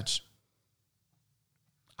this match.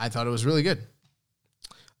 I thought it was really good.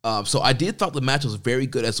 So I did thought the match was very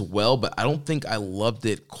good as well, but I don't think I loved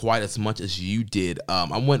it quite as much as you did.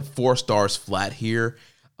 I went 4 stars flat here.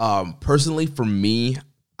 Personally, for me,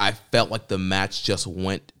 I felt like the match just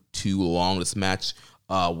went too long. This match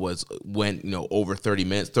went over 30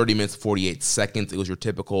 minutes, 48 seconds. It was your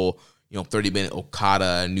typical 30-minute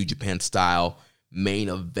Okada New Japan style main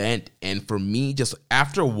event. And for me, just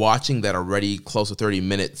after watching that already close to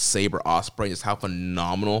 30-minute Sabre Ospreay, just how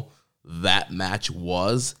phenomenal that match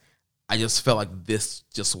was, I just felt like this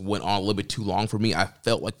just went on a little bit too long for me. I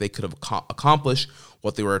felt like they could have accomplished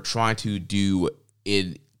what they were trying to do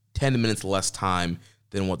in 10 minutes less time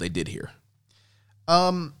than what they did here.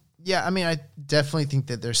 Yeah, I mean, I definitely think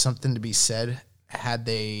that there's something to be said had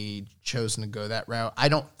they chosen to go that route. I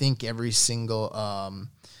don't think every single,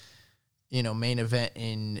 main event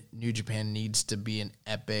in New Japan needs to be an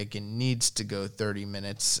epic and needs to go 30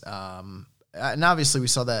 minutes. And obviously we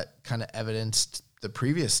saw that kind of evidenced the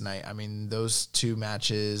previous night. I mean, those two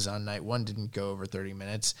matches on night one didn't go over 30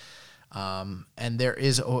 minutes. And there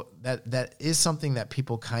is that is something that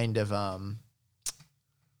people kind of,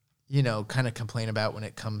 complain about when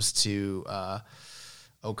it comes to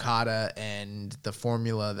Okada and the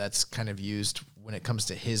formula that's kind of used when it comes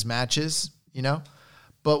to his matches,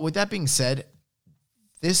 But with that being said,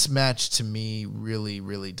 this match to me really,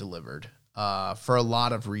 really delivered for a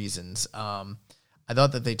lot of reasons. I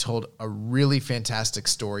thought that they told a really fantastic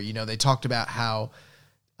story. They talked about how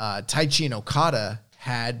Taichi and Okada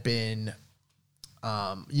had been,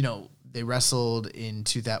 they wrestled in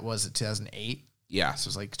 2008? Yeah. So it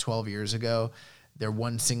was like 12 years ago. Their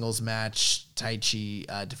one singles match, Taichi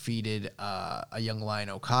defeated a young lion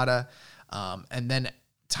Okada. And then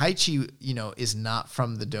Taichi, is not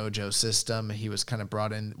from the dojo system. He was kind of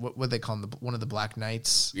brought in, what they call him, one of the Black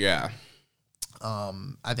Knights. Yeah. I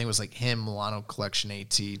think it was like him, Milano Collection AT,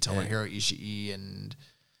 Tomohiro Ishii, and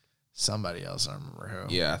somebody else. I don't remember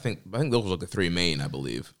who. Yeah, I think those were like the three main, I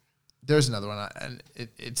believe. There's another one, and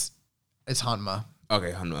it's Hanma.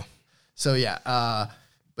 Okay, Hanma. So yeah,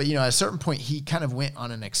 but at a certain point, he kind of went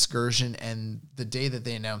on an excursion, and the day that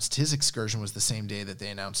they announced his excursion was the same day that they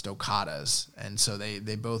announced Okada's, and so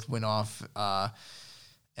they both went off.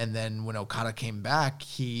 And then when Okada came back,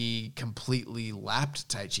 he completely lapped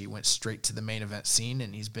Taichi, went straight to the main event scene,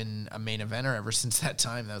 and he's been a main eventer ever since that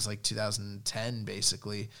time. That was like 2010,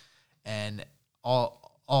 basically. And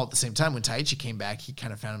all at the same time, when Taichi came back, he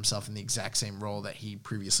kind of found himself in the exact same role that he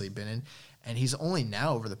previously been in. And he's only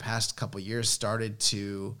now, over the past couple of years, started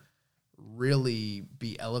to really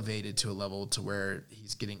be elevated to a level to where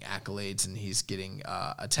he's getting accolades and he's getting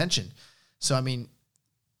attention. So, I mean,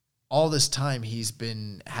 all this time he's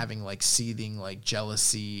been having like seething like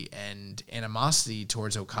jealousy and animosity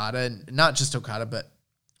towards Okada, and not just Okada, but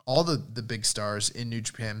all the big stars in New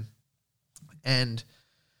Japan. And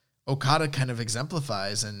Okada kind of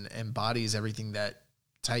exemplifies and embodies everything that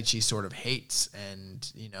Taichi sort of hates and,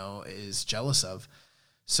 is jealous of.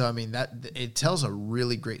 So, I mean, that it tells a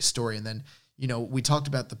really great story. And then, we talked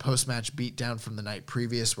about the post-match beatdown from the night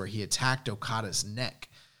previous where he attacked Okada's neck.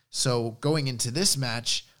 So going into this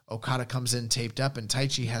match, Okada comes in taped up, and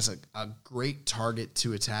Taichi has a great target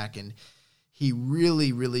to attack, and he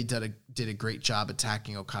really, really did a great job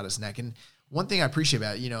attacking Okada's neck. And one thing I appreciate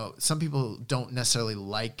about it, some people don't necessarily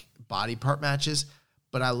like body part matches,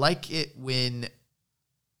 but I like it when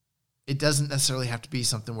it doesn't necessarily have to be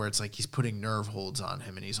something where it's like he's putting nerve holds on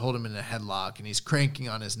him and he's holding him in a headlock and he's cranking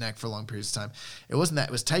on his neck for long periods of time. It wasn't that.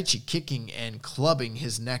 It was Taichi kicking and clubbing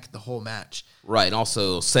his neck the whole match. Right, and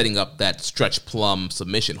also setting up that stretch plum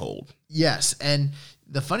submission hold. Yes, and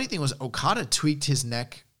the funny thing was Okada tweaked his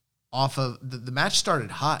neck off of the match started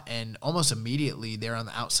hot, and almost immediately they're on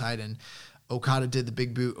the outside, and Okada did the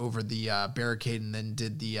big boot over the barricade and then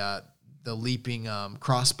did the leaping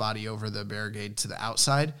crossbody over the barricade to the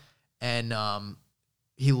outside. And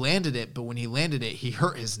he landed it, but when he landed it, he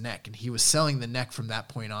hurt his neck, and he was selling the neck from that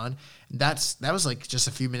point on. And that was like just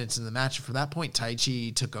a few minutes in the match. And from that point,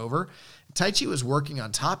 Taichi took over. Taichi was working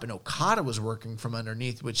on top, and Okada was working from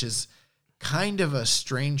underneath, which is kind of a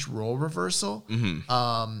strange role reversal.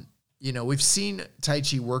 Mm-hmm. We've seen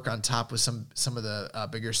Taichi work on top with some of the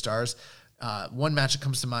bigger stars. One match that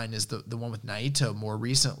comes to mind is the one with Naito more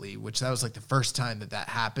recently, which that was like the first time that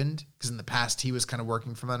happened, because in the past he was kind of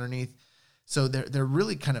working from underneath. So they're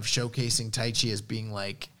really kind of showcasing Taichi as being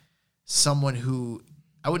like someone who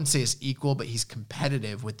I wouldn't say is equal, but he's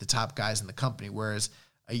competitive with the top guys in the company. Whereas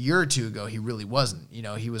a year or two ago, he really wasn't.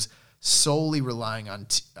 He was solely relying on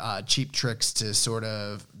cheap tricks to sort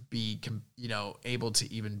of be, able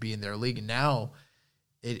to even be in their league. And now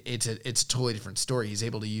it's a totally different story. He's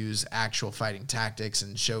able to use actual fighting tactics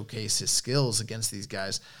and showcase his skills against these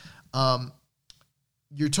guys.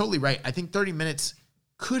 You're totally right. I think 30 minutes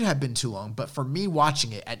could have been too long, but for me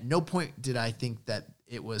watching it, at no point did I think that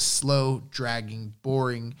it was slow, dragging,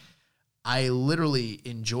 boring. I literally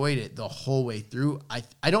enjoyed it the whole way through.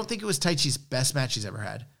 I don't think it was Taichi's best match he's ever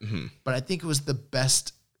had, mm-hmm. but I think it was the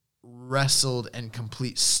best wrestled and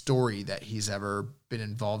complete story that he's ever been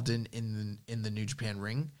involved in the New Japan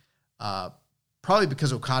ring. Probably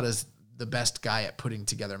because Okada's the best guy at putting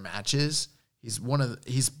together matches. He's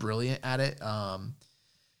brilliant at it. I'm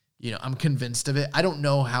convinced of it. I don't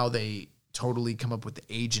know how they totally come up with the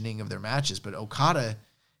agenting of their matches, but Okada,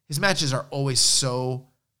 his matches are always so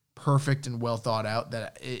perfect and well thought out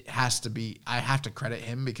that I have to credit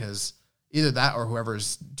him, because either that or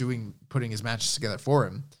whoever's putting his matches together for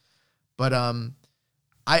him. But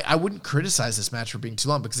I wouldn't criticize this match for being too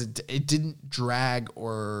long, because it didn't drag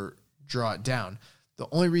or draw it down. The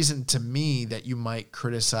only reason to me that you might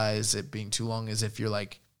criticize it being too long is if you're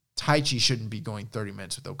like, Taichi shouldn't be going 30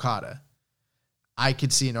 minutes with Okada. I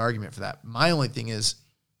could see an argument for that. My only thing is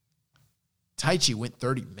Taichi went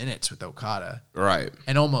 30 minutes with Okada. Right.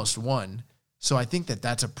 And almost won. So I think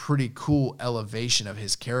that's a pretty cool elevation of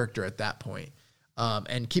his character at that point.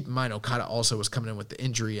 And keep in mind, Okada also was coming in with the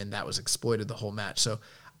injury, and that was exploited the whole match. So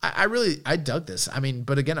I dug this. I mean,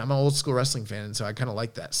 but again, I'm an old school wrestling fan, and so I kind of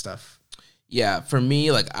like that stuff. Yeah, for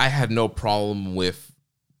me, like, I had no problem with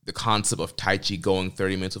the concept of Taichi going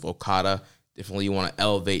 30 minutes with Okada. Definitely you want to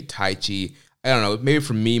elevate Taichi. I don't know, maybe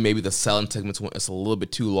for me, maybe the selling segments went a little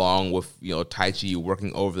bit too long with, Taichi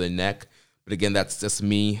working over the neck. But again, that's just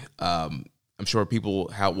me. I'm sure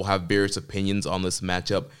people will have various opinions on this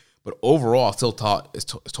matchup. But overall, I still thought it's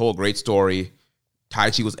told a great story.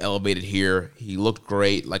 Taichi was elevated here. He looked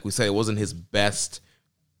great. Like we said, it wasn't his best,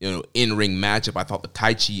 in-ring matchup. I thought the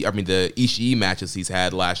Ishii matches he's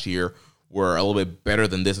had last year were a little bit better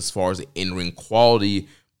than this as far as the in-ring quality.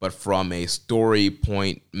 But from a story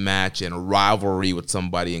point match and a rivalry with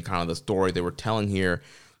somebody and kind of the story they were telling here,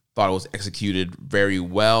 thought it was executed very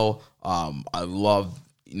well. I love,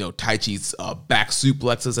 Taichi's back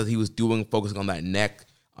suplexes that he was doing, focusing on that neck,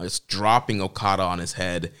 just dropping Okada on his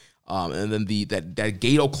head. And then that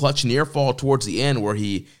Gato clutch near fall towards the end where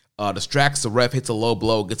he distracts the ref, hits a low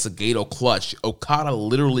blow, gets a Gato clutch. Okada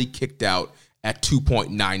literally kicked out at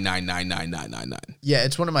 2.999999. Yeah,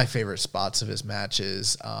 it's one of my favorite spots of his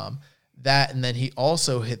matches. That, and then he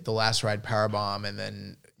also hit the last ride powerbomb, and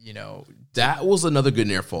then, that was another good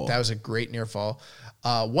near fall. That was a great near fall.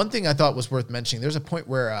 One thing I thought was worth mentioning, there's a point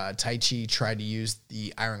where Taichi tried to use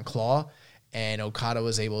the Iron Claw, and Okada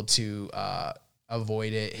was able to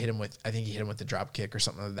avoid it, I think he hit him with the drop kick or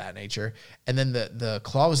something of that nature. And then the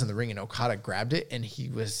claw was in the ring, and Okada grabbed it, and he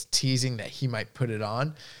was teasing that he might put it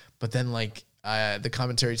on. But then, the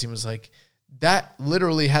commentary team was like, that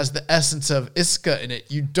literally has the essence of Iska in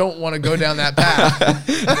it. You don't want to go down that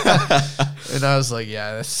path. And I was like,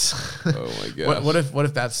 yeah, that's. Oh my god. What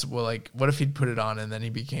if that's what if he'd put it on and then he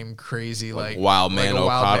became crazy wild man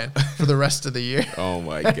Okada for the rest of the year? Oh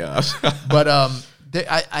my gosh. But I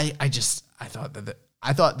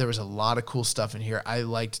thought there was a lot of cool stuff in here. I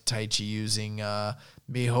liked Taichi using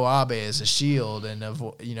Miho Abe as a shield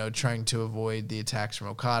and trying to avoid the attacks from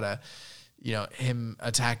Okada. Him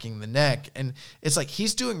attacking the neck, and it's like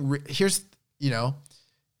he's doing he's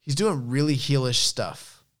doing really heelish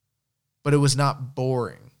stuff, but it was not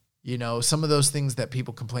boring. Some of those things that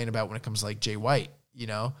people complain about when it comes to like Jay White.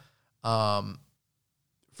 For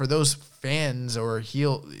those fans or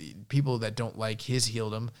people that don't like his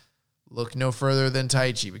heeldom, look no further than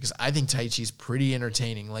Taichi, because I think Taichi's pretty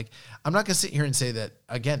entertaining. Like, I'm not gonna sit here and say that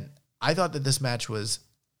again. I thought that this match was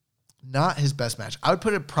not his best match. I would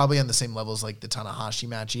put it probably on the same level as like the Tanahashi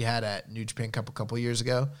match he had at New Japan Cup a couple years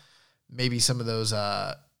ago. Maybe some of those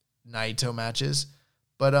Naito matches.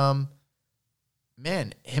 But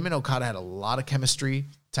man, him and Okada had a lot of chemistry.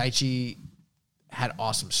 Taichi had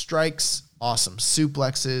awesome strikes, awesome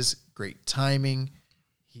suplexes, great timing.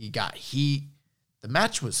 He got heat. The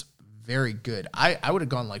match was very good. I would have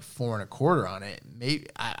gone like 4.25 on it. Maybe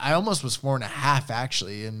I almost was 4.5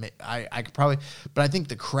 actually, and I could probably, but I think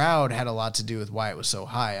the crowd had a lot to do with why it was so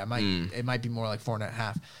high. It might be more like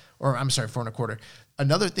 4.5, or I'm sorry, 4.25.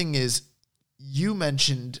 Another thing is, you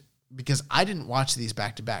mentioned, because I didn't watch these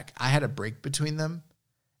back to back, I had a break between them.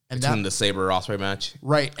 And between the Sabre Ospreay match,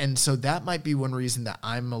 right? And so that might be one reason that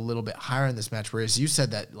I'm a little bit higher in this match. Whereas you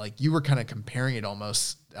said that like you were kind of comparing it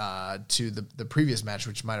almost to the previous match,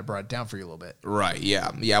 which might have brought it down for you a little bit. Right?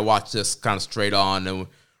 Yeah. I watched this kind of straight on, and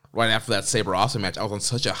right after that Sabre Ospreay match, I was on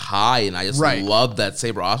such a high, and I just loved that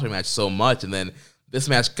Sabre Ospreay match so much. And then this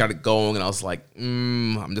match got it going, and I was like,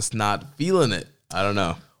 I'm just not feeling it. I don't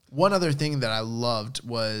know. One other thing that I loved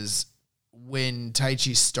was when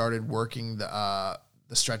Taichi started working the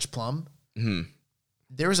stretch plum. Mm-hmm.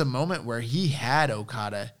 There was a moment where he had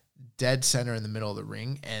Okada dead center in the middle of the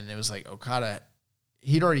ring, and it was like Okada,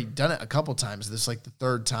 he'd already done it a couple times. This is like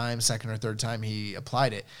the second or third time he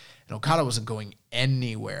applied it. And and Okada wasn't going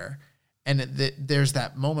anywhere. And there's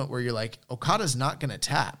that moment where you're like, Okada's not going to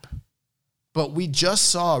tap. But we just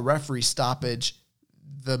saw a referee stoppage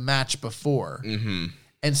the match before. Mm-hmm.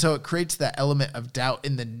 And so it creates that element of doubt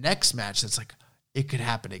in the next match that's like, it could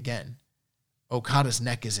happen again. Okada's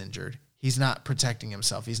neck is injured. He's not protecting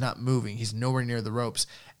himself. He's not moving. He's nowhere near the ropes.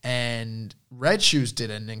 And Red Shoes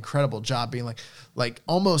did an incredible job being like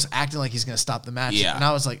almost acting like he's going to stop the match. Yeah. And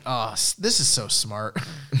I was like, oh, this is so smart.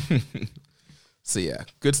 So yeah,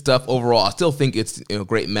 good stuff overall. I still think it's a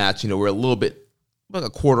great match. We're a little bit like a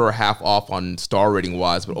quarter or half off on star rating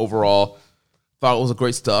wise, but overall, thought it was a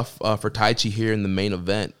great stuff for Taichi here in the main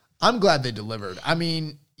event. I'm glad they delivered. I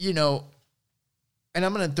mean, and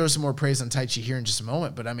I'm going to throw some more praise on Taichi here in just a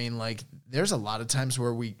moment, but I mean, like, there's a lot of times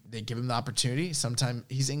where they give him the opportunity. Sometimes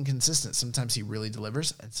he's inconsistent. Sometimes he really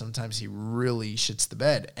delivers, and sometimes he really shits the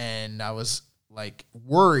bed. And I was like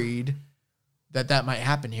worried that might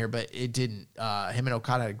happen here, but it didn't. Him and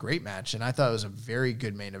Okada had a great match, and I thought it was a very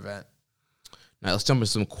good main event. Now let's jump into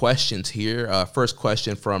some questions here. First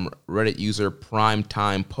question from Reddit user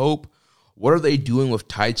Primetime Pope. What are they doing with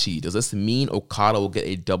Taichi? Does this mean Okada will get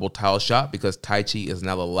a double title shot because Taichi is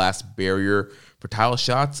now the last barrier for title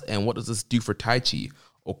shots? And what does this do for Taichi?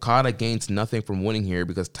 Okada gains nothing from winning here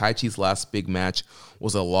because Taichi's last big match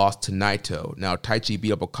was a loss to Naito. Now Taichi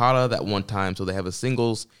beat up Okada that one time, so they have a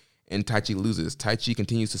singles, and Taichi loses. Taichi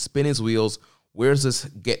continues to spin his wheels. Where does this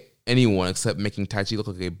get anyone except making Taichi look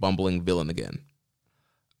like a bumbling villain again?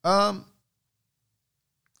 I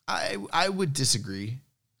would disagree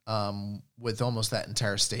with almost that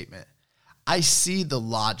entire statement. I see the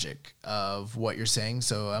logic of what you're saying,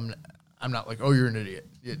 so I'm not like, oh, you're an idiot.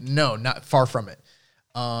 No, not far from it.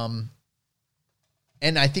 And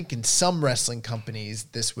I think in some wrestling companies,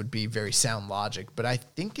 this would be very sound logic. But I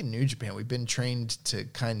think in New Japan, we've been trained to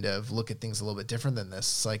kind of look at things a little bit different than this.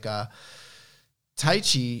 It's like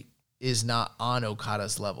Taichi is not on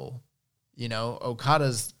Okada's level.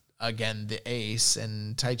 Okada's, again, the ace,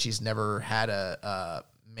 and Taichi's never had a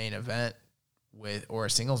main event or a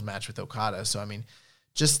singles match with Okada. So, I mean,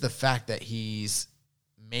 just the fact that he's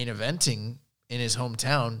main eventing in his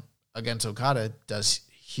hometown against Okada does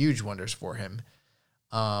huge wonders for him.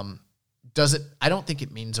 I don't think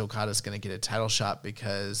it means Okada's going to get a title shot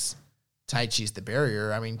because Taichi's the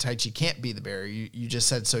barrier. I mean, Taichi can't be the barrier. You just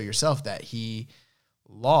said so yourself that he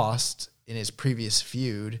lost in his previous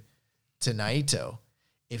feud to Naito.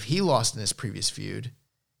 If he lost in his previous feud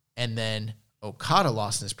and then Okada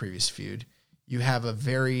lost in his previous feud, you have a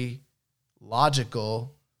very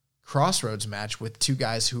logical crossroads match with two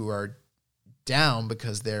guys who are down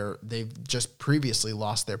because they've just previously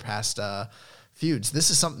lost their past feuds.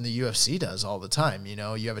 This is something the UFC does all the time. You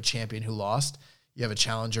have a champion who lost, you have a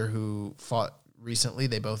challenger who fought recently.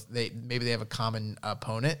 Maybe they have a common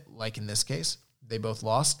opponent, like in this case, they both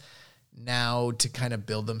lost. Now to kind of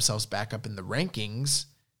build themselves back up in the rankings,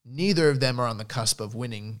 neither of them are on the cusp of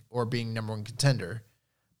winning or being number one contender,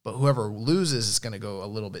 but whoever loses is going to go a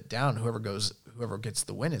little bit down. Whoever gets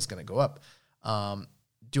the win is going to go up.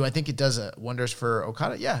 Do I think it does wonders for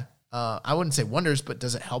Okada? Yeah. I wouldn't say wonders, but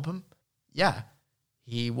does it help him? Yeah.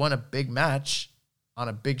 He won a big match on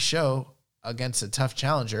a big show against a tough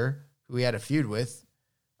challenger who he had a feud with.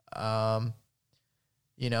 Taichi's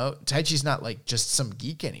not like just some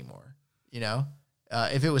geek anymore.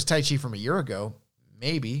 If it was Taichi from a year ago,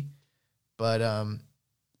 maybe, but and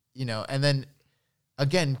then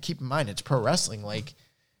again, keep in mind it's pro wrestling. Like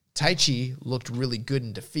Taichi looked really good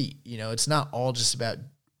in defeat. It's not all just about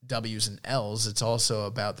W's and L's. It's also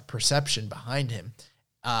about the perception behind him.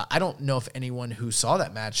 I don't know if anyone who saw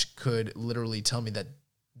that match could literally tell me that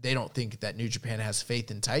they don't think that New Japan has faith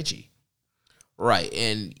in Taichi. Right,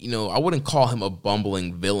 and I wouldn't call him a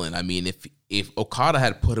bumbling villain. I mean, if Okada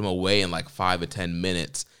had put him away in like 5 or 10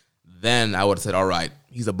 minutes, then I would have said, all right,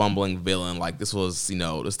 he's a bumbling villain. Like this was,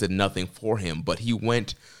 this did nothing for him. But he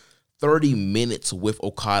went 30 minutes with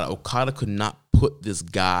Okada. Okada could not put this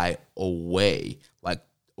guy away. Like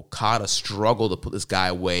Okada struggled to put this guy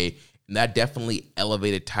away, and that definitely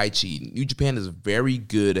elevated Taichi. New Japan is very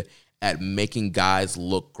good at making guys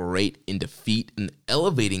look great in defeat and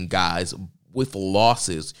elevating guys with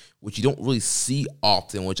losses, which you don't really see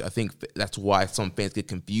often, which I think that's why some fans get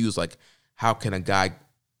confused. Like, how can a guy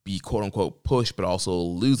be quote-unquote pushed but also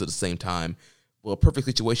lose at the same time? Well, a perfect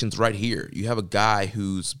situation's right here. You have a guy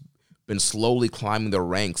who's been slowly climbing the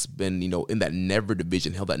ranks, been, in that Never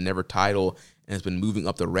division, held that Never title, and has been moving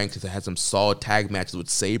up the ranks. Has had some solid tag matches with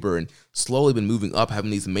Sabre and slowly been moving up,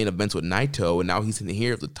 having these main events with Naito, and now he's in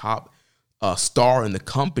here, the top star in the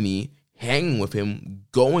company, hanging with him,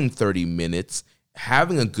 going 30 minutes,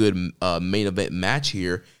 having a good main event match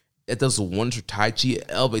here. it does wonders for Taichi. It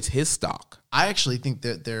elevates his stock. I actually think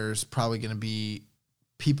that there's probably going to be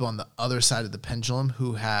people on the other side of the pendulum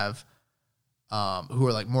who have, who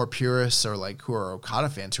are like more purists or like who are Okada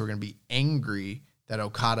fans who are going to be angry that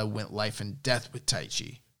Okada went life and death with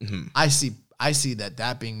Taichi. Mm-hmm. I see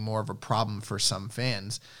that being more of a problem for some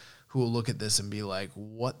fans who will look at this and be like,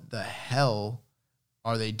 what the hell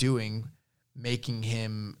are they doing making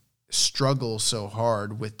him struggle so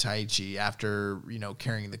hard with Taichi after,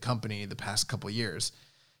 carrying the company the past couple of years,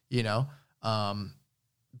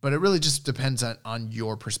 but it really just depends on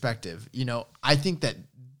your perspective. I think that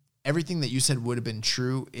everything that you said would have been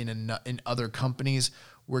true in other companies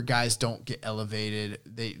where guys don't get elevated.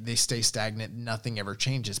 They stay stagnant. Nothing ever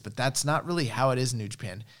changes, but that's not really how it is in New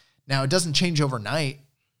Japan. Now, it doesn't change overnight.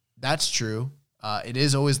 That's true. It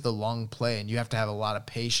is always the long play, and you have to have a lot of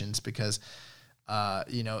patience because,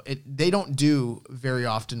 they don't do very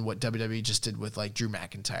often what WWE just did with like Drew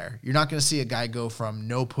McIntyre. You're not going to see a guy go from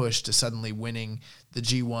no push to suddenly winning the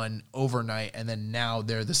G1 overnight, and then now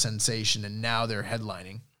they're the sensation, and now they're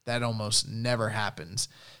headlining. That almost never happens.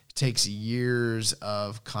 It takes years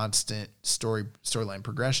of constant storyline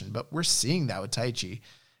progression, but we're seeing that with Taichi.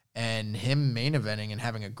 And him main eventing and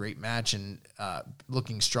having a great match and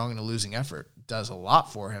looking strong in a losing effort does a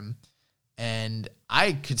lot for him. And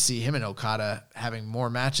I could see him and Okada having more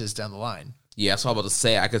matches down the line. Yeah, that's what I was about to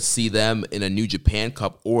say. I could see them in a New Japan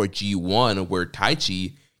Cup or a G1 where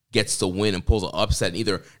Taichi gets the win and pulls an upset and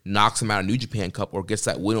either knocks him out of New Japan Cup or gets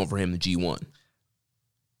that win over him in the G1.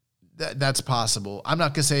 That's possible. I'm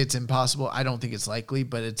not going to say it's impossible. I don't think it's likely,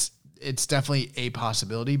 but it's definitely a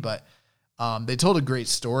possibility. But they told a great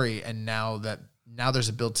story, and now there's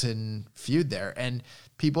a built-in feud there. And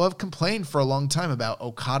people have complained for a long time about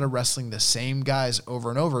Okada wrestling the same guys over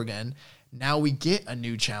and over again. Now we get a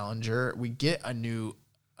new challenger, we get a new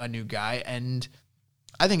guy, and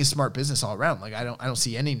I think it's smart business all around. Like I don't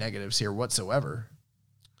see any negatives here whatsoever.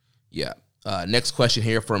 Yeah. Next question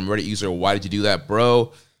here from Reddit user, why did you do that,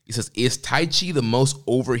 bro? He says, is Taichi the most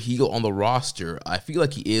over heel on the roster? I feel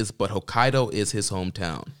like he is, but Hokkaido is his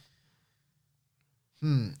hometown.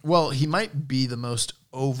 Well, he might be the most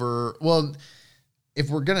over. Well, if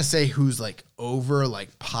we're going to say who's like over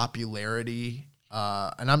like popularity,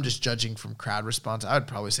 and I'm just judging from crowd response, I would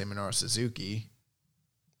probably say Minoru Suzuki.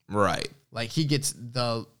 Right. Like he gets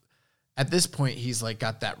at this point, he's like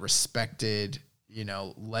got that respected,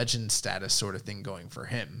 legend status sort of thing going for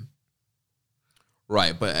him.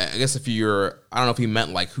 Right. But I guess I don't know if he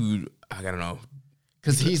meant like who, I don't know.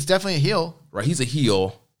 Because he's definitely a heel. Right. He's a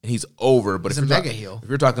heel. And he's over, but he's a mega heel. If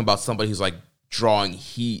you're talking about somebody who's like drawing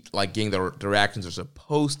heat, like getting the reactions they're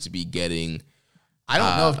supposed to be getting, I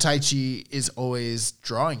don't know if Taichi is always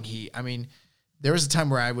drawing heat. I mean, there was a time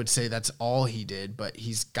where I would say that's all he did, but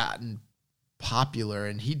he's gotten popular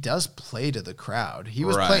and he does play to the crowd. He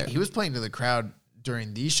was playing to the crowd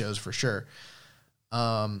during these shows for sure.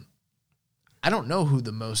 I don't know who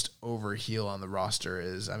the most over heel on the roster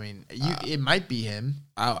is. I mean, it might be him.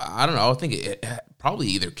 I don't know. I think it probably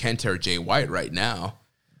either Kenta or Jay White right now.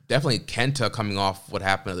 Definitely Kenta coming off what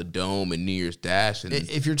happened at the Dome and New Year's Dash. And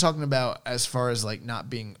if you're talking about as far as like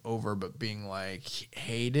not being over but being like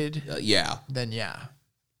hated, yeah, then yeah.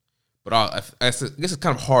 But I guess it's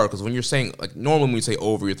kind of hard because when you're saying like normally when you say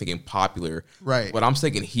over, you're thinking popular, right? But I'm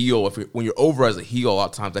thinking heel. When you're over as a heel, a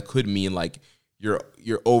lot of times that could mean like you're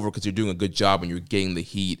over because you're doing a good job and you're getting the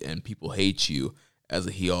heat and people hate you as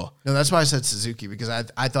a heel. No, that's why I said Suzuki, because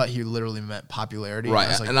I thought he literally meant popularity.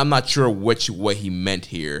 Right, and I'm not sure which way he meant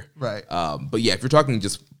here. Right. But yeah, if you're talking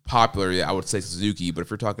just popular, I would say Suzuki. But if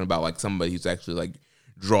you're talking about like somebody who's actually like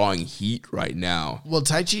drawing heat right now. Well,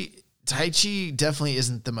 Taichi definitely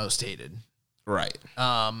isn't the most hated. Right.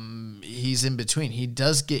 He's in between. He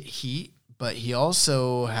does get heat, but he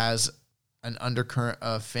also has an undercurrent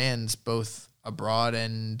of fans both abroad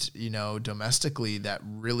and, domestically that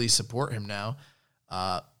really support him now.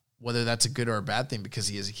 Whether that's a good or a bad thing because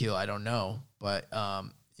he is a heel, I don't know. But,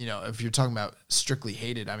 if you're talking about strictly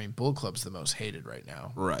hated, I mean, Bullet Club's the most hated right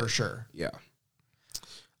now. Right. For sure. Yeah.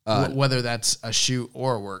 Whether that's a shoot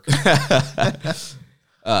or a work.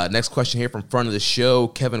 Next question here from front of the show,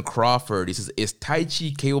 Kevin Crawford. He says, is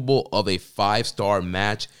Taichi capable of a 5-star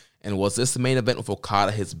match? And was this the main event with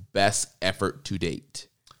Okada his best effort to date?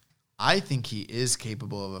 I think he is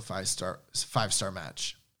capable of a 5-star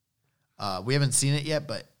match. We haven't seen it yet,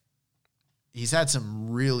 but he's had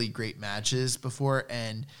some really great matches before,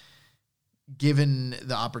 and given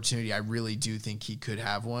the opportunity, I really do think he could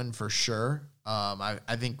have one for sure. I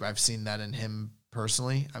think I've seen that in him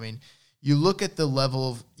personally. I mean, you look at the level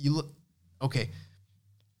of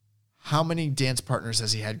how many dance partners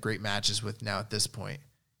has he had great matches with now at this point?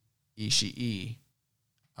 Ishii,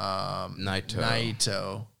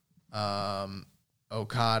 Naito,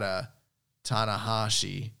 Okada,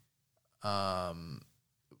 Tanahashi,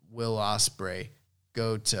 Will Ospreay,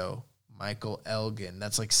 Goto, Michael Elgin.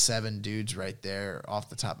 That's like 7 dudes right there off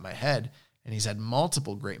the top of my head. And he's had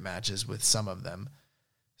multiple great matches with some of them.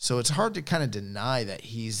 So it's hard to kind of deny that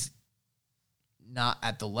he's not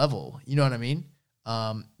at the level. You know what I mean?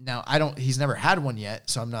 Now he's never had one yet,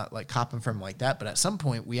 so I'm not like copping from him like that. But at some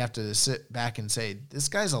point we have to sit back and say, this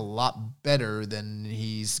guy's a lot better than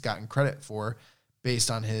he's gotten credit for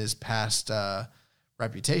based on his past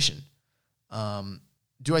reputation.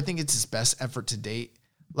 Do I think it's his best effort to date?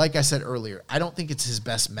 Like I said earlier, I don't think it's his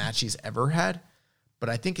best match he's ever had, but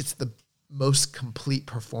I think it's the most complete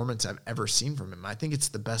performance I've ever seen from him. I think it's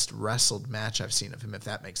the best wrestled match I've seen of him, if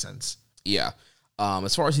that makes sense. Yeah.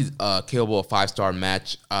 As far as he's capable of 5-star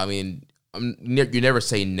match, I mean, you never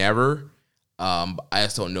say never. I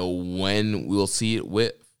just don't know when we'll see it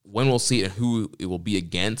and who it will be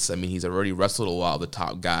against. I mean, he's already wrestled a lot of the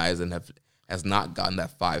top guys and has not gotten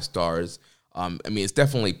that 5 stars. I mean, it's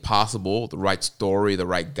definitely possible. The right story, the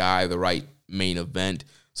right guy, the right main event.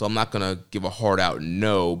 So I'm not gonna give a hard out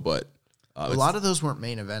no, but a lot of those weren't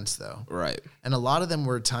main events, though. Right. And a lot of them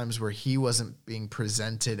were times where he wasn't being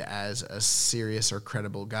presented as a serious or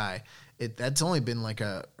credible guy. That's only been like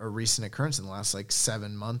a recent occurrence in the last like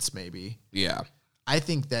 7 months, maybe. Yeah. I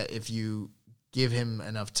think that if you give him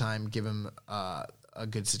enough time, give him a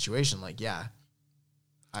good situation, like, yeah,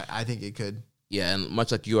 I think it could. Yeah, and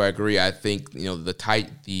much like you, I agree. I think, the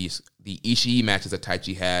Ishii matches that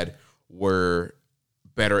Taichi had were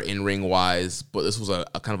better in-ring wise, but this was a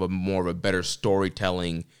kind of a more of a better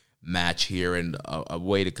storytelling match here and a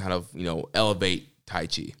way to kind of, elevate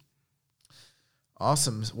Taichi.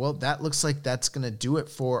 Awesome. Well, that looks like that's going to do it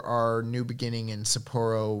for our New Beginning in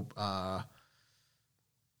Sapporo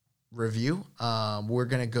review. We're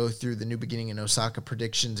going to go through the New Beginning in Osaka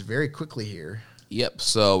predictions very quickly here. Yep,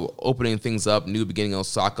 so opening things up, New Beginning in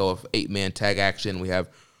Osaka with 8-man tag action. We have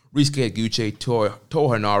Ryusuke Taguchi, Toa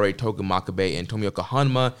Henare, Toga Makabe, and Tomioka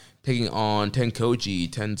Hanma taking on Tenkoji,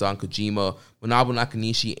 Tenzan Kojima, Manabu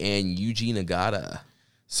Nakanishi, and Yuji Nagata.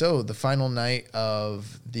 So the final night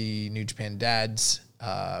of the New Japan Dads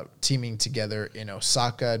teaming together in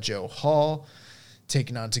Osaka, Joe Hall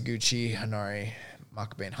taking on Taguchi, Henare,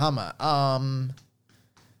 Makabe, and Hama.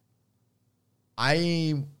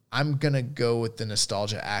 I'm going to go with the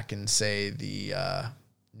nostalgia act and say the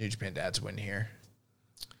New Japan Dads win here.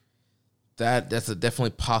 That's a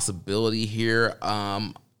definitely possibility here.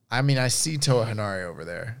 I mean, I see Toa Henare over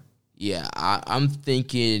there. Yeah, I'm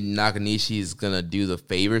thinking Nakanishi is going to do the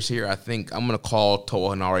favors here. I think I'm going to call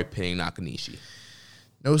Toa Henare pinning Nakanishi.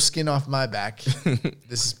 No skin off my back.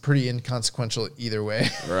 This is pretty inconsequential either way.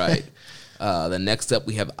 Right. Then next up,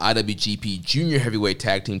 we have IWGP Junior Heavyweight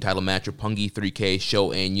Tag Team Title match. Roppongi 3K,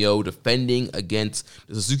 Sho and Yo defending against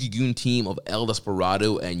the Suzuki-gun team of El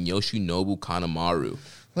Desperado and Yoshinobu Kanemaru.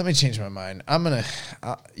 Let me change my mind. I'm going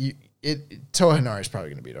to... Toa Henare is probably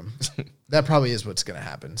going to beat him. That probably is what's going to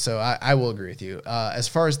happen. So I will agree with you. As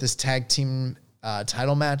far as this tag team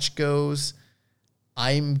title match goes,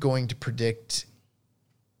 I'm going to predict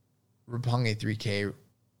Roppongi 3K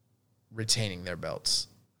retaining their belts.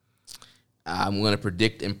 I'm going to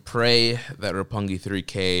predict and pray that Roppongi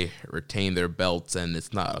 3K retain their belts and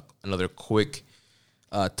it's not another quick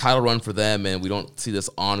title run for them and we don't see this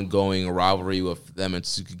ongoing rivalry with them and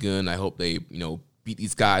Suzuki-gun. I hope they, beat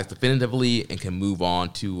these guys definitively and can move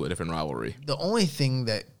on to a different rivalry. The only thing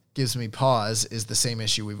that gives me pause is the same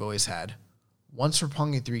issue we've always had. Once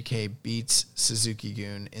Roppongi 3K beats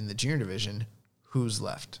Suzuki-gun in the junior division, who's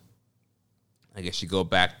left? I guess you go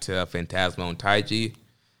back to Phantasmo and Taiji.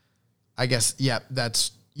 I guess, yeah,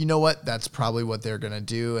 you know what? That's probably what they're going to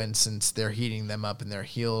do. And since they're heating them up in their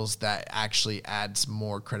heels, that actually adds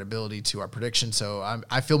more credibility to our prediction. So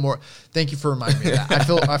I feel more, thank you for reminding me of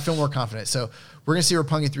that. I feel more confident. So we're going to see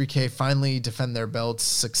Roppongi 3K finally defend their belts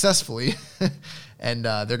successfully and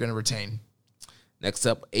they're going to retain. Next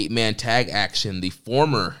up, 8-man tag action. The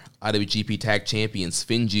former IWGP tag champions,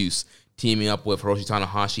 Finjuice, teaming up with Hiroshi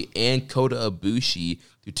Tanahashi and Kota Ibushi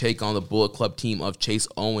to take on the Bullet Club team of Chase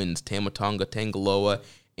Owens, Tama Tonga Tangaloa,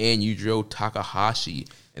 and Yujiro Takahashi.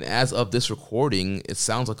 And as of this recording, it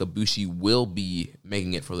sounds like Ibushi will be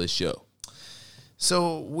making it for this show.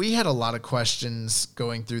 So we had a lot of questions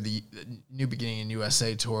going through the New Beginning in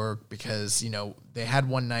USA tour because, they had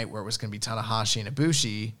one night where it was going to be Tanahashi and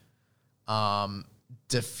Ibushi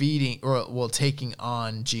taking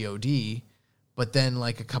on GOD. But then,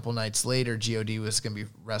 like, a couple nights later, GOD was going to be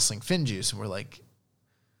wrestling Finjuice. And we're like,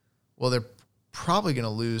 well, they're probably going to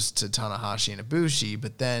lose to Tanahashi and Ibushi,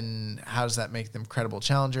 but then how does that make them credible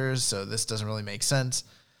challengers? So this doesn't really make sense.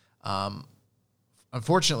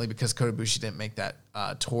 Unfortunately, because Kota Ibushi didn't make that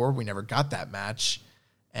tour, we never got that match.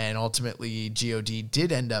 And ultimately, GOD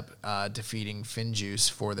did end up defeating Finjuice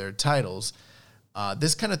for their titles.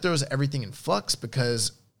 This kind of throws everything in flux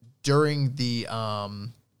because during the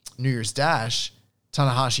New Year's Dash,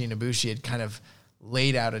 Tanahashi and Ibushi had kind of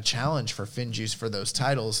laid out a challenge for Finjuice for those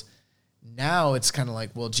titles. Now it's kind of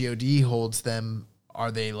like, well, GOD holds them.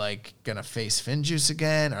 Are they like going to face Finjuice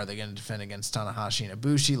again? Are they going to defend against Tanahashi and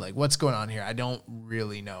Ibushi? Like, what's going on here? I don't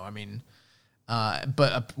really know. I mean,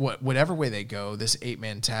 but whatever way they go, this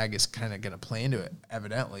 8-man tag is kind of going to play into it,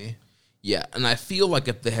 evidently. Yeah, and I feel like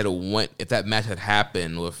if that match had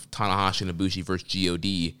happened with Tanahashi and Ibushi versus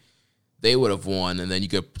GOD, they would have won, and then you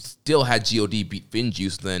could still had GOD beat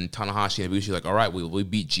Finjuice, then Tanahashi and Ibushi like, all right, we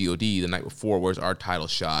beat GOD the night before. Where's our title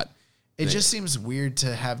shot? It just seems weird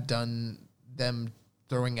to have done them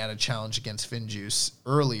throwing out a challenge against Finjuice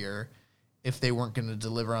earlier if they weren't going to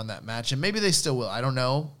deliver on that match. And maybe they still will. I don't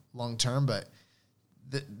know long term, but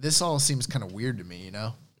this all seems kind of weird to me, you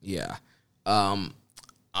know? Yeah. I'm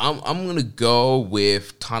going to go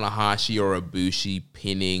with Tanahashi or Ibushi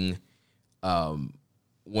pinning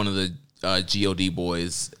one of the GOD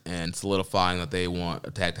boys and solidifying that they want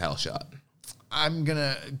a tag title shot. I'm going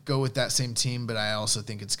to go with that same team, but I also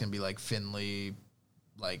think it's going to be like Finlay,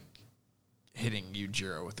 like hitting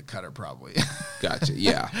Yujiro with the cutter probably. Gotcha,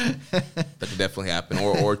 yeah. That could definitely happen.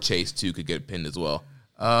 Or Chase, too, could get pinned as well.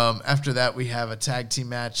 After that, we have a tag team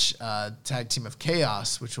match, tag team of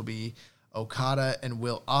chaos, which will be Okada and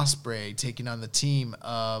Will Ospreay taking on the team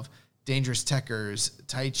of Dangerous Tekkers,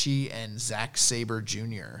 Taichi, and Zack Sabre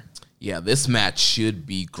Jr. Yeah, this match should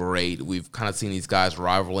be great. We've kind of seen these guys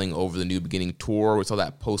rivaling over the New Beginning tour. We saw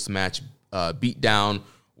that post-match beatdown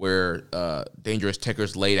where Dangerous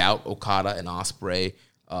Tekkers laid out Okada and Ospreay.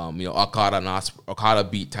 Okada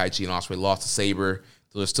beat Taichi and Ospreay lost to Sabre.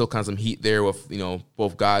 So there's still kind of some heat there with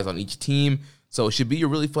both guys on each team. So it should be a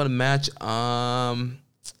really fun match. I'm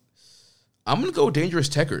gonna go with Dangerous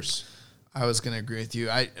Tekkers. I was gonna agree with you.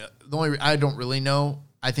 I don't really know.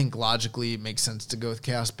 I think logically it makes sense to go with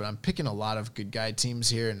Chaos, but I'm picking a lot of good guy teams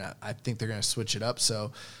here, and I think they're gonna switch it up.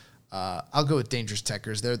 So I'll go with Dangerous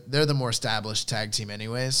Tekkers. They're the more established tag team,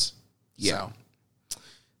 anyways. Yeah. So.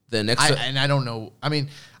 The next, I don't know. I mean,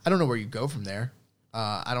 I don't know where you go from there.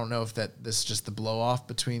 I don't know if this is just the blow off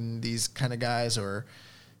between these kind of guys, or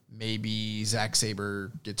maybe Zack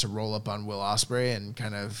Sabre gets a roll up on Will Ospreay and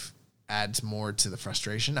kind of adds more to the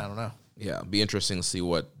frustration. I don't know. Yeah, it'll be interesting to see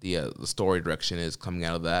what the story direction is coming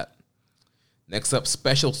out of that. Next up,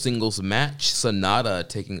 special singles match, Sonata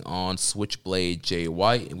taking on Switchblade Jay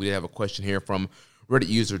White. And we did have a question here from Reddit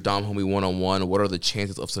user Dom Homie 101. What are the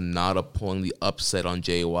chances of Sonata pulling the upset on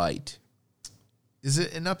Jay White? Is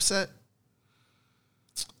it an upset?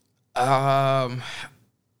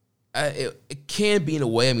 It can be in a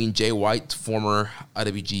way. I mean, Jay White's former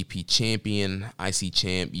IWGP champion, IC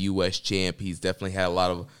champ, US champ. He's definitely had a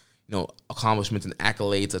lot of accomplishments and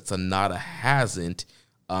accolades that Sonata hasn't.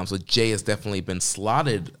 So Jay has definitely been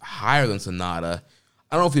slotted higher than Sonata.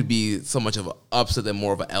 I don't know if it'd be so much of an upset than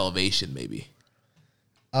more of an elevation, maybe.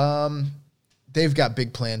 They've got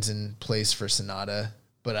big plans in place for Sonata,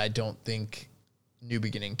 but I don't think New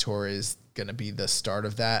Beginning Tour is going to be the start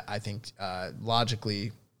of that. I think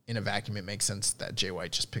logically, in a vacuum, it makes sense that Jay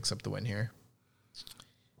White just picks up the win here.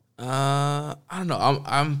 I don't know.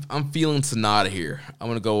 I'm feeling Sonata here. I'm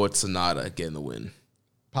gonna go with Sonata getting the win.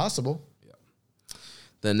 Possible. Yeah.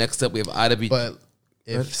 The next up we have IWGP. But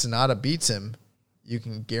if Sonata beats him, you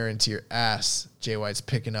can guarantee your ass Jay White's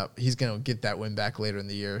picking up. He's gonna get that win back later in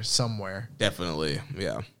the year somewhere. Definitely.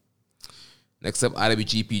 Yeah. Next up,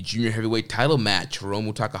 IWGP Junior Heavyweight Title match.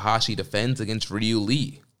 Hiromu Takahashi defends against Ryu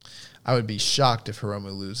Lee. I would be shocked if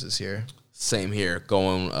Hiromu loses here. Same here.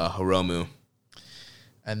 Going Hiromu.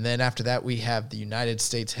 And then after that, we have the United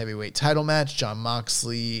States Heavyweight Title match. Jon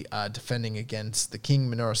Moxley defending against the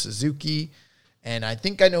King, Minoru Suzuki. And I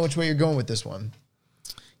think I know which way you're going with this one.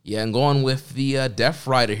 Yeah, I'm going with the Death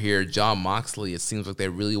Rider here, Jon Moxley. It seems like they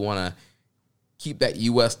really want to keep that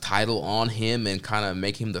U.S. title on him and kind of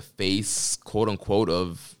make him the face, quote-unquote,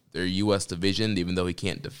 of their U.S. division, even though he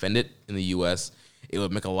can't defend it in the U.S. It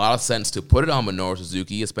would make a lot of sense to put it on Minoru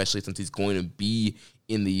Suzuki, especially since he's going to be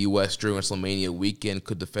in the U.S. during WrestleMania weekend,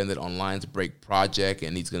 could defend it on Lions Break Project,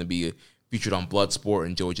 and he's going to be featured on Bloodsport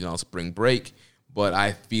and Joey Janela's Spring Break. But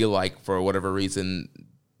I feel like, for whatever reason,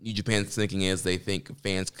 New Japan's thinking is they think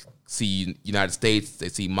fans see United States, they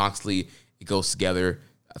see Moxley, it goes together.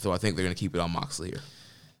 So I think they're going to keep it on Moxley here.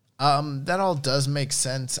 That all does make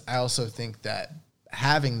sense. I also think that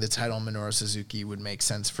having the title on Minoru Suzuki would make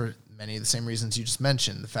sense for many of the same reasons you just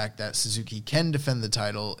mentioned. The fact that Suzuki can defend the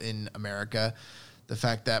title in America, the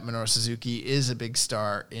fact that Minoru Suzuki is a big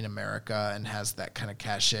star in America and has that kind of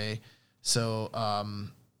cachet. So,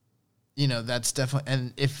 that's definitely,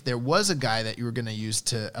 and if there was a guy that you were going to use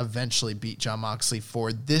to eventually beat Jon Moxley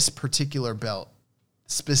for this particular belt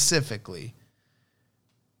specifically,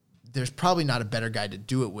 there's probably not a better guy to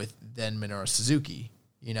do it with than Minoru Suzuki,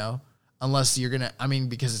 unless you're going to,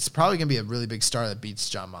 because it's probably going to be a really big star that beats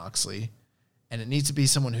Jon Moxley, and it needs to be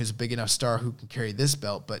someone who's a big enough star who can carry this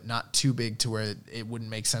belt, but not too big to where it wouldn't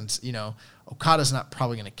make sense. Okada's not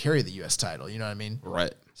probably going to carry the U.S. title, you know what I mean?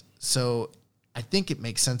 Right. So I think it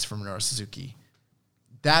makes sense for Minoru Suzuki.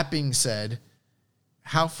 That being said,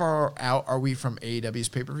 how far out are we from AEW's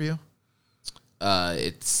pay-per-view?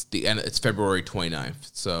 It's the end. It's February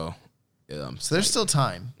 29th. So there's still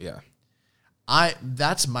time. Yeah.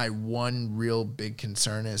 That's my one real big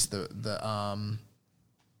concern is the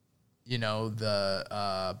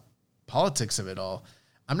politics of it all.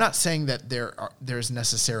 I'm not saying that there's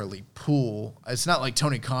necessarily pool. It's not like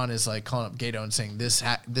Tony Khan is like calling up Gato and saying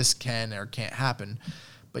this can or can't happen.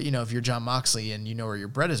 But if you're Jon Moxley and you know where your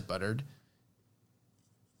bread is buttered,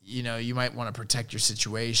 you might want to protect your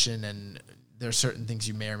situation, and there's certain things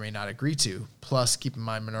you may or may not agree to. Plus, keep in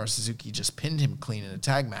mind Minoru Suzuki just pinned him clean in a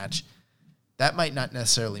tag match. That might not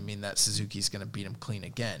necessarily mean that Suzuki's going to beat him clean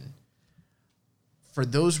again. For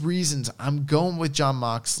those reasons, I'm going with Jon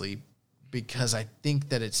Moxley because I think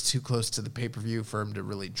that it's too close to the pay-per-view for him to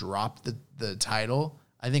really drop the title.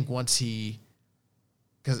 I think once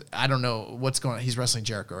because I don't know what's going on. He's wrestling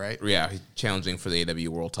Jericho, right? Yeah, he's challenging for the AEW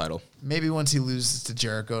World title. Maybe once he loses to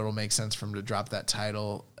Jericho, it'll make sense for him to drop that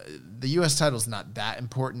title. The U.S. title's not that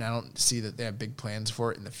important. I don't see that they have big plans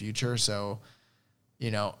for it in the future. So,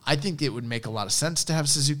 I think it would make a lot of sense to have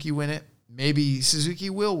Suzuki win it. Maybe Suzuki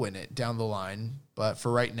will win it down the line. But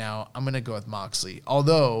for right now, I'm going to go with Moxley.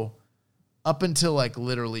 Although, up until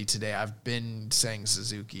literally today, I've been saying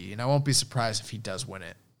Suzuki. And I won't be surprised if he does win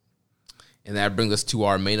it. And that brings us to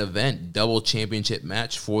our main event, double championship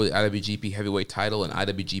match for the IWGP Heavyweight title and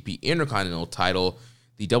IWGP Intercontinental title.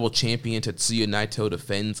 The double champion Tetsuya Naito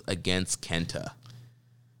defends against Kenta.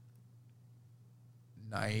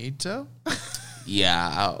 Naito?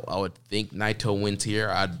 Yeah, I would think Naito wins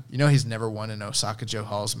here. He's never won in Osaka Joe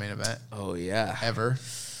Hall's main event. Oh, yeah. Ever.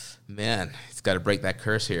 Man, he's got to break that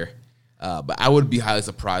curse here. But I would be highly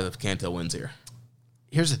surprised if Kenta wins here.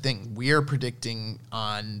 Here's the thing. We are predicting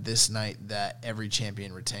on this night that every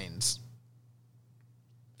champion retains.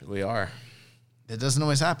 We are. That doesn't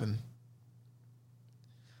always happen.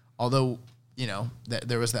 Although,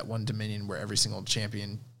 there was that one Dominion where every single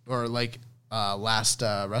champion, or last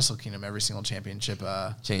Wrestle Kingdom, every single championship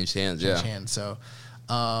changed hands. So,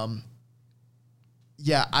 I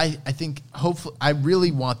think hopefully I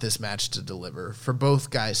really want this match to deliver for both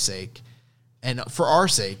guys' sake and for our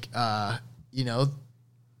sake.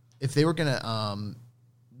 If they were gonna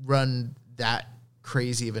run that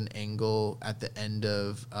crazy of an angle at the end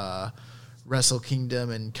of Wrestle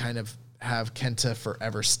Kingdom and kind of have Kenta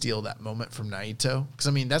forever steal that moment from Naito,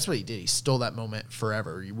 because that's what he did. He stole that moment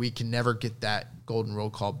forever. We can never get that golden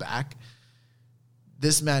roll call back.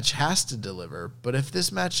 This match has to deliver. But if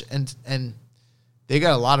this match and they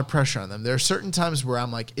got a lot of pressure on them, there are certain times where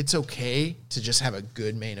I'm like, it's okay to just have a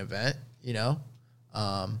good main event,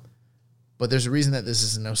 but there's a reason that this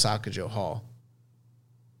is in Osaka Joe Hall.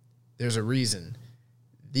 There's a reason.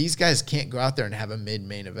 These guys can't go out there and have a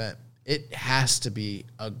mid-main event. It has to be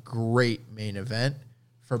a great main event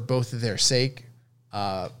for both of their sake.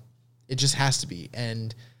 It just has to be.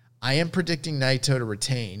 And I am predicting Naito to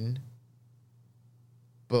retain,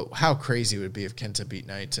 but how crazy would it be if Kenta beat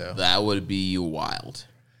Naito? That would be wild.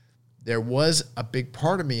 There was a big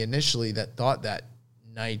part of me initially that thought that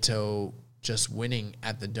Naito just winning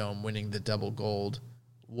at the Dome, winning the double gold,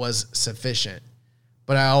 was sufficient.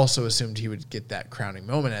 But I also assumed he would get that crowning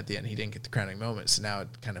moment at the end. He didn't get the crowning moment, so now it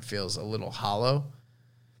kind of feels a little hollow.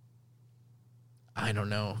 I don't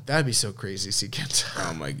know. That'd be so crazy to see Kenta.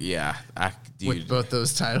 Oh, my, yeah. With both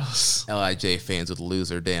those titles. LIJ fans would lose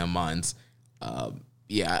their damn minds. I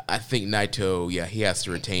think Naito, he has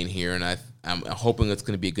to retain here, and I'm hoping it's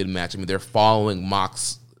going to be a good match. They're following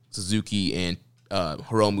Mox Suzuki and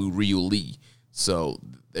Hiromu Ryu Lee, so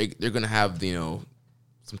they're going to have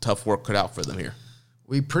some tough work cut out for them here.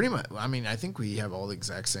 We pretty much, I think we have all the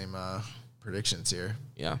exact same predictions here.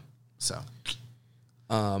 Yeah. So.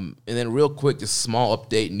 And then real quick, just a small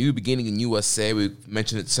update. New Beginning in USA. We've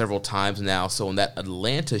mentioned it several times now. So in that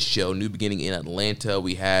Atlanta show, New Beginning in Atlanta,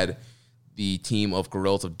 we had the team of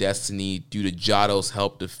Guerrillas of Destiny due to Jato's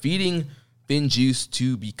help defeating FinJuice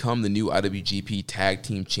to become the new IWGP Tag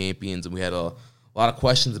Team Champions. And we had a lot of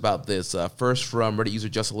questions about this. First from Reddit user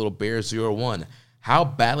Just a Little Bear 01. How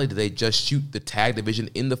badly did they just shoot the tag division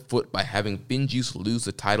in the foot by having FinJuice lose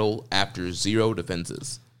the title after 0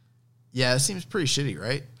 defenses? Yeah, it seems pretty shitty,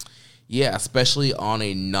 right? Yeah, especially on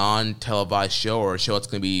a non-televised show or a show that's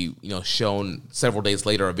going to be, shown several days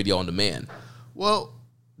later, a video on demand. Well,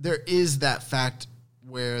 there is that fact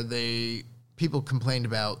where people complained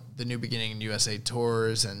about the New Beginning and USA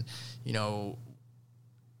tours, and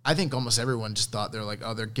I think almost everyone just thought they're like,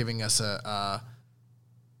 oh, they're giving us a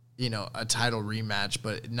title rematch,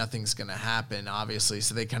 but nothing's gonna happen, obviously.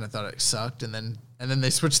 So they kind of thought it sucked, and then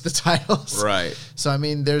they switched the titles. Right. So I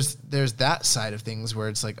mean, there's that side of things where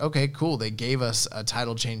it's like, okay, cool, they gave us a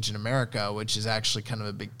title change in America, which is actually kind of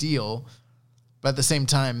a big deal. But at the same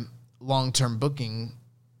time, long-term booking,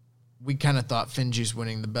 we kind of thought FinJuice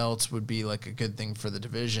winning the belts would be like a good thing for the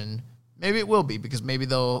division. Maybe it will be, because maybe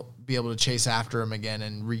they'll be able to chase after him again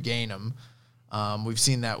and regain him. We've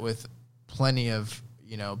seen that with plenty of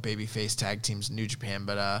babyface tag teams in New Japan,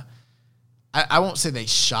 but I won't say they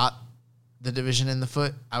shot the division in the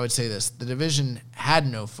foot. I would say this: the division had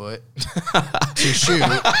no foot to shoot,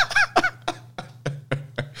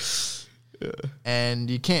 and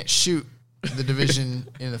you can't shoot the division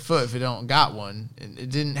in the foot if it don't got one. It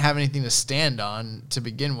didn't have anything to stand on to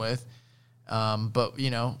begin with. But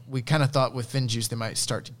we kind of thought with FinJuice they might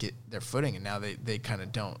start to get their footing, and now they kind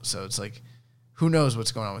of don't. So it's like, who knows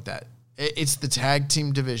what's going on with that? It's the tag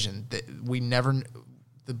team division that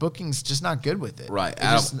the booking's just not good with it. Right.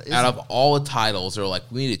 Out of all the titles, they're like,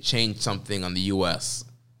 we need to change something on the U.S.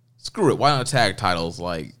 Screw it. Why not tag titles?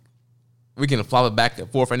 Like, we can flop it back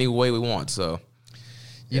and forth any way we want. So,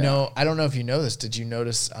 I don't know if you know this. Did you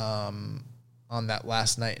notice on that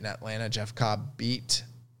last night in Atlanta, Jeff Cobb beat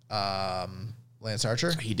Lance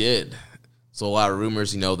Archer? He did. So a lot of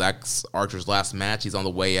rumors, that's Archer's last match. He's on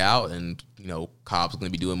the way out, and, Cobb's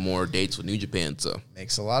going to be doing more dates with New Japan. So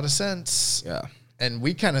makes a lot of sense. Yeah. And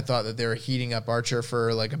we kind of thought that they were heating up Archer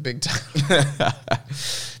for like a big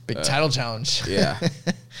title challenge. Yeah.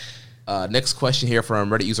 Next question here from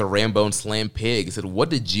Reddit user Rambone Slam Pig. He said, what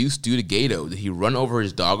did Juice do to Gato? Did he run over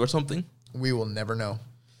his dog or something? We will never know.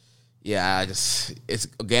 Yeah, it's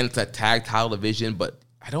that tag title division, but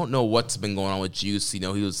I don't know what's been going on with Juice. He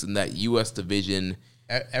was in that U.S. division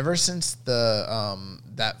ever since the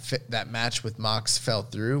that match with Mox fell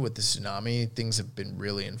through with the tsunami. Things have been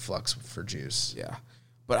really in flux for Juice. Yeah,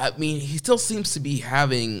 but I mean, he still seems to be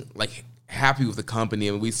happy with the company.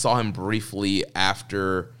 I mean, we saw him briefly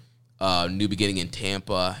after New Beginning in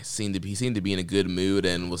Tampa. He seemed to be in a good mood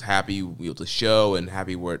and was happy with the show and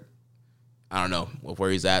happy where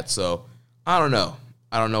he's at. So I don't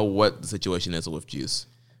know what the situation is with Juice.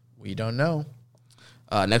 We don't know.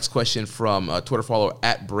 Next question from Twitter follower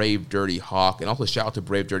 @BraveDirtyHawk. And also shout out to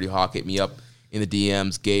Brave Dirty Hawk. Hit me up in the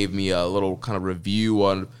DMs. Gave me a little kind of review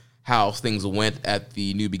on how things went at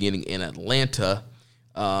the New Beginning in Atlanta.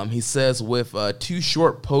 He says, with 2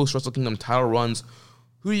 short post-Wrestle Kingdom title runs,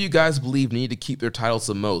 who do you guys believe need to keep their titles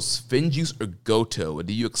the most, FinJuice or Goto? And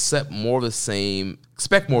do you expect more of the same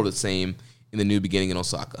in the New Beginning in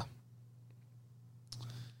Osaka?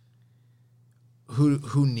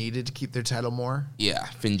 Who needed to keep their title more? Yeah,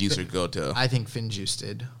 FinJuice or Goto. I think FinJuice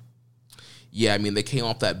did. Yeah, I mean, they came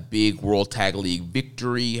off that big World Tag League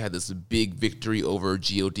victory, had this big victory over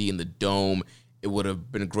GOD in the Dome. It would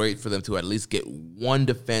have been great for them to at least get one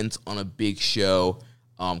defense on a big show,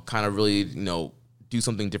 kind of really, do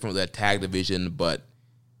something different with that tag division, but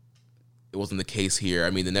it wasn't the case here. I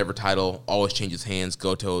mean, the Never title always changes hands.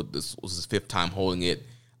 Goto, this was his 5th time holding it.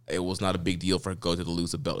 It was not a big deal for Goto to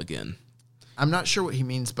lose the belt again. I'm not sure what he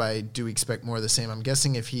means by do we expect more of the same. I'm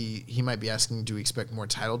guessing if he might be asking, do we expect more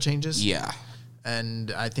title changes? Yeah.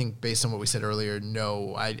 And I think based on what we said earlier,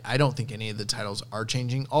 no, I don't think any of the titles are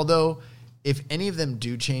changing. Although, if any of them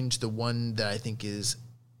do change, the one that I think is,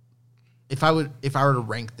 if I were to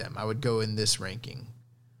rank them, I would go in this ranking.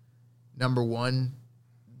 Number 1,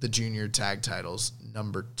 the junior tag titles.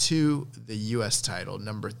 Number 2, the U.S. title.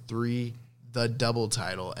 Number 3, the double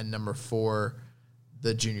title. And number 4,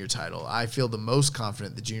 the junior title. I feel the most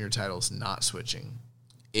confident the junior title is not switching.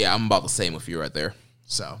 Yeah, I'm about the same with you right there.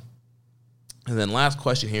 So. And then last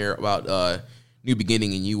question here about New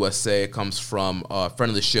Beginning in USA. It comes from a friend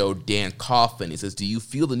of the show, Dan Coffin. He says, do you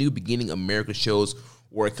feel the New Beginning America shows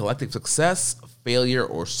were a collective success, failure,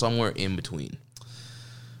 or somewhere in between?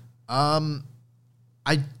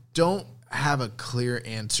 I don't have a clear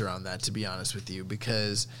answer on that, to be honest with you,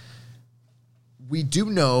 because we do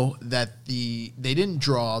know that they didn't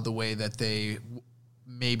draw the way that they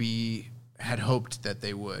maybe had hoped that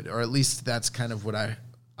they would, or at least that's kind of what I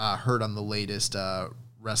heard on the latest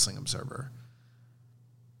Wrestling Observer.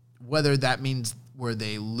 Whether that means were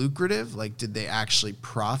they lucrative, like did they actually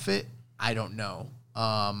profit, I don't know.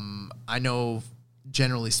 I know,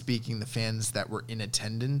 generally speaking, the fans that were in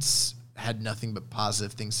attendance had nothing but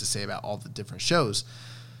positive things to say about all the different shows.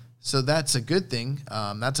 So that's a good thing.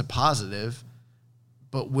 That's a positive.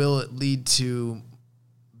 But will it lead to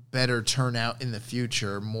better turnout in the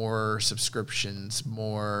future, more subscriptions,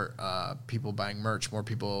 more people buying merch, more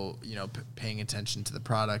people, paying attention to the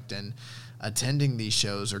product and attending these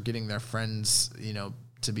shows or getting their friends,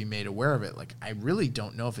 to be made aware of it? Like, I really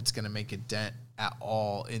don't know if it's going to make a dent at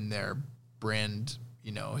all in their brand,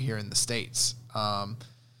 here in the States.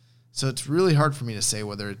 So it's really hard for me to say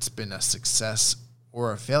whether it's been a success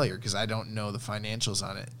or a failure because I don't know the financials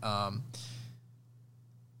on it.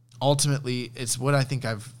 Ultimately, it's what I think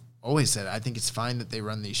I've always said. I think it's fine that they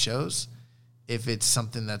run these shows. If it's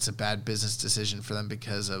something that's a bad business decision for them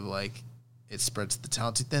because of, like, it spreads the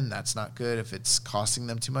talent too thin, that's not good. If it's costing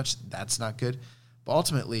them too much, that's not good. But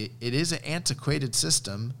ultimately, it is an antiquated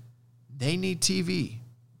system. They need TV,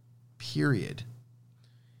 period.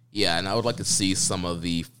 Yeah, and I would like to see some of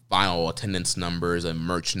the final attendance numbers and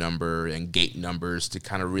merch number and gate numbers to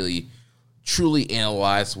kind of really truly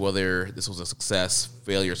analyze whether this was a success,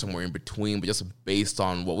 failure, somewhere in between. But just based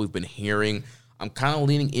on what we've been hearing, I'm kind of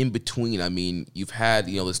leaning in between. I mean, you've had,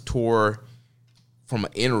 this tour from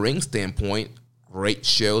an in-ring standpoint, great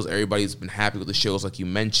shows. Everybody's been happy with the shows like you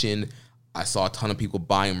mentioned. I saw a ton of people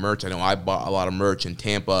buying merch. I know I bought a lot of merch in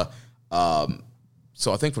Tampa.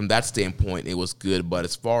 So I think from that standpoint, it was good. But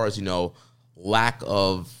as far as, lack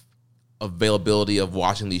of availability of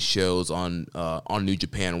watching these shows on New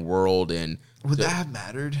Japan World, and would that have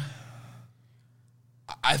mattered?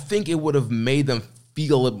 I think it would have made them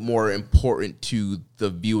feel a little more important to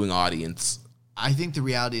the viewing audience. I think the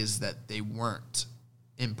reality is that they weren't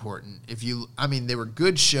important. They were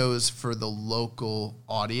good shows for the local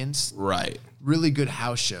audience, right? Really good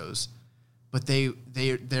house shows, but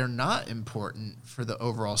they're not important for the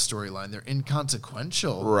overall storyline. They're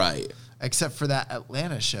inconsequential, right? Except for that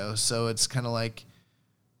Atlanta show. So it's kind of like,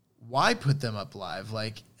 why put them up live?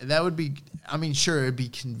 Like, that would be, sure, it'd be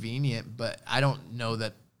convenient, but I don't know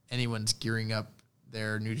that anyone's gearing up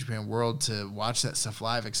their New Japan World to watch that stuff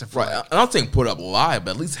live, except for right. I'm not saying put up live,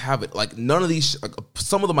 but at least have it. Like, none of these,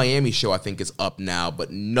 some of the Miami show I think is up now,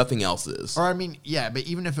 but nothing else is. Or but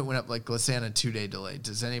even if it went up, like, let's say on a 2-day delay,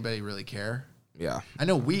 does anybody really care? Yeah. I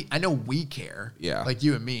know we care. Yeah. Like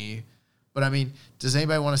you and me. But does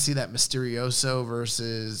anybody want to see that Mysterioso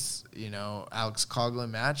versus, Alex Coughlin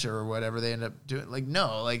match or whatever they end up doing? Like,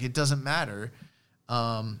 no, like, it doesn't matter.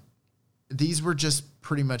 These were just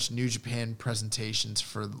pretty much New Japan presentations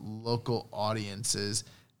for local audiences.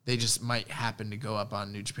 They just might happen to go up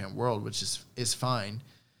on New Japan World, which is fine.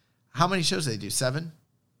 How many shows did they do? 7?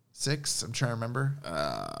 6? I'm trying to remember.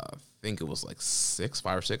 I think it was like 5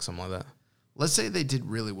 or 6, something like that. Let's say they did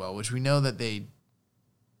really well, which we know that they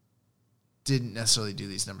didn't necessarily do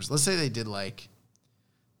these numbers. Let's say they did let's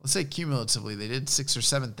say cumulatively they did 6,000 or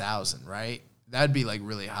 7,000, right? That'd be like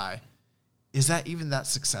really high. Is that even that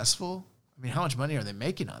successful? How much money are they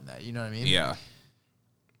making on that? You know what I mean? Yeah.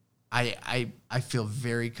 I feel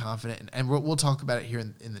very confident, and we'll talk about it here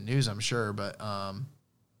in the news, I'm sure, but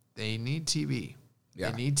they need TV. Yeah.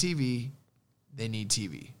 They need TV. They need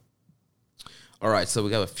TV. All right, so we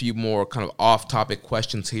got a few more kind of off-topic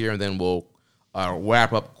questions here, and then we'll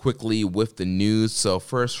wrap up quickly with the news. So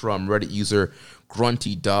first from Reddit user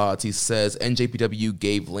Grunty Dodds, he says, NJPW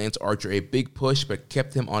gave Lance Archer a big push but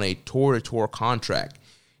kept him on a tour-to-tour contract.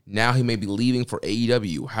 Now he may be leaving for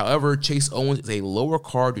AEW. However, Chase Owens is a lower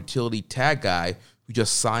card utility tag guy who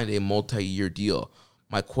just signed a multi-year deal.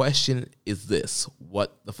 My question is this: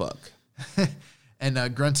 what the fuck?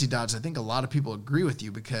 And Grunty Dodds, I think a lot of people agree with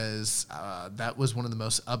you because that was one of the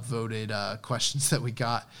most upvoted questions that we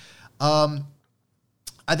got.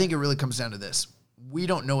 I think it really comes down to this. We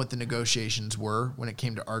don't know what the negotiations were when it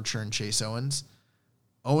came to Archer and Chase Owens.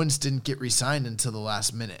 Owens didn't get re-signed until the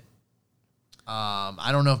last minute.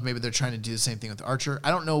 I don't know if maybe they're trying to do the same thing with Archer.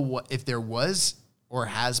 I don't know if there was or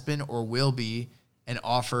has been or will be an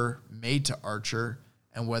offer made to Archer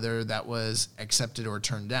and whether that was accepted or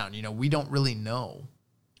turned down. We don't really know.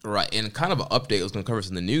 Right, and kind of an update, I was going to cover this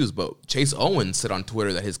in the news, but Chase Owens said on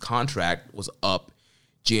Twitter that his contract was up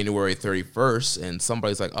January 31st, and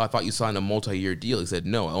somebody's like, I thought you signed a multi-year deal. He said,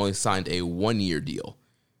 no, I only signed a 1-year deal.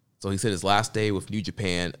 So he said his last day with New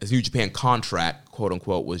Japan, his New Japan contract,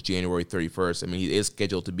 quote-unquote, was January 31st. He is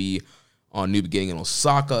scheduled to be on New Beginning in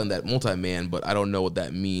Osaka and that multi-man, but I don't know what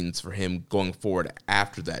that means for him going forward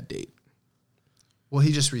after that date. Well,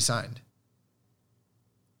 he just re-signed.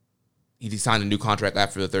 He signed a new contract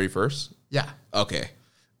after the 31st? Yeah. Okay.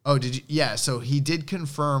 Oh, did you? Yeah, so he did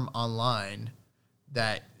confirm online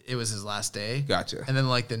that it was his last day. Gotcha. And then,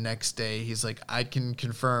 like, the next day, he's like, I can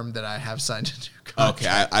confirm that I have signed a new contract.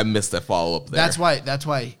 Okay, I missed that follow-up there. That's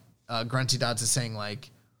why Grunty Dots is saying, like,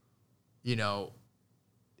 you know,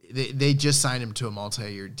 they just signed him to a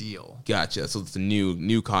multi-year deal. Gotcha. So it's a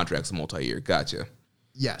new contract's a multi-year. Gotcha.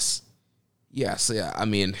 Yes. Yeah, so yeah, I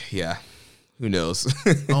mean, yeah. Who knows?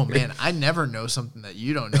 Oh man, I never know something that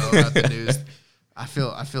you don't know about the news. I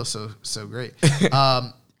feel so great.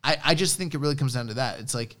 I just think it really comes down to that.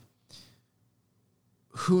 It's like,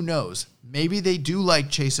 who knows? Maybe they do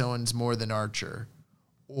like Chase Owens more than Archer,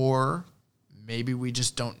 or maybe we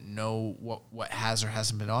just don't know what has or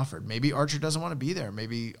hasn't been offered. Maybe Archer doesn't want to be there.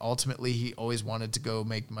 Maybe ultimately he always wanted to go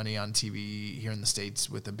make money on TV here in the States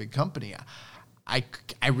with a big company. I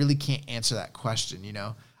really can't answer that question, you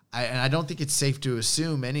know? And I don't think it's safe to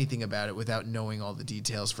assume anything about it without knowing all the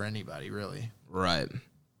details for anybody, really. Right.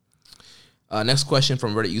 Next question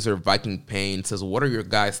from Reddit user Viking Pain says, what are your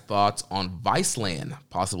guys' thoughts on Viceland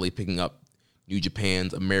possibly picking up New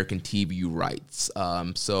Japan's American TV rights?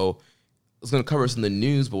 So I was going to cover this in the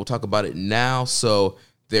news, but we'll talk about it now. So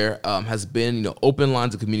there has been open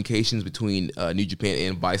lines of communications between New Japan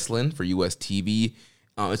and Viceland for U.S. TV.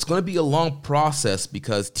 It's going to be a long process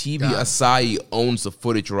because TV Asahi owns the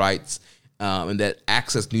footage rights, and that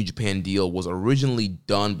Access New Japan deal was originally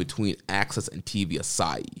done between Access and TV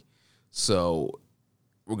Asahi. So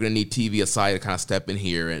we're going to need TV Asahi to kind of step in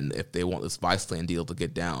here, and if they want this Viceland deal to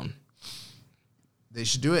get down. They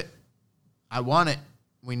should do it. I want it.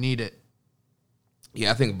 We need it.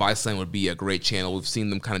 Yeah, I think Viceland would be a great channel. We've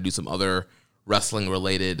seen them kind of do some other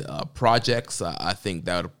wrestling-related projects. I think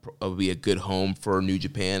that would be a good home for New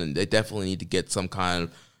Japan, and they definitely need to get some kind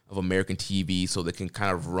of American TV so they can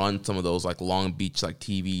kind of run some of those like Long Beach like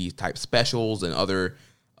TV type specials and other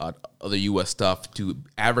U.S. stuff to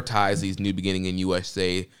advertise these New Beginning in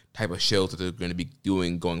USA type of shows that they're going to be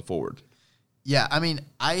doing going forward. Yeah, I mean,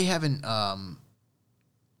 I haven't.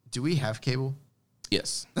 Do we have cable?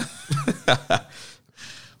 Yes.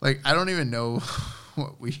 Like, I don't even know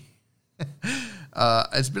what we.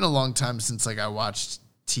 It's been a long time since like I watched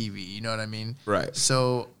TV, you know what I mean? Right.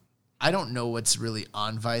 So I don't know what's really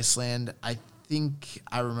on Viceland. I think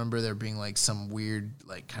I remember there being like some weird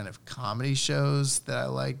like kind of comedy shows that I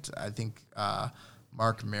liked. I think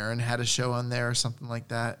Mark Maron had a show on there or something like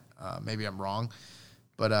that. Maybe I'm wrong.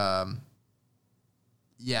 But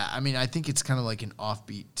yeah, I mean, I think it's kind of like an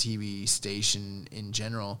offbeat TV station in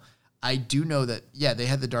general. I do know that, yeah, they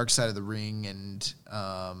had the Dark Side of the Ring and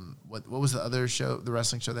what was the other show, the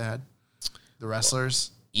wrestling show they had? The Wrestlers?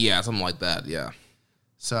 Yeah, something like that, yeah.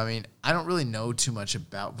 So, I mean, I don't really know too much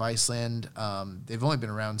about Viceland. They've only been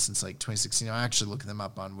around since like 2016. I'm actually looking them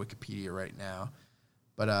up on Wikipedia right now.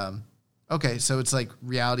 But, okay, so it's like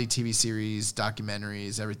reality TV series,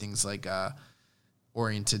 documentaries, everything's like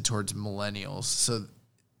oriented towards millennials. So,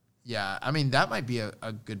 yeah, I mean, that might be a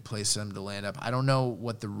good place for them to land up. I don't know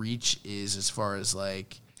what the reach is as far as,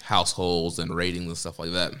 like... households and ratings and stuff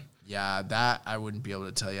like that. Yeah, that I wouldn't be able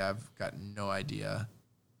to tell you. I've got no idea.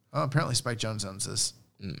 Oh, apparently Spike Jones owns this.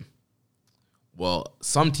 Well,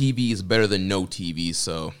 some TV is better than no TV,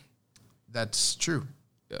 so... That's true.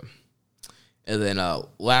 Yeah. And then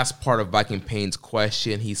last part of Viking Payne's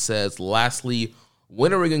question, he says, lastly,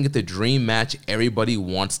 when are we going to get the dream match everybody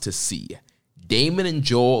wants to see? Damon and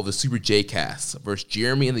Joel of the Super J-Cast versus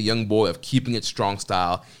Jeremy and the Young Boy of Keeping It Strong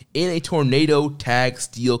Style in a tornado tag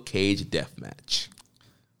steel cage death match.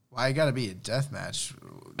 Why you gotta be a death match?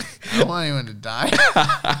 I don't want anyone to die.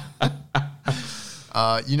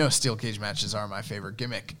 Steel cage matches are my favorite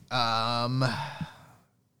gimmick. Yeah,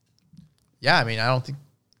 I mean, I don't think.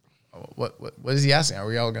 What is he asking? Are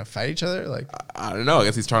we all gonna fight each other? Like, I don't know. I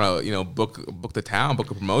guess he's trying to book the town, book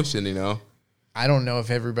a promotion. I don't know if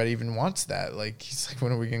everybody even wants that. Like, he's like,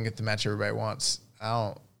 when are we going to get the match everybody wants? I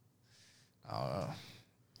don't know.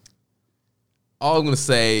 All I'm going to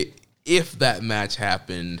say, if that match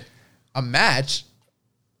happened... A match?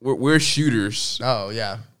 We're shooters. Oh,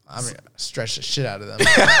 yeah. I mean, stretch the shit out of them.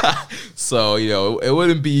 So, it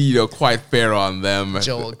wouldn't be, quite fair on them.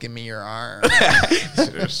 Joel, give me your arm.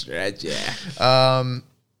 Stretch, yeah.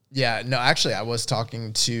 Yeah, no, actually, I was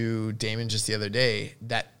talking to Damon just the other day.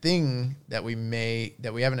 That thing that we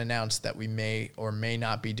haven't announced that we may or may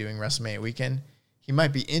not be doing WrestleMania weekend, he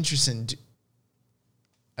might be interested in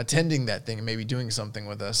attending that thing and maybe doing something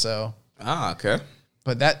with us. So, okay.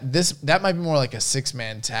 But that might be more like a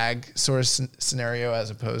 6-man tag sort of scenario as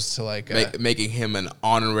opposed to like making him an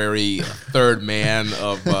honorary third man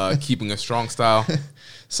of Keeping a Strong Style.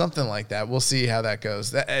 Something like that. We'll see how that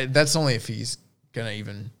goes. That's only if he's gonna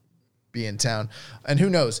even be in town. And who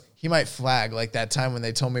knows? He might flag like that time when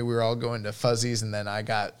they told me we were all going to Fuzzies and then I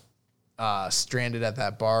got stranded at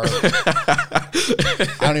that bar.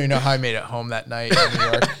 I don't even know how I made it home that night in New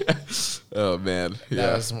York. Oh, man.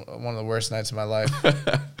 That was one of the worst nights of my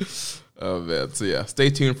life. Oh, man. So, yeah, stay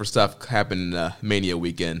tuned for stuff happening Mania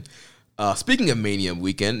weekend. Speaking of Mania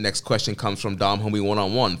weekend, next question comes from Dom Homie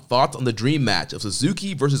 1-on-1. Thoughts on the dream match of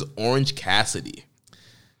Suzuki versus Orange Cassidy?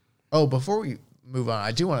 Oh, before we move on,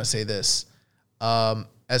 I do want to say this.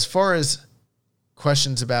 As far as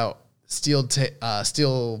questions about steel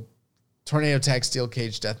tornado tag steel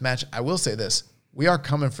cage death match, I will say this. We are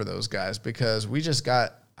coming for those guys because we just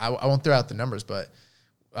got, I won't throw out the numbers, but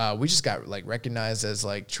we just got like recognized as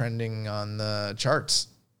like trending on the charts.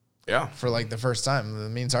 Yeah. For like the first time.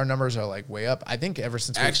 That means our numbers are like way up. I think ever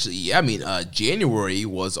since January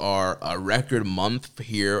was our record month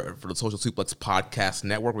here for the Social Suplex Podcast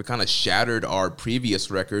Network. We kind of shattered our previous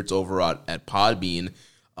records over at Podbean.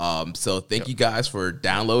 So thank you guys for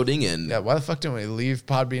downloading. And yeah, why the fuck didn't we leave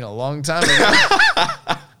Podbean a long time ago?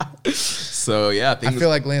 So yeah, I feel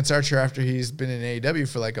like Lance Archer after he's been in AEW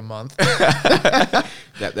for like a month.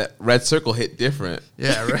 that red circle hit different.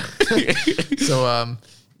 Yeah, right. So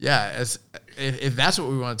yeah, if that's what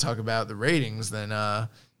we want to talk about, the ratings, then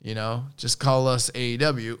just call us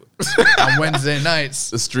AEW on Wednesday nights.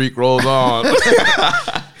 The streak rolls on.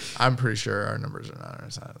 I'm pretty sure our numbers are not on our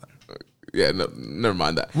side of that. Yeah, no, never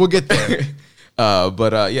mind that. We'll get there.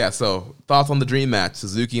 Yeah, so thoughts on the dream match,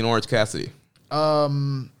 Suzuki and Orange Cassidy?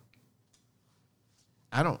 I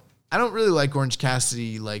don't really like Orange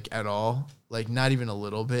Cassidy like at all. Like not even a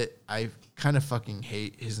little bit. I kind of fucking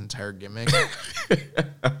hate his entire gimmick.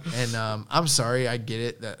 And I'm sorry, I get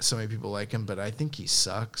it that so many people like him, but I think he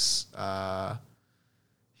sucks. And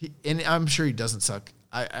I'm sure he doesn't suck.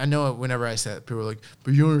 I know whenever I say that, people are like,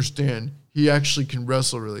 but you understand, he actually can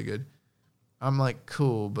wrestle really good. I'm like,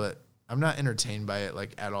 cool, but I'm not entertained by it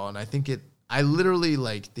like at all. And I literally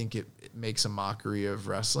like think it makes a mockery of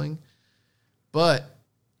wrestling. But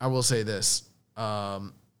I will say this,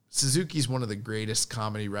 Suzuki's one of the greatest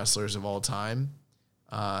comedy wrestlers of all time.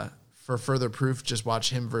 For further proof, just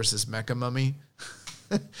watch him versus Mecha Mummy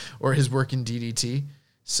or his work in DDT.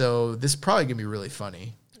 So this is probably going to be really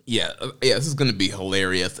funny. Yeah, this is going to be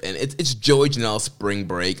hilarious. And it's Joey Janela's Spring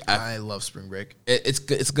Break. I love Spring Break. It's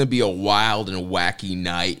going to be a wild and wacky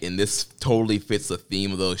night, and this totally fits the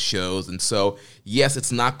theme of those shows. And so, yes,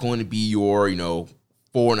 it's not going to be your,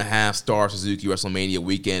 4.5-star Suzuki WrestleMania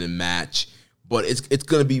weekend match, but it's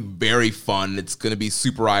going to be very fun. It's going to be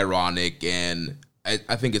super ironic, and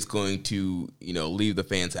I think it's going to, leave the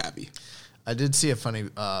fans happy. I did see a funny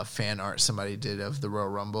fan art somebody did of the Royal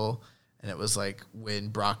Rumble, and it was like when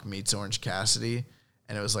Brock meets Orange Cassidy,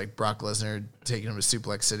 and it was like Brock Lesnar taking him to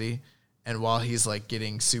Suplex City, and while he's like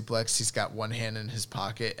getting suplexed, he's got one hand in his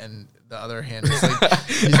pocket, and the other hand is like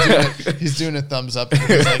he's doing a thumbs up.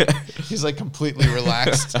 And he's like completely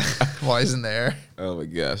relaxed while he's in the air. Oh my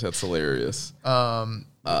gosh, that's hilarious.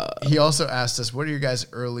 He also asked us, "What are your guys'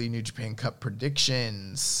 early New Japan Cup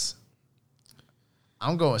predictions?"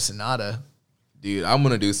 I'm going with Sonata. Dude, I'm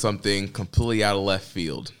gonna do something completely out of left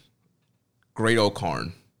field. Great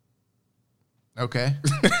O'Karn. Okay.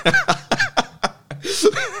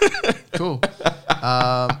 Cool.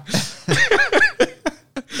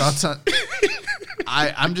 Thoughts on?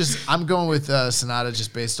 I'm going with Sonata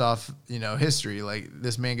just based off history. Like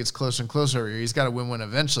this man gets closer and closer over here. He's got to win one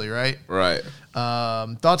eventually, right? Right.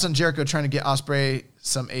 Thoughts on Jericho trying to get Ospreay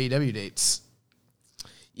some AEW dates?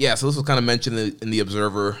 Yeah, so this was kind of mentioned in the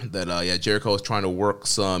Observer that Jericho was trying to work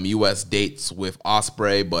some U.S. dates with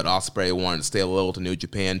Ospreay, but Ospreay wanted to stay loyal to New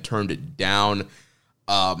Japan, turned it down.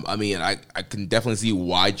 I can definitely see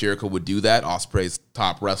why Jericho would do that. Ospreay's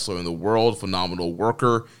top wrestler in the world, phenomenal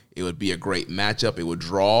worker. It would be a great matchup. It would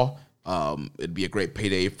draw. It'd be a great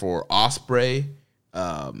payday for Ospreay.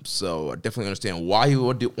 So I definitely understand why he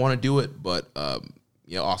would want to do it, but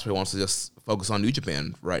Ospreay wants to just focus on New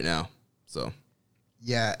Japan right now. So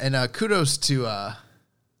yeah, and kudos to Will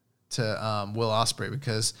Ospreay,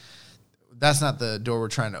 because that's not the door we're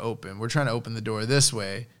trying to open. We're trying to open the door this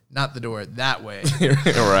way, not the door that way.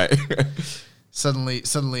 Right.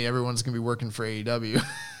 Suddenly everyone's going to be working for AEW.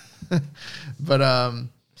 But,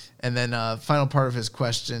 and then final part of his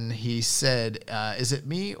question, he said, is it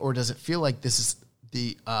me or does it feel like this is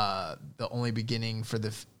the only beginning for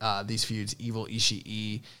these feuds, Evil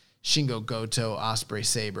Ishii, Shingo Goto, Ospreay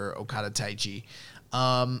Sabre, Okada Taichi?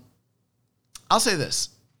 I'll say this.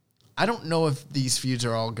 I don't know if these feuds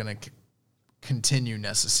are all going to continue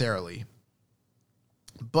necessarily,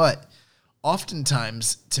 but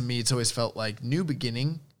oftentimes, to me, it's always felt like New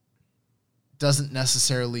Beginning doesn't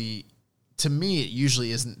necessarily, to me, it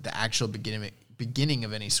usually isn't the actual beginning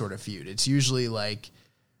of any sort of feud. It's usually like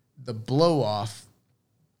the blow off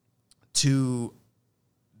to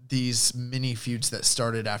these mini feuds that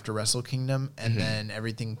started after Wrestle Kingdom, and then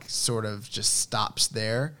everything sort of just stops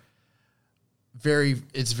there.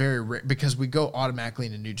 It's very rare because we go automatically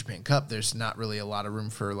into New Japan Cup. There's not really a lot of room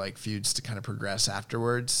for like feuds to kind of progress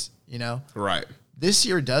afterwards, you know? Right. This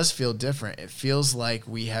year does feel different. It feels like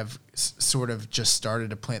we have sort of just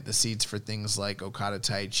started to plant the seeds for things like Okada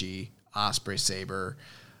Taichi, Ospreay Sabre,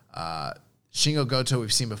 Shingo Goto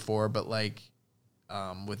we've seen before, but like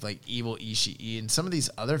with like Evil Ishii and some of these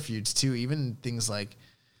other feuds too, even things like,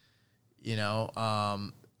 you know,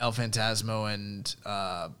 El Phantasmo and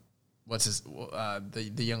what's his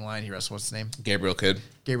the young lion he wrestled, what's his name? Gabriel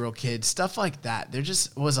Kidd, stuff like that. There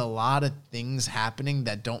just was a lot of things happening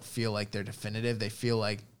that don't feel like they're definitive. They feel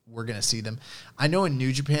like we're going to see them. I know in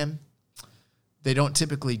New Japan, they don't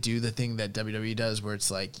typically do the thing that WWE does where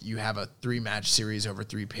it's like you have a 3-match series over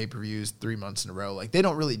 3 pay-per-views 3 months in a row. Like they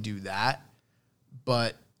don't really do that,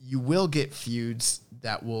 but you will get feuds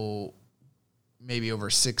that will maybe over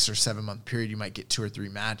a 6 or 7 month period, you might get 2 or 3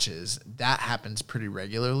 matches. That happens pretty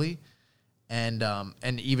regularly. And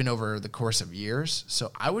even over the course of years.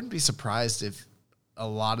 So I wouldn't be surprised if a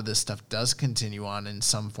lot of this stuff does continue on in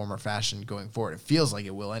some form or fashion going forward. It feels like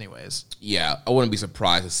it will anyways. Yeah, I wouldn't be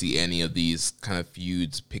surprised to see any of these kind of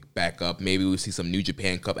feuds pick back up. Maybe we'll see some New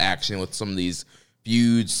Japan Cup action with some of these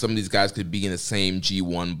feuds. Some of these guys could be in the same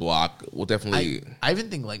G1 block. We'll definitely... I even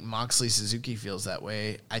think like Moxley Suzuki feels that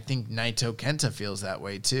way. I think Naito Kenta feels that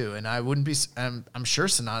way too. And I wouldn't be... I'm sure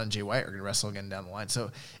Sonata and Jay White are going to wrestle again down the line. So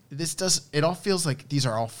it all feels like these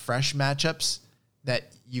are all fresh matchups that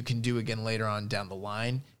you can do again later on down the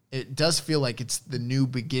line. It does feel like it's the new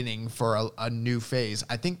beginning for a new phase.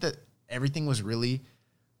 I think that everything was really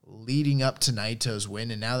leading up to Naito's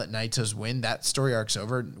win, and now that Naito's win, that story arc's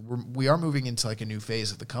over. We are moving into like a new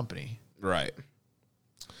phase of the company. Right.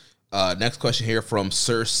 Next question here from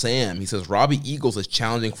Sir Sam. He says, Robbie Eagles is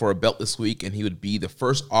challenging for a belt this week, and he would be the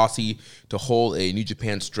first Aussie to hold a New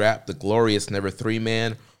Japan strap, the glorious Never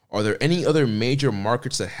 3-Man. Are there any other major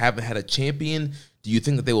markets that haven't had a champion? Do you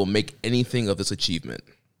think that they will make anything of this achievement?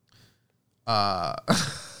 I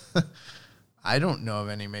don't know of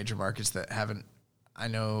any major markets that haven't. I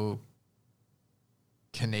know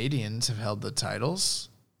Canadians have held the titles.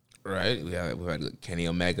 Right. We've had Kenny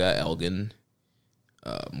Omega, Elgin.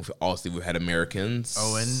 Obviously, we've had Americans.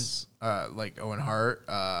 Owen Hart,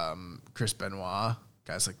 Chris Benoit,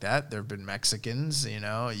 guys like that. There have been Mexicans, you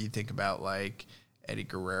know. You think about like Eddie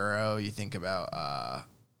Guerrero. You think about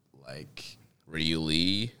like Ryu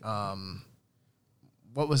Lee.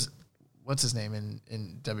 What's his name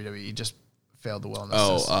in WWE? He just failed the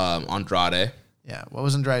wellness test. Andrade. Yeah. What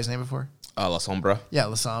was Andrade's name before? La Sombra. Yeah,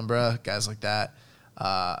 La Sombra, guys like that.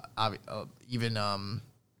 Even I'm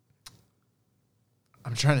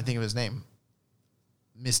trying to think of his name.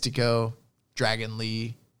 Mystico, Dragon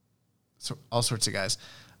Lee, all sorts of guys.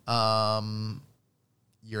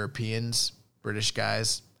 Europeans, British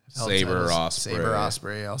guys. Sabre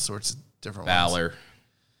Ospreay, all sorts of different Balor.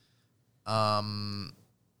 ones.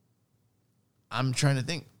 I'm trying to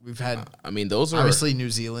think. We've had those are obviously New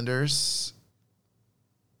Zealanders.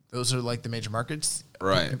 Those are like the major markets.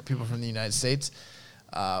 Right. People from the United States.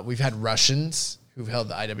 We've had Russians who've held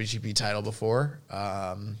the IWGP title before.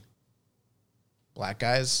 Black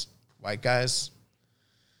guys, white guys.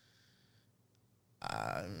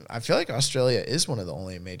 I feel like Australia is one of the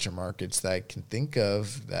only major markets that I can think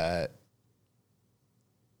of that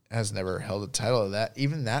has never held a title of that.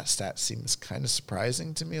 Even that stat seems kind of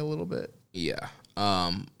surprising to me a little bit. Yeah.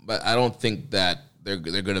 But I don't think that they're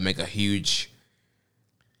going to make a huge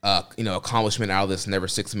accomplishment out of this Never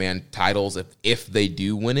 6-Man titles if they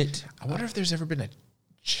do win it. I wonder if there's ever been a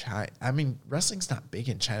China. I mean, wrestling's not big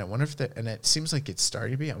in China. I wonder if and it seems like it's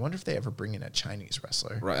starting to be. I wonder if they ever bring in a Chinese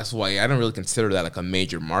wrestler. Right. That's why I don't really consider that like a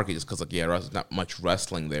major market, just because there's not much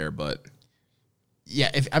wrestling there. But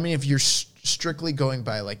yeah, if you're strictly going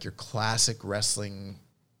by like your classic wrestling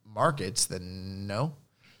markets, then no.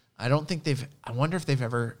 I don't think I wonder if they've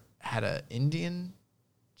ever had an Indian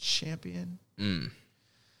champion.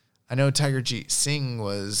 I know Tiger Jeet Singh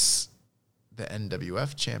was the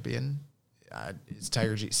NWF champion. Is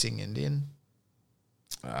Tiger Jeet Singh Indian?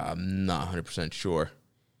 I'm not 100% sure.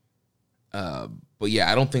 But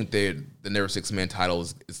yeah, I don't think the Never 6-Man title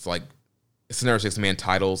it's the Never 6-Man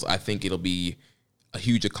titles. I think it'll be a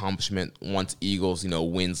huge accomplishment once Eagles,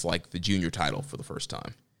 wins like the junior title for the first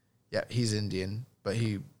time. Yeah, he's Indian, but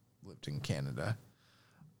he lived in Canada.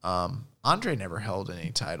 Andre never held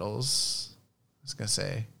any titles. I was going to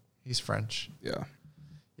say he's French. Yeah.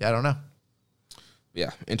 Yeah, I don't know.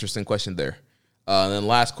 Yeah, interesting question there. And then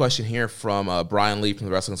last question here from Brian Lee from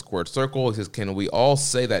the Wrestling Squared Circle. He says, can we all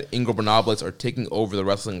say that Ingobernables are taking over the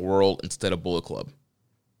wrestling world instead of Bullet Club?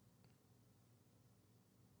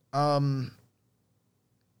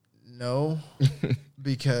 No,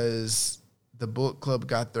 because the Bullet Club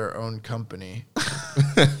got their own company.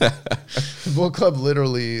 The Bullet Club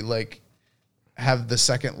literally have the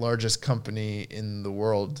second largest company in the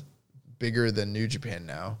world, bigger than New Japan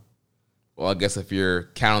now. Well, I guess if you're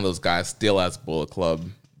counting those guys still as Bullet Club,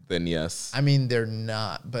 then yes. I mean, they're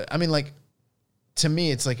not, but I mean, to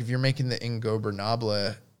me, it's if you're making the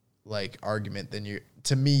Ingobernable argument, then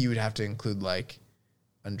to me, you would have to include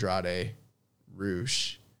Andrade,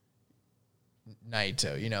 Rush,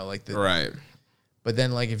 Naito, right. But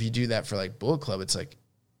then if you do that for Bullet Club, it's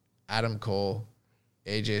Adam Cole,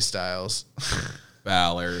 AJ Styles,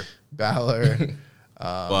 Balor, the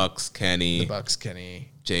Kenny,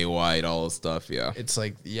 Jay White, all this stuff. Yeah, it's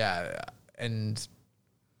and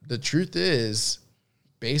the truth is,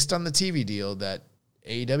 based on the TV deal that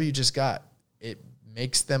AEW just got, it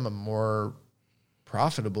makes them a more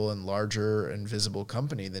profitable and larger and visible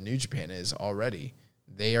company than New Japan is already.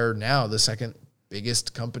 They are now the second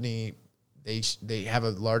biggest company. They have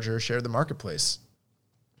a larger share of the marketplace.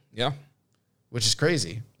 Yeah, which is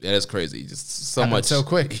crazy. That is crazy. Just so Happened much, so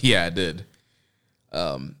quick. Yeah, it did.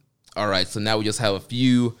 All right, so now we just have a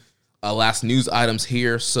few last news items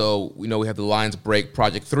here. So we know we have the Lions Break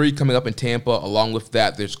Project 3 coming up in Tampa. Along with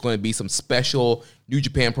that, there's going to be some special New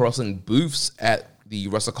Japan Pro Wrestling booths at the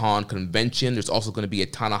WrestleCon convention. There's also going to be a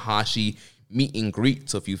Tanahashi meet and greet.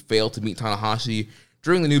 So if you fail to meet Tanahashi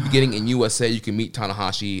during the New Beginning in USA, you can meet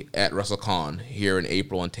Tanahashi at WrestleCon here in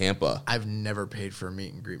April in Tampa. I've never paid for a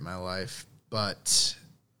meet and greet in my life, but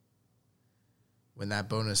when that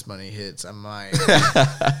bonus money hits, I might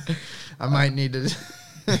need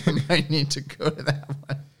to go to that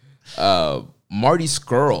one. Marty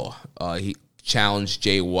Scurll, he challenged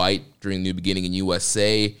Jay White during the New Beginning in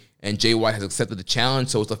USA, and Jay White has accepted the challenge,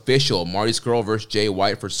 so it's official. Marty Scurll versus Jay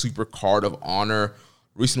White for Super Card of Honor.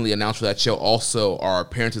 Recently announced for that show also are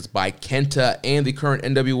appearances by Kenta and the current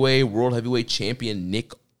NWA World Heavyweight Champion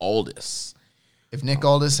Nick Aldis. If Nick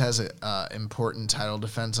Aldis has an important title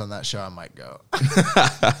defense on that show, I might go.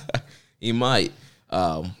 He might.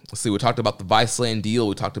 Let's see. We talked about the Viceland deal.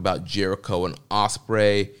 We talked about Jericho and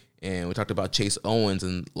Ospreay, and we talked about Chase Owens.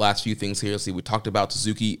 And last few things here. Let's see. We talked about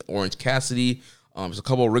Suzuki Orange Cassidy. There's a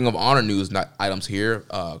couple of Ring of Honor news items here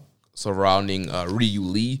surrounding Ryu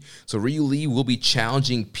Lee. So Ryu Lee will be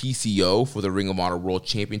challenging PCO for the Ring of Honor World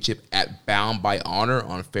Championship at Bound by Honor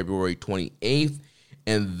on February 28th.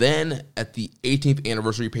 And then at the 18th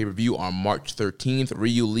anniversary pay-per-view on March 13th,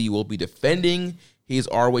 Ryu Lee will be defending his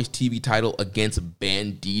ROH TV title against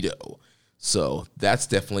Bandito. So that's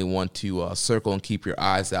definitely one to circle and keep your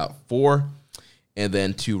eyes out for. And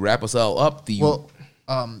then to wrap us all up,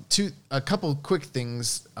 a couple quick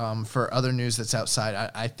things for other news that's outside.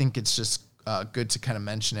 I think it's just good to kind of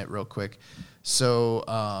mention it real quick. So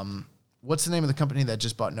what's the name of the company that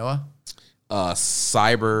just bought Noah?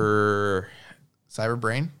 Cyber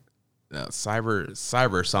Brain? No,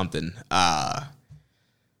 Cyber something. I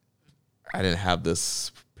didn't have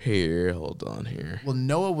this here. Hold on here. Well,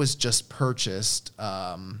 Noah was just purchased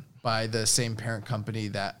by the same parent company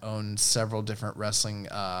that owns several different wrestling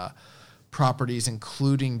properties,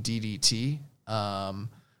 including DDT,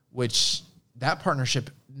 which that partnership,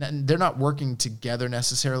 they're not working together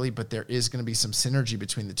necessarily, but there is going to be some synergy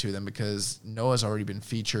between the two of them because Noah's already been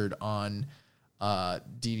featured on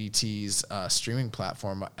DDT's streaming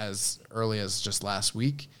platform as early as just last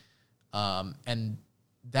week. And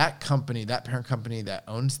that company, that parent company that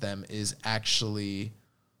owns them is actually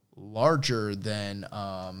larger than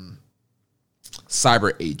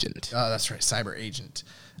Cyber Agent. Oh, that's right, Cyber Agent.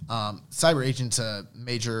 Cyber Agent's a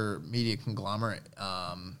major media conglomerate,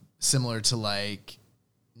 similar to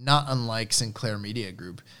not unlike Sinclair Media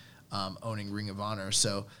Group owning Ring of Honor.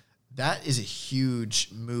 So that is a huge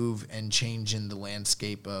move and change in the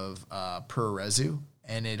landscape of Puroresu.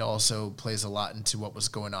 And it also plays a lot into what was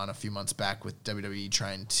going on a few months back with WWE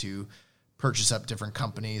trying to purchase up different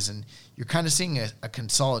companies. And you're kind of seeing a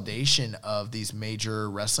consolidation of these major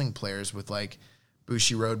wrestling players with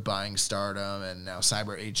Bushiroad buying Stardom and now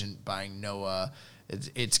Cyber Agent buying Noah.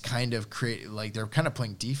 It's kind of they're kind of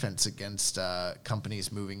playing defense against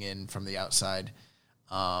companies moving in from the outside.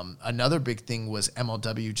 Another big thing was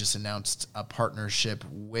MLW just announced a partnership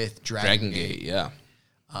with Dragon Gate. Yeah.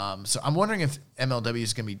 So I'm wondering if MLW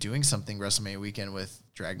is going to be doing something WrestleMania weekend with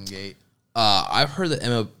Dragon Gate. I've heard that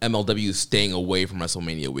MLW is staying away from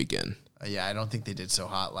WrestleMania weekend. Yeah, I don't think they did so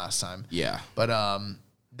hot last time. Yeah. But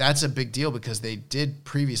that's a big deal because they did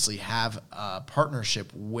previously have a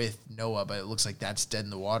partnership with Noah, but it looks like that's dead in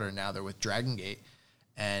the water. Now they're with Dragon Gate.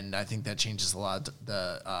 And I think that changes a lot of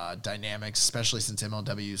the dynamics, especially since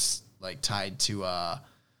MLW's like tied to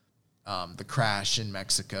the crash in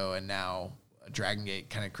Mexico, and now Dragon Gate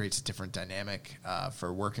kind of creates a different dynamic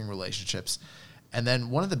for working relationships. And then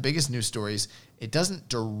one of the biggest news stories, it doesn't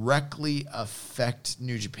directly affect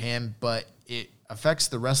New Japan, but it affects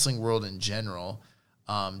the wrestling world in general.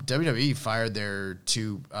 WWE fired their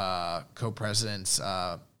two co-presidents,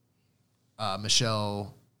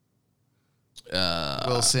 Michelle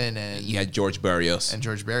Wilson and George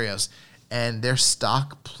Barrios. And their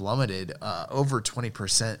stock plummeted over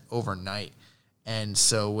 20% overnight. And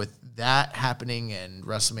so with that happening and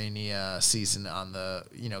WrestleMania season on the,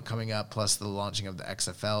 coming up, plus the launching of the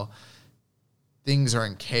XFL, things are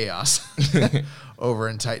in chaos over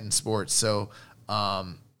in Titan Sports. So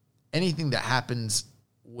anything that happens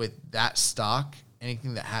with that stock,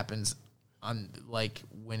 anything that happens on like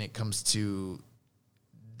when it comes to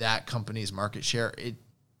that company's market share, it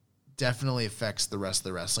definitely affects the rest of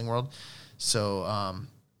the wrestling world. So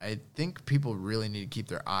I think people really need to keep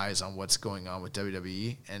their eyes on what's going on with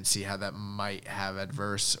WWE and see how that might have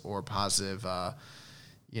adverse or positive,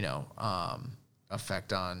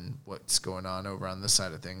 effect on what's going on over on this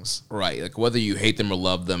side of things. Right. Like whether you hate them or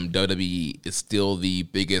love them, WWE is still the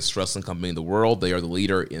biggest wrestling company in the world. They are the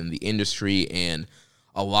leader in the industry, and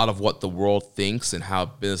a lot of what the world thinks and how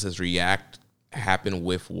businesses react happen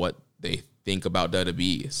with what they think about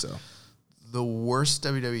WWE. So the worse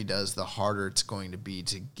WWE does, the harder it's going to be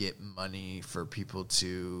to get money for people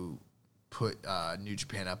to put New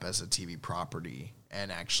Japan up as a TV property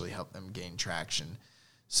and actually help them gain traction.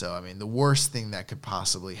 So, I mean, the worst thing that could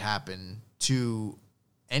possibly happen to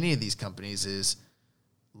any of these companies is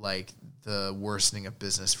like the worsening of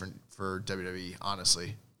business for WWE,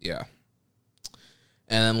 honestly. Yeah.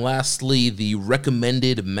 And then lastly, the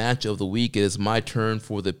recommended match of the week. It is my turn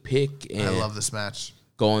for the pick. And I love this match.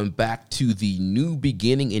 Going back to the New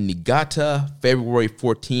Beginning in Niigata, February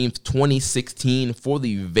 14th, 2016, for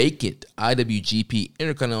the vacant IWGP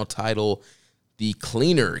Intercontinental title, the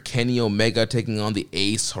cleaner Kenny Omega taking on the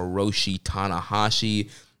ace Hiroshi Tanahashi.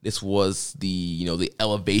 This was the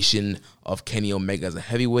elevation of Kenny Omega as a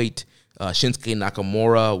heavyweight. Shinsuke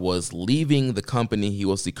Nakamura was leaving the company. He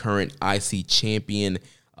was the current IC champion.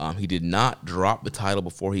 He did not drop the title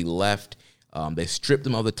before he left. They stripped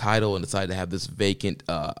him of the title and decided to have this vacant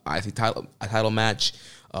IC title match.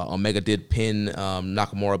 Omega did pin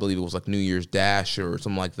Nakamura. I believe it was like New Year's Dash or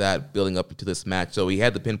something like that, building up into this match. So he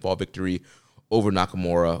had the pinfall victory over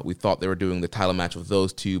Nakamura. We thought they were doing the title match with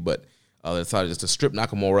those two, but they decided just to strip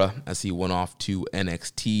Nakamura as he went off to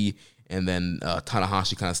NXT. And then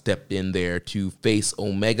Tanahashi kind of stepped in there to face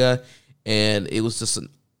Omega. And it was just an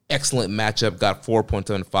excellent matchup. Got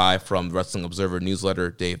 4.75 from the Wrestling Observer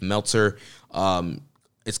newsletter, Dave Meltzer.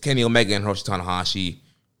 It's Kenny Omega and Hiroshi Tanahashi,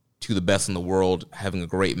 two of the best in the world, having a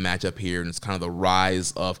great matchup here. And it's kind of the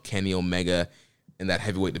rise of Kenny Omega in that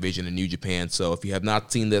heavyweight division in New Japan. So if you have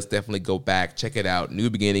not seen this, definitely go back, check it out. New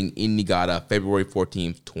Beginning in Niigata, February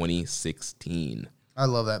 14th, 2016. I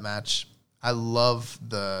love that match. I love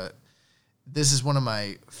this is one of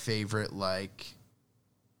my favorite,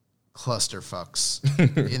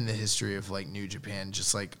 clusterfucks in the history of, New Japan.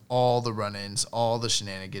 Just, all the run-ins, all the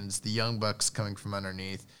shenanigans, the Young Bucks coming from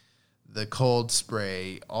underneath, the cold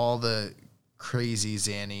spray, all the crazy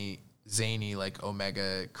zany,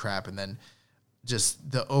 Omega crap, and then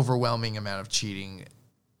just the overwhelming amount of cheating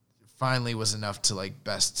finally was enough to,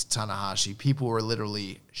 best Tanahashi. People were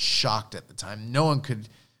literally shocked at the time. No one could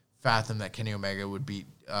fathom that Kenny Omega would beat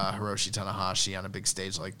Hiroshi Tanahashi on a big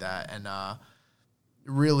stage like that. And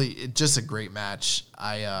really, just a great match.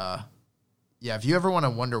 If you ever want to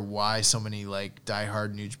wonder why so many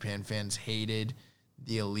diehard New Japan fans hated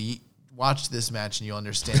the Elite, watch this match and you'll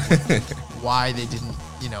understand why they didn't,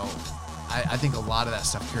 I think a lot of that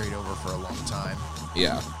stuff carried over for a long time.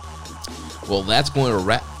 Yeah. Well, that's going to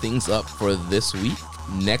wrap things up for this week.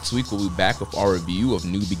 Next week, we'll be back with our review of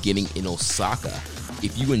New Beginning in Osaka.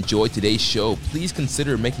 If you enjoyed today's show, please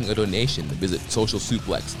consider making a donation. Visit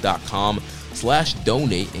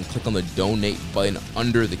socialsuplex.com/donate and click on the donate button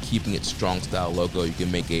under the Keeping It Strong Style logo. You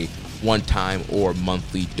can make a one-time or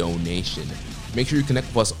monthly donation. Make sure you connect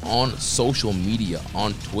with us on social media,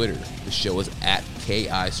 on Twitter. The show is at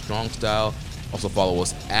KI Strong Style. Also follow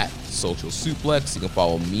us at Social Suplex. You can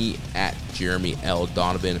follow me at Jeremy L.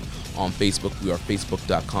 Donovan. On Facebook, we are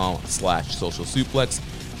facebook.com/Social Suplex,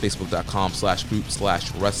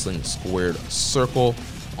 facebook.com/group/Wrestling Squared Circle.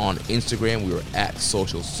 On Instagram, we are at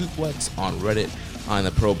Social Suplex. On Reddit, I'm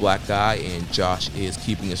the Pro Black Guy, and Josh is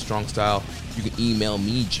Keeping It Strong Style. You can email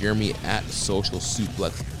me, Jeremy, at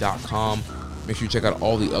socialsuplex.com. Make sure you check out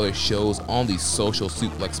all the other shows on the Social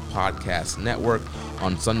Suplex Podcast Network.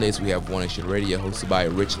 On Sundays, we have One Nation Radio, hosted by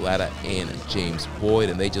Rich Latta and James Boyd,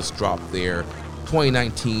 and they just dropped their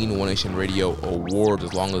 2019 One Nation Radio Award,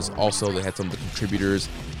 as long as also they had some of the contributors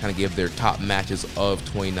kind of give their top matches of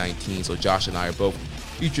 2019. So Josh and I are both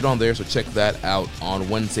featured on there, so check that out. On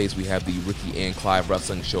Wednesdays, we have the Ricky and Clive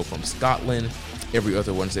Wrestling Show from Scotland. Every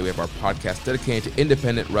other Wednesday, we have our podcast dedicated to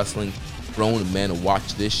independent wrestling. Grown Men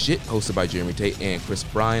Watch This Shit, hosted by Jeremy Tate and Chris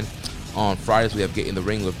Bryan. On Fridays, we have Get in the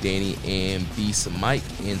Ring with Danny and Beast Mike.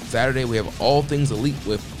 And Saturday, we have All Things Elite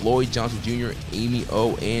with Floyd Johnson Jr., Amy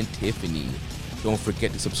O, and Tiffany. Don't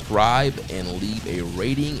forget to subscribe and leave a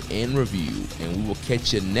rating and review. And we will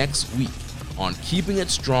catch you next week on Keeping It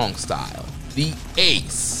Strong Style, the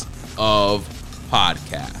ace of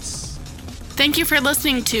podcasts. Thank you for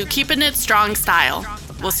listening to Keepin' It Strong Style.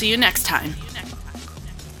 We'll see you next time.